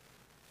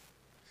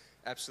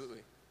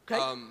 Absolutely. Okay.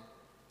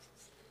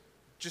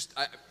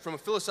 From a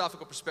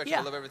philosophical perspective, Yeah.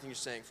 I love everything you're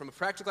saying. From a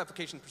practical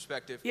application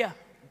perspective, yeah.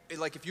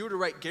 Like if you were to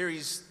write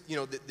Gary's,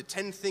 the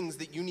 10 things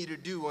that you need to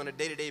do on a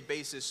day-to-day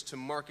basis to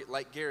market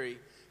like Gary,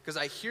 because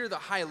I hear the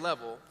high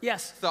level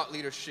thought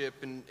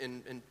leadership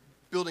and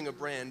building a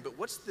brand, but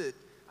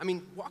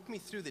walk me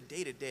through the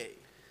day-to-day.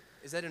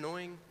 Is that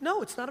annoying?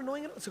 No, it's not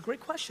annoying at all. It's a great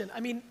question. I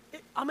mean,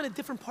 I'm in a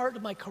different part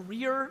of my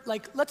career.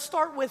 Like, let's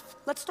start with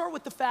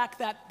the fact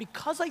that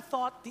because I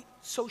thought the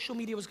social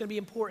media was going to be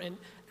important,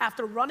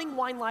 after running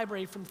Wine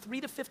Library from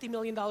 $3 to $50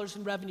 million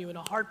in revenue in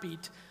a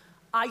heartbeat,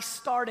 I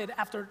started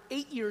after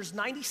 8 years,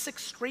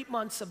 96 straight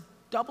months of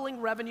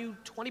doubling revenue,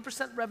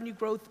 20% revenue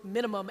growth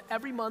minimum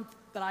every month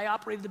that I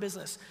operated the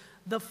business.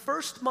 The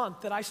first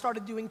month that I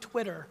started doing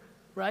Twitter,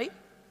 right,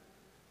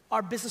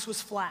 our business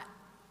was flat.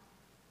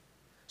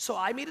 So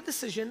I made a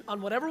decision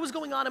on whatever was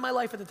going on in my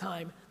life at the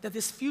time that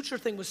this future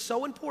thing was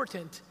so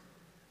important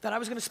that I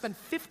was gonna spend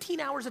 15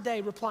 hours a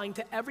day replying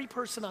to every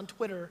person on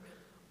Twitter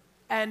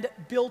and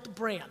built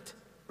brand,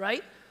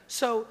 right?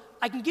 So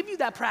I can give you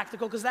that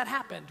practical because that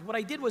happened. What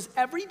I did was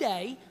every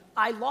day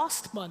I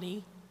lost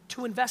money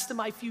to invest in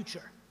my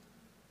future.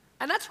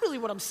 And that's really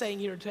what I'm saying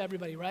here to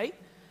everybody, right?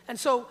 And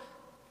so,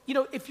 you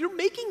know, if you're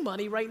making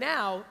money right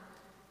now,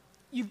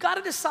 you've got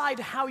to decide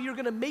how you're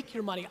gonna make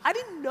your money. I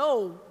didn't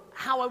know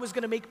how I was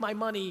gonna make my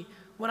money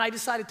when I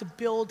decided to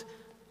build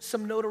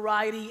some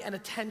notoriety and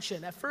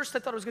attention. At first I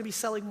thought I was gonna be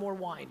selling more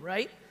wine,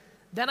 right?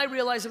 Then I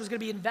realized I was gonna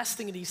be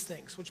investing in these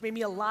things, which made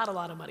me a lot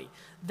of money.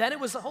 Then it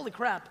was, holy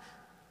crap,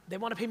 they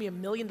wanna pay me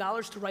 $1 million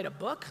to write a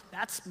book?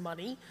 That's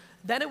money.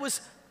 Then it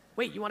was,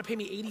 wait, you wanna pay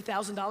me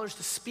 $80,000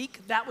 to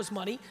speak? That was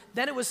money.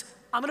 Then it was,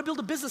 I'm gonna build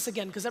a business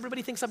again because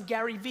everybody thinks I'm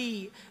Gary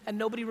Vee and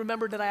nobody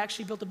remembered that I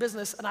actually built a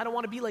business and I don't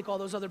wanna be like all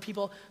those other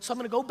people, so I'm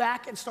gonna go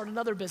back and start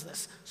another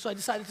business. So I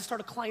decided to start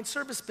a client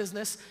service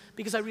business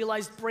because I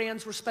realized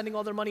brands were spending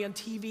all their money on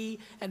TV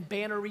and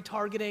banner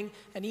retargeting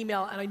and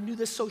email, and I knew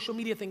this social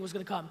media thing was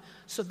gonna come.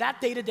 So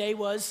that day-to-day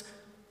was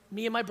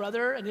me and my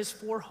brother and his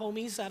 4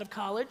 homies out of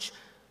college,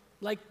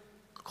 like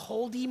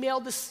cold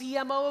emailed the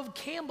CMO of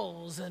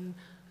Campbell's and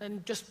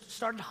just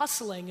started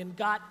hustling and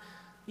got,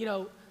 you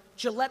know,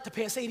 Gillette to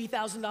pay us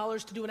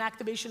 $80,000 to do an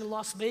activation in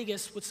Las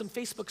Vegas with some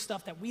Facebook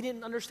stuff that we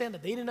didn't understand,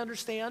 that they didn't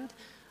understand.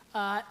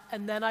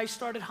 And then I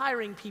started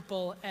hiring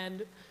people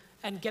and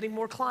getting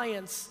more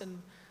clients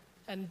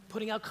and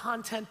putting out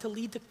content to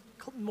lead to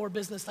more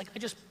business. Like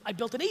I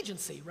built an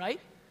agency, right?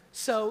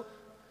 So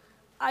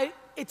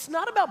it's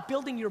not about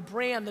building your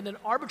brand and then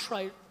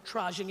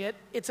arbitraging it.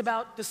 It's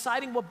about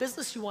deciding what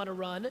business you want to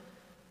run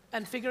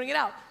and figuring it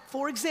out.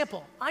 For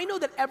example, I know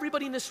that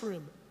everybody in this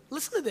room,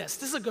 listen to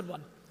this is a good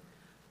one.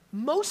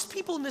 Most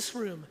people in this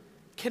room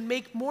can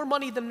make more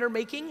money than they're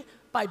making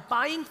by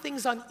buying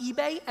things on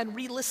eBay and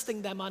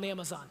relisting them on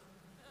Amazon.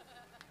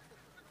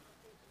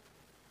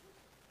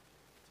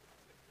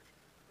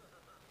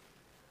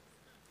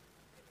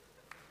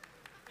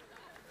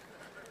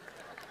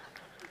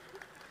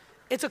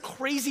 It's a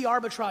crazy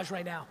arbitrage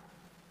right now.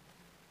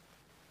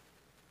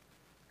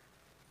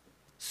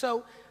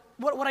 So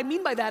what I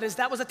mean by that is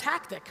that was a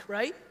tactic,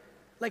 right?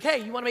 Like,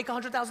 hey, you wanna make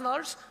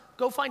 $100,000?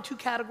 Go find 2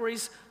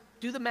 categories,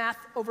 do the math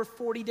over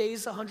 40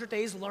 days, 100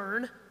 days,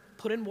 learn,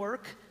 put in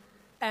work,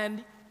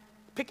 and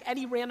pick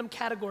any random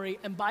category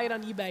and buy it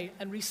on eBay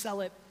and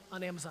resell it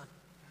on Amazon.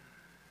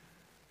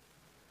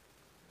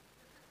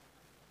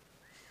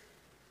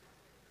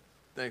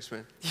 Thanks,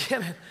 man. Yeah,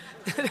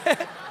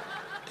 man.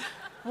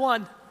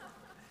 One.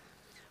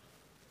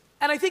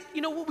 And I think,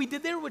 you know what we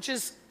did there, which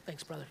is,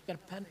 thanks, brother. You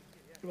got a pen?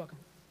 You're welcome.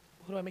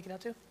 Who do I make it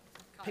out to?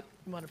 You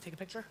want to take a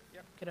picture?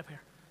 Yep. Get up here.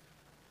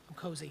 I'm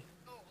cozy.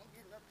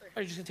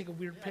 Are you just gonna take a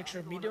weird picture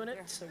of me doing it?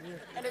 It's so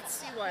weird. And it's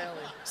CY.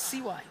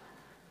 CY.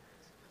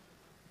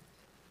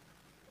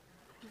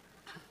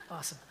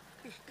 Awesome.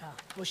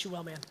 Wish you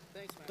well, man.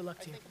 Thanks, man. Good luck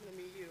to you. I think I'm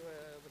gonna meet you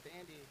with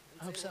Andy.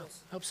 I hope so.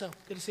 Hope so.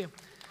 Good to see you.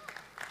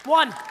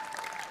 1.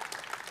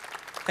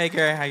 Hey,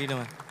 Gary, how you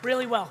doing?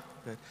 Really well.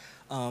 Good.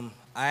 I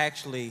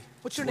actually.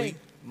 What's your name?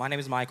 My name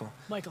is Michael.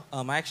 Michael.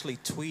 I actually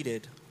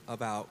tweeted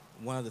about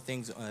one of the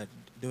things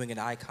doing an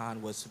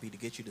icon was to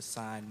get you to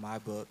sign my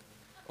book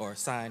or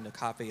sign a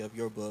copy of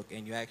your book,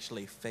 and you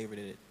actually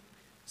favorited it.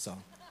 So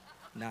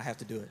now I have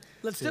to do it.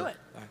 Let's do it.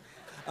 All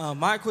right.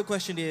 My quick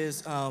question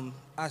is,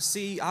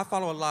 I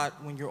follow a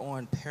lot when you're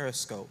on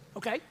Periscope.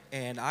 Okay.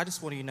 And I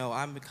just want to know,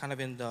 I'm kind of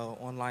in the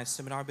online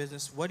seminar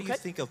business. What do you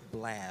think of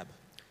Blab?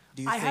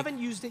 I haven't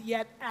used it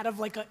yet out of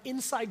like an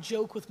inside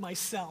joke with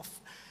myself.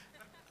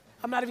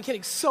 I'm not even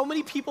kidding. So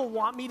many people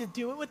want me to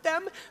do it with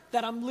them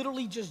that I'm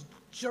literally just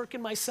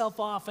jerking myself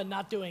off and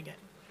not doing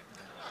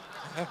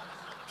it.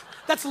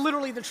 That's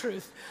literally the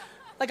truth.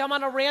 Like I'm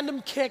on a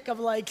random kick of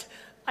like,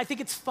 I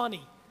think it's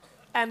funny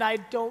and I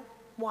don't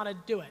want to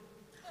do it.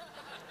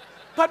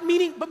 But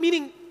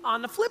meaning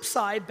on the flip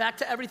side, back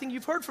to everything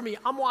you've heard from me,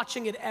 I'm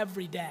watching it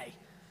every day.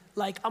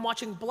 Like I'm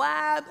watching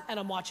Blab and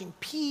I'm watching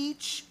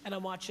Peach and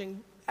I'm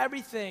watching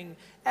everything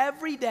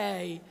every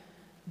day.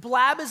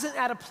 Blab isn't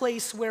at a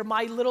place where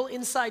my little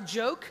inside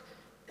joke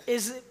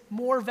is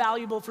more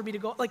valuable for me to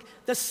go. Like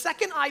the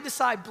second I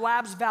decide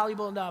Blab's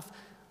valuable enough,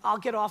 I'll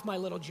get off my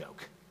little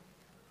joke.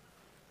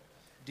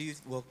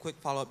 Well, quick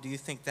follow-up, do you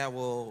think that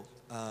will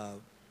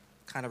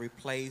kind of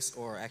replace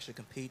or actually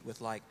compete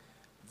with like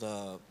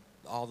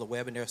all the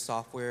webinar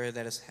software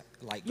that is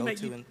like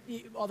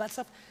all that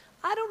stuff?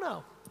 I don't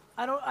know.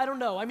 I don't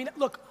know. I mean,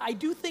 look, I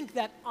do think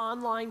that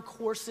online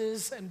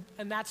courses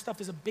and that stuff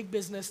is a big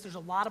business. There's a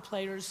lot of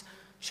players.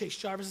 Chase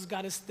Jarvis has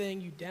got his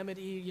thing,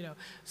 Udemy,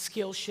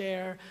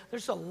 Skillshare.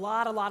 There's a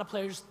lot of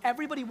players.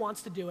 Everybody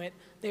wants to do it.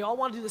 They all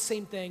want to do the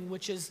same thing,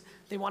 which is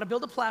they want to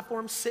build a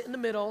platform, sit in the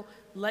middle,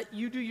 let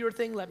you do your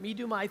thing, let me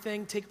do my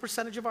thing, take a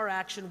percentage of our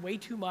action, way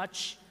too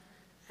much,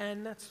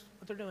 And that's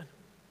what they're doing.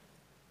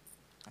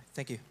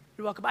 Thank you.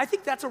 You're welcome. I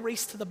think that's a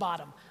race to the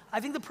bottom. I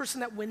think the person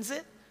that wins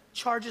it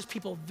charges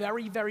people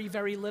very, very,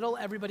 very little.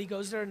 Everybody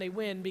goes there and they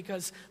win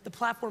because the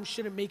platform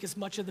shouldn't make as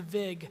much of the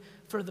vig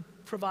for the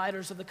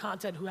providers of the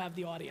content who have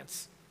the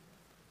audience.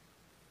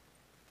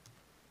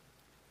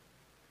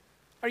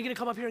 Are you going to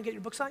come up here and get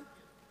your book signed?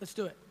 Let's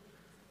do it.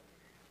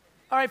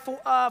 All right,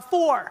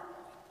 4.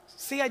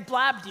 See, I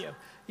blabbed you.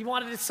 You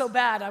wanted it so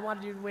bad, I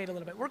wanted you to wait a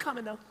little bit. We're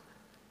coming, though.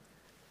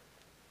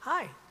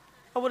 Hi.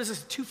 Oh, what is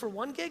this, a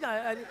 2-for-1 gig?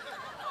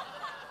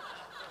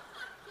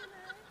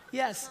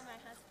 Yes. For my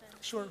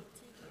husband. Sure.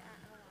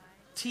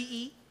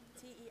 T-E?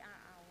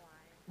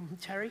 T-E-R-R-Y.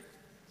 Terry? Yes,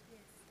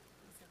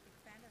 he's a big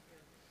fan of you.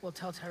 Well,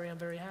 tell Terry I'm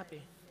very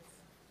happy.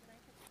 Can I take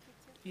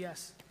a picture?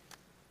 Yes.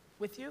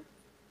 With you?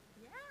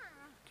 Yeah.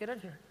 Get in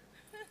here.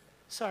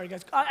 Sorry,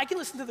 guys. I can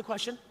listen to the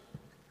question.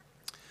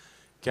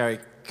 Gary,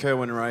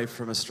 Kerwin Ray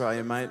from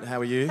Australia, mate.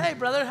 How are you? Hey,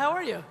 brother. How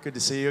are you? Good to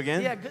see you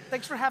again. Yeah, good.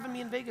 Thanks for having me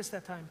in Vegas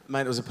that time.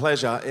 Mate, it was a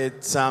pleasure.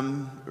 It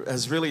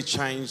has really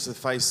changed the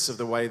face of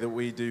the way that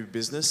we do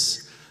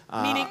business.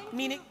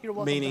 Meaning, you're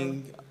welcome.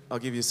 Meaning, I'll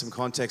give you some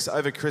context.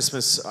 Over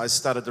Christmas, I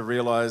started to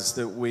realize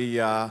that we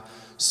are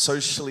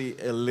socially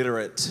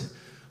illiterate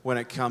when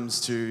it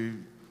comes to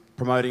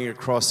promoting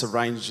across a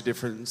range of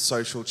different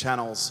social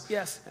channels.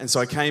 Yes. And so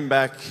I came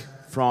back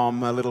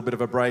from a little bit of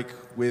a break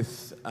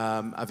with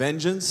a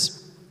vengeance.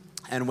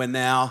 And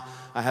I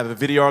have a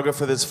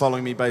videographer that's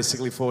following me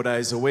basically 4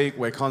 days a week.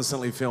 We're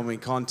constantly filming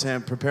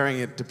content, preparing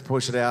it to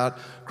push it out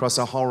across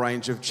a whole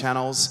range of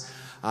channels.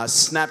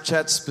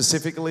 Snapchat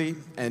specifically,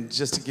 and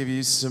just to give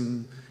you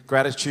some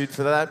gratitude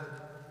for that,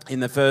 in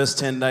the first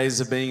 10 days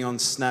of being on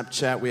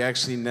Snapchat, we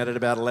actually netted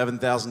about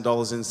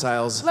 $11,000 in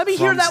sales. Let me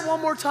hear that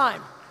one more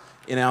time.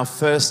 In our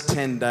first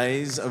 10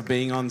 days of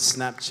being on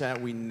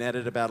Snapchat, we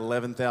netted about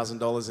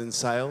 $11,000 in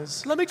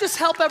sales. Let me just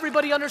help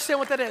everybody understand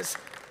what that is.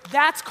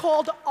 That's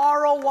called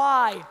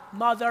ROI,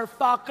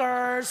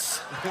 motherfuckers.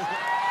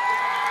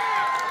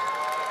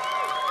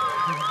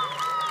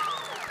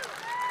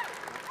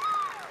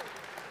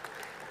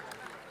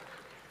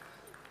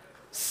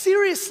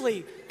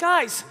 Seriously,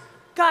 guys,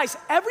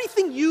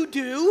 everything you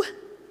do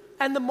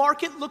and the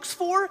market looks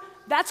for,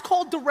 that's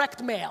called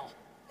direct mail.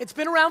 It's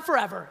been around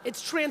forever.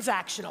 It's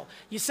transactional.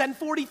 You send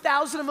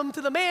 40,000 of them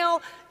to the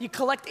mail, you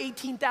collect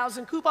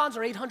 18,000 coupons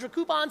or 800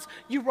 coupons,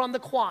 you run the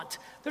quant.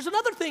 There's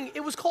another thing,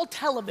 it was called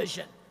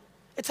television.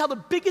 It's how the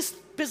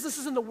biggest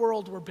businesses in the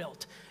world were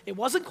built. It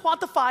wasn't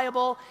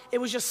quantifiable, it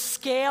was just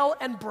scale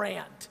and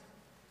brand.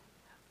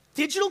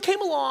 Digital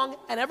came along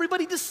and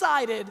everybody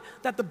decided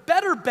that the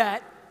better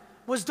bet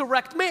was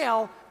direct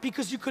mail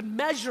because you could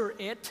measure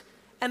it,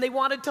 and they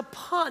wanted to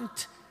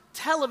punt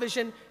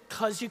television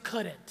because you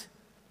couldn't.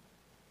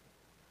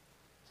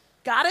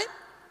 Got it?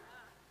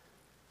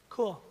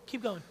 Cool,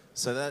 keep going.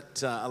 So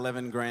that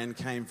 11 grand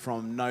came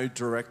from no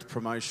direct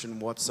promotion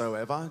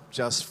whatsoever,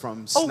 just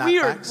from snapbacks. Oh,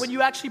 weird. When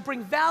you actually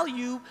bring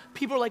value,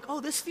 people are like,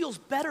 oh, this feels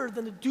better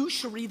than the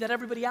douchery that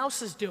everybody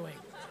else is doing.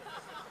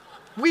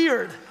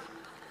 Weird.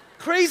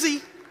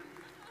 Crazy.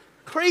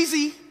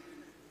 Crazy.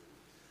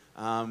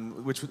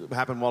 Which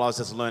happened while I was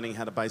just learning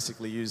how to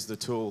basically use the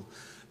tool.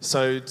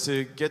 So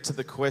to get to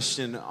the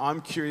question,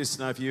 I'm curious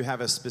to know if you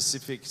have a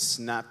specific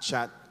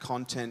Snapchat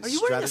content strategy.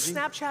 Are you wearing a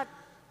Snapchat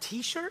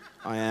t-shirt?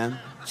 I am.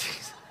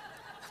 Jeez.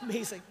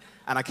 Amazing.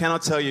 And I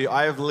cannot tell you,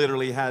 I have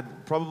literally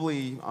had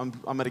probably, I'm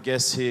going to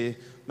guess here,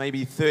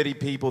 maybe 30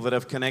 people that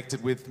have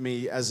connected with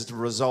me as a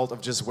result of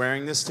just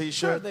wearing this t-shirt.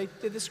 Sure, they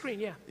did the screen,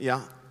 yeah.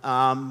 Yeah.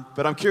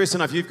 But I'm curious to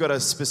know if you've got a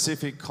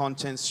specific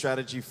content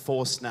strategy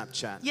for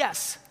Snapchat.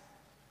 Yes.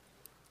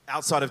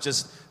 Outside of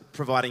just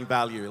providing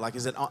value, like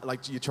is it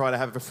like you try to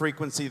have a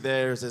frequency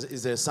there?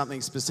 Is there something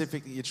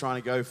specific that you're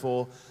trying to go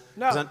for?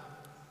 No.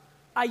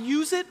 I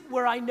use it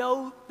where I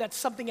know that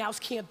something else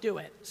can't do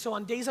it. So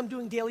on days I'm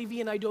doing Daily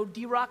V and I do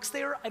D-Rocks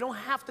there, I don't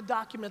have to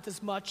document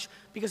as much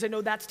because I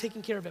know that's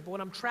taking care of it. But when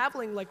I'm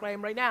traveling like I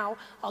am right now,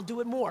 I'll do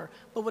it more.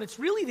 But what it's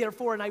really there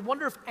for, and I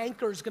wonder if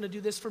Anchor is going to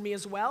do this for me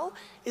as well,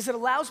 is it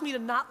allows me to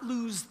not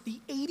lose the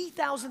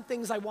 80,000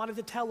 things I wanted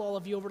to tell all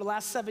of you over the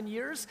last 7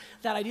 years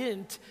that I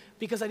didn't,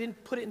 because I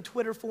didn't put it in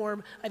Twitter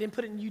form, I didn't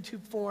put it in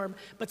YouTube form.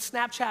 But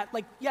Snapchat,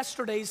 like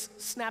yesterday's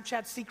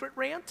Snapchat secret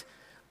rant,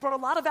 brought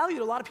a lot of value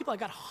to a lot of people. I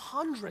got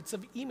hundreds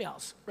of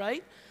emails,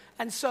 right?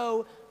 And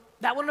so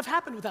that wouldn't have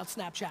happened without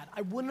Snapchat.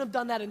 I wouldn't have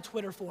done that in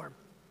Twitter form.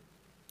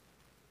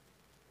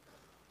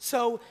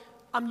 So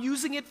I'm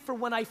using it for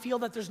when I feel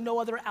that there's no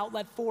other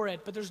outlet for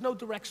it, but there's no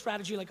direct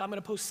strategy like I'm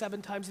gonna post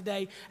 7 times a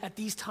day at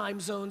these time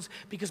zones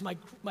because my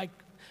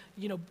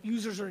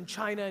users are in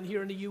China and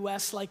here in the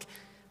US. Like,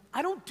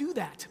 I don't do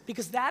that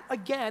because that,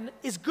 again,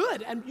 is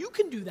good, and you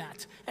can do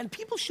that, and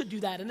people should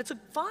do that, and it's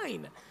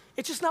fine.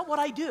 It's just not what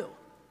I do.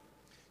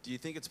 Do you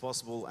think it's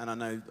possible, and I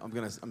know I'm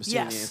assuming the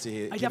answer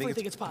here. I definitely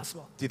think it's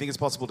possible. Do you think it's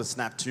possible to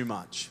snap too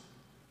much?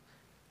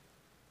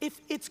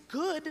 If it's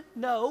good,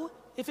 no.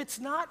 If it's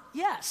not,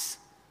 yes.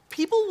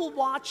 People will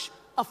watch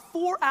a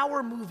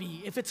 4-hour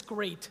movie if it's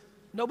great.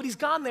 Nobody's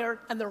gone there,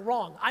 and they're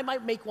wrong. I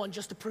might make one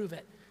just to prove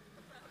it.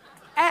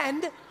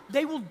 And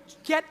they will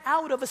get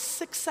out of a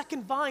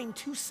 6-second Vine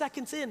 2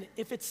 seconds in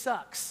if it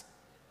sucks.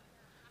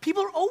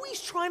 People are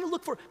always trying to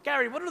look for,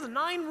 Gary, what are the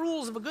 9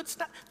 rules of a good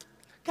snap?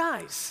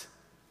 Guys,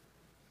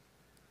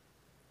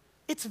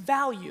 it's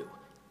value.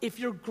 If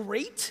you're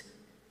great,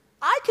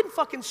 I can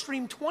fucking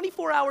stream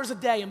 24 hours a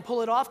day and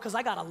pull it off because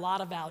I got a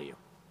lot of value.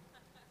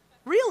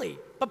 Really,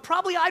 but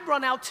probably I'd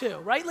run out too,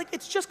 right? Like,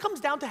 it just comes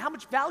down to how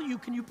much value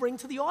can you bring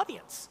to the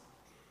audience.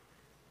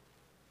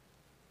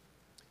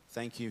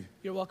 Thank you.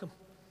 You're welcome.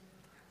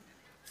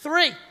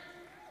 3.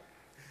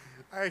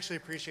 I actually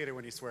appreciate it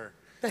when you swear.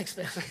 Thanks,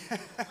 man.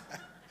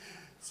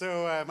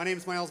 So my name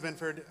is Miles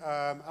Binford.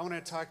 I want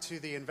to talk to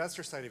the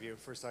investor side of you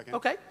for a second.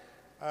 Okay.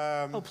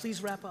 Oh,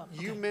 please wrap up.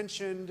 You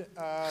mentioned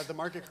the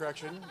market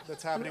correction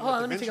that's happening Hold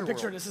on, with let the me take a venture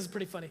picture of world. this. This is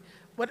pretty funny.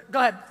 What? Go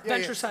ahead, Yeah,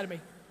 venture yeah. side of me.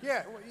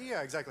 Yeah, well,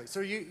 yeah, exactly. So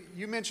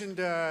you mentioned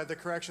the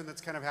correction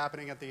that's kind of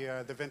happening at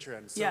the venture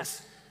end. So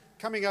Yes.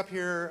 Coming up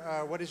here,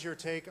 what is your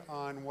take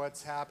on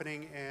what's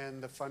happening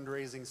and the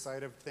fundraising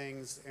side of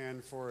things?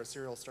 And for a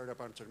serial startup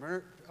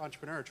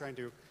entrepreneur trying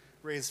to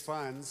raise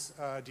funds,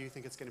 do you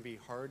think it's going to be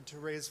hard to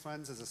raise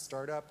funds as a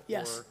startup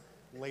Yes.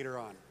 or later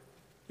on?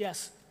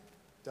 Yes.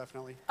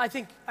 Definitely. I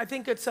think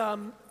it's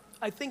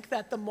I think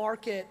that the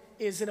market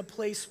is in a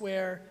place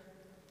where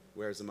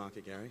Where is the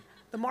market, Gary?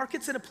 the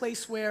market's in a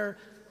place where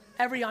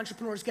every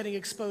entrepreneur is getting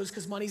exposed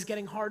because money's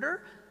getting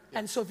harder.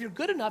 And so if you're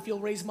good enough, you'll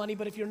raise money,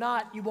 but if you're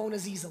not, you won't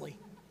as easily.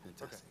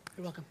 Okay.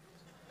 You're welcome.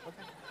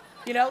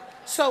 You know,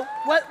 so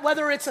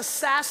whether it's a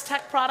SaaS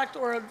tech product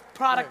or a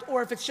product,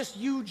 or if it's just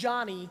you,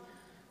 Johnny,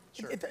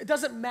 it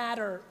doesn't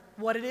matter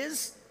what it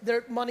is.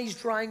 Their money's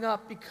drying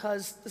up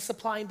because the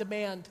supply and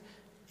demand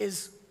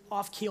is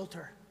off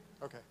kilter.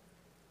 Okay.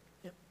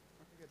 Yep.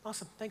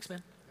 Awesome. Thanks,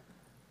 man.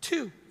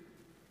 2.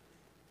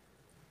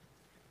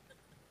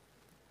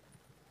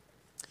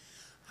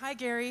 Hi,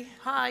 Gary.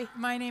 Hi.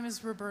 My name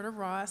is Roberta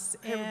Ross,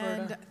 Hey,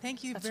 and Roberta.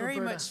 thank you That's very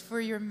Roberta. much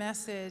for your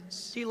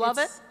message. Do you love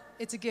it?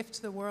 It's a gift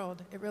to the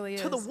world. It really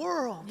is. To the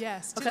world?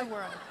 Yes, to Okay. the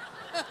world.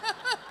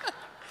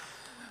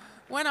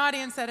 One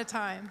audience at a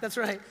time. That's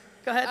right.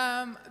 Go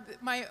ahead.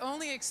 My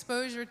only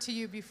exposure to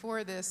you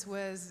before this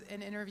was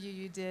an interview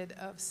you did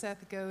of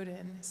Seth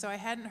Godin, so I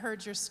hadn't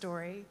heard your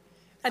story.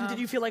 And did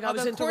you feel like I was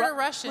although quarter interrupt-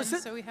 Russian, was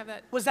it- so we have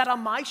that. Was that on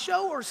my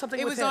show or something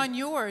It with was him? on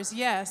yours,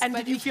 yes. And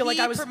but did you feel like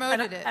I was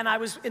promoted it? and I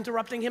was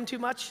interrupting him too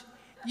much?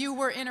 You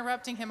were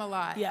interrupting him a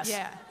lot. Yes.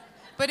 Yeah.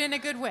 But in a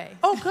good way.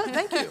 Oh, good.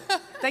 Thank you.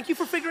 Thank you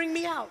for figuring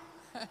me out.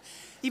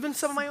 Even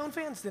some of my own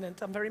fans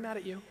didn't. I'm very mad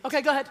at you.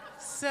 Okay, go ahead.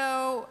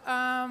 So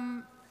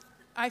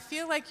I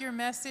feel like your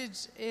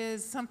message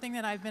is something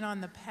that I've been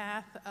on the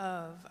path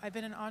of. I've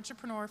been an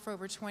entrepreneur for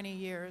over 20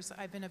 years.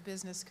 I've been a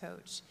business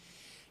coach.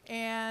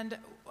 And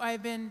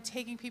I've been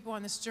taking people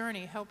on this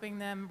journey, helping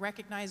them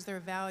recognize their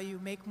value,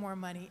 make more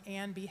money,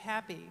 and be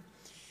happy.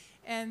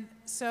 And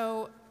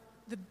so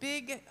the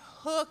big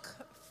hook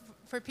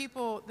for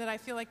people that I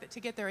feel like that to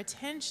get their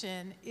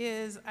attention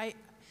is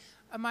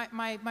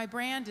my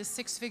brand is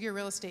Six Figure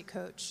Real Estate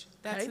Coach.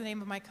 That's Okay. the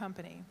name of my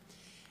company.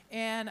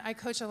 And I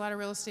coach a lot of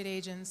real estate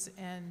agents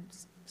and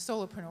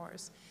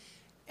solopreneurs.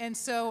 And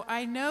so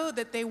I know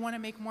that they want to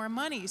make more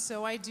money,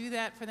 so I do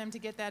that for them to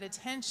get that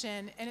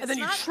attention. And, it's then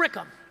you not, trick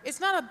them. It's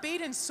not a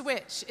bait and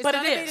switch. It's But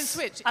not it a bait is. and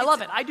switch. I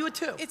love it. I do it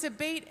too. It's a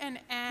bait and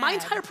add. My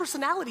entire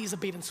personality is a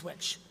bait and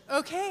switch.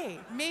 Okay,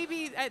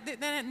 maybe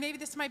then maybe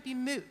this might be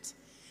moot.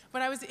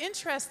 But I was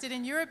interested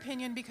in your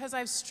opinion because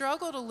I've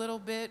struggled a little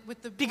bit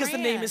with the Because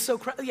brand. the name is so,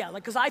 yeah,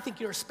 like, because I think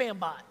you're a spam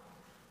bot.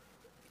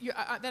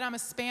 That I'm a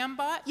spam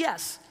bot?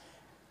 Yes.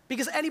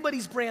 Because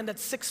anybody's brand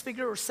that's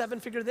 6-figure or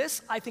 7-figure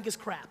this, I think is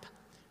crap.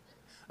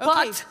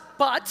 Okay.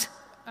 But,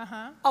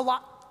 Uh-huh. a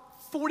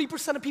lot,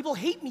 40% of people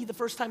hate me the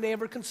first time they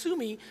ever consume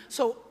me.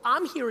 So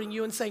I'm hearing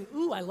you and saying,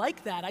 ooh, I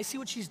like that. I see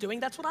what she's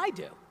doing. That's what I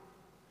do.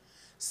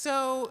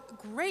 So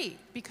great,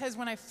 because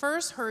when I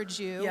first heard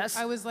you, Yes.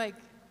 I was like,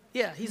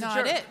 yeah, he's not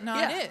a jerk. it,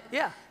 not Yeah, it.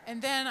 yeah.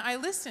 And then I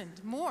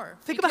listened more.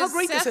 Think about how because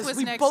great Seth this is. was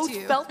We next both to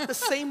you. felt the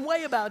same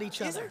way about each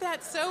other. Isn't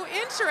that so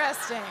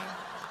interesting?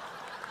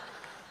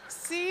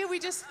 See, we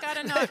just got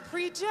to not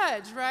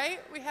prejudge, right?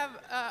 We have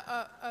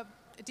a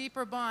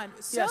deeper bond.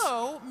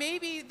 So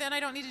maybe then I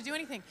don't need to do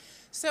anything.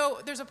 So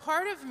there's a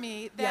part of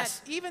me that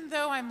Yes. even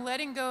though I'm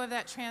letting go of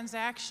that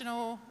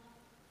transactional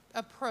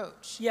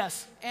approach,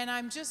 Yes. and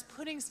I'm just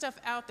putting stuff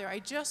out there, I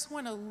just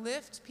want to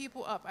lift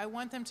people up. I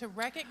want them to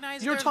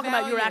recognize You're their talking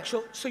about your value.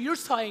 actual, so you're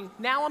saying,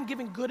 now I'm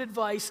giving good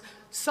advice.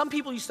 Some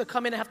people used to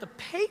come in and have to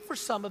pay for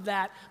some of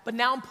that, but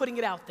now I'm putting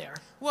it out there.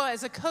 Well,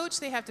 as a coach,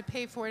 they have to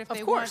pay for it if Of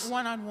they course.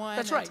 want one-on-one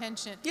That's right.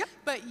 attention. Yep.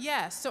 But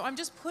yes, so I'm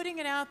just putting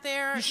it out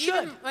there. You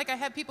should. Even, like I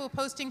have people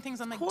posting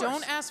things, I'm like, course.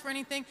 don't ask for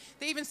anything.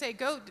 They even say,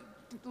 go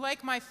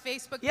like my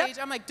Facebook Yep. page.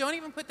 I'm like, don't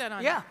even put that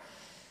on Yeah. there.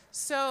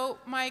 So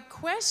my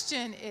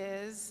question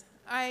is,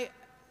 I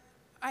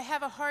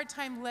have a hard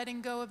time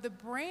letting go of the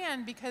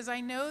brand because I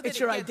know that It's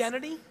it your gets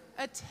identity?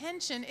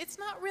 attention. It's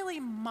not really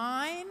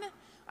mine.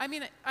 I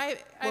mean,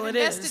 I've Well, it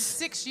invested is.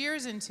 6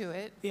 years into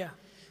it. Yeah.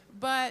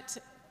 But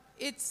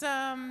it's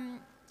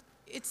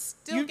it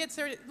still gets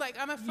there. Like,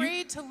 I'm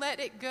afraid to let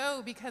it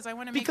go because I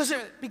want to make sure.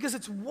 Because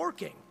it's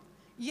working.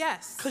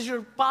 Yes. Because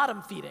you're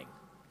bottom feeding.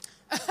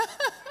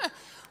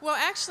 Well,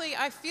 actually,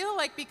 I feel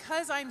like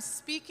because I'm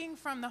speaking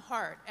from the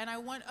heart and I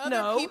want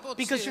other people to.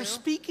 Because you're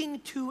speaking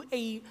to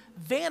a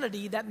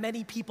vanity that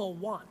many people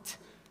want.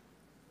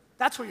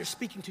 That's what you're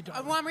speaking to,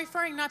 darling. Well, I'm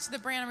referring not to the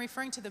brand, I'm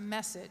referring to the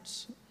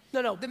message.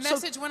 No. The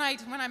message when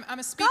I'm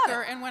a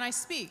speaker and when I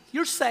speak.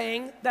 You're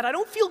saying that I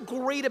don't feel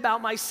great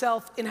about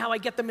myself in how I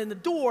get them in the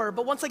door,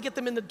 but once I get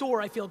them in the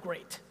door, I feel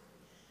great.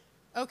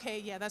 Okay,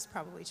 yeah, that's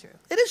probably true.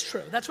 It is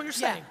true. That's what you're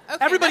saying. Yeah,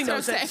 okay, Everybody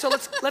that's knows what I'm it.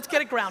 So let's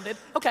get it grounded.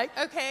 Okay.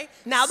 Okay.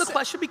 Now the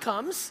question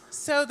becomes.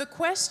 So the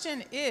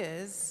question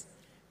is,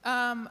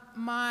 Let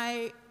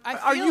me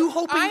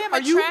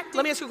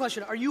ask you a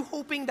question. Are you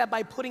hoping that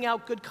by putting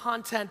out good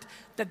content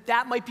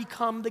that might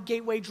become the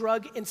gateway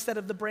drug instead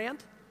of the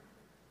brand?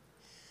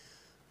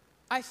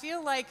 I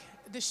feel like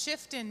the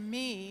shift in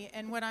me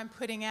and what I'm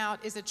putting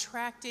out is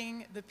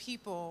attracting the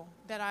people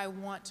that I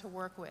want to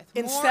work with.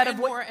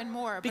 More and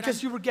more.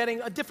 Because you were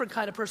getting a different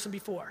kind of person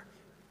before.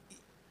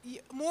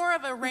 More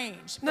of a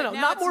range. No,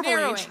 not more of a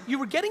range. You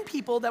were getting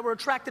people that were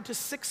attracted to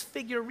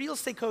six-figure real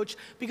estate coach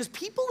because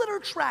people that are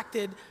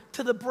attracted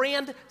to the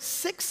brand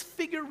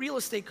six-figure real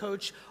estate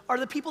coach are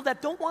the people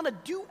that don't want to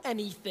do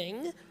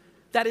anything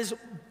that is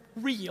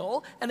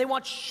real and they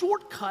want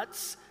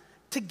shortcuts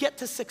to get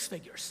to six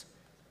figures.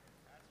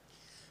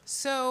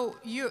 So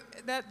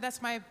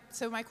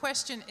my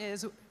question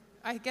is,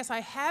 I guess I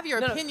have your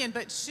opinion,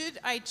 but should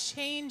I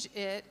change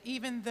it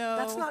even though...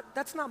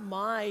 That's not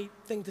my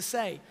thing to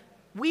say.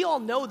 We all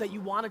know that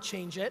you want to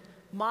change it.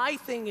 My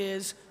thing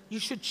is, you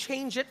should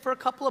change it for a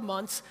couple of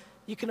months.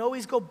 You can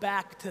always go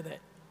back to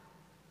it.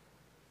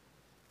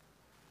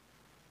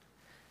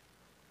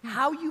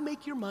 How you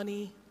make your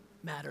money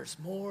matters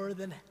more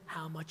than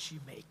how much you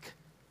make.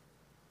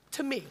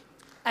 To me.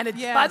 And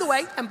by the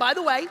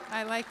way,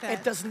 I like that.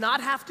 It does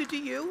not have to do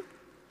you.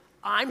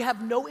 I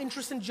have no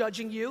interest in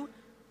judging you.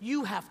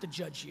 You have to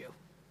judge you.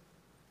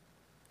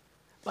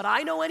 But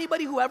I know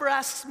anybody who ever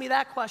asks me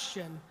that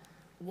question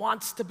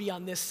wants to be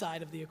on this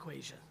side of the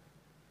equation.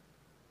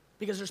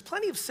 Because there's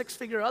plenty of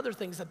six-figure other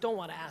things that don't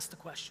want to ask the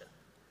question.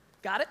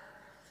 Got it?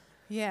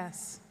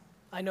 Yes.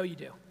 I know you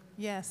do.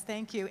 Yes,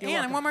 thank you. You're and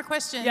welcome. one more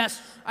question.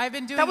 Yes. I've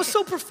been doing... That was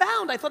so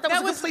profound. I thought that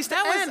was a good place to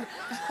end.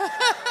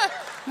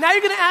 Now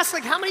you're going to ask,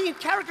 like, how many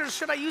characters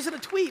should I use in a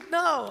tweet?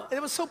 No,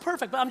 it was so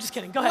perfect, but I'm just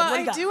kidding. Go ahead.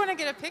 Well, I do want to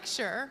get a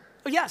picture.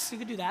 Oh, yes, you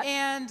could do that.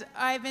 And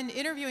I've been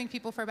interviewing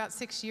people for about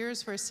 6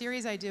 years for a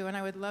series I do, and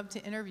I would love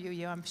to interview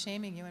you. I'm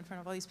shaming you in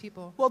front of all these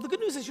people. Well, the good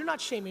news is you're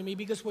not shaming me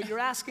because what you're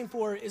asking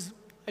for is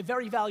a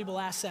very valuable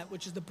asset,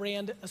 which is the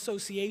brand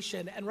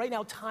association. And right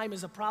now, time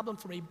is a problem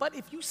for me. But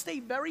if you stay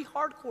very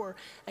hardcore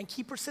and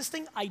keep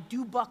persisting, I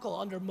do buckle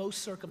under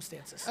most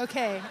circumstances.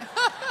 Okay.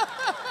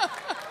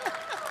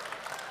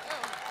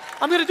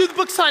 I'm going to do the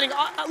book signing.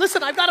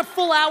 Listen, I've got a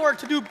full hour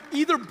to do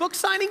either book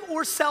signing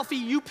or selfie.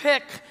 You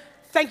pick.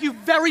 Thank you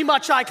very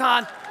much,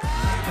 Icon.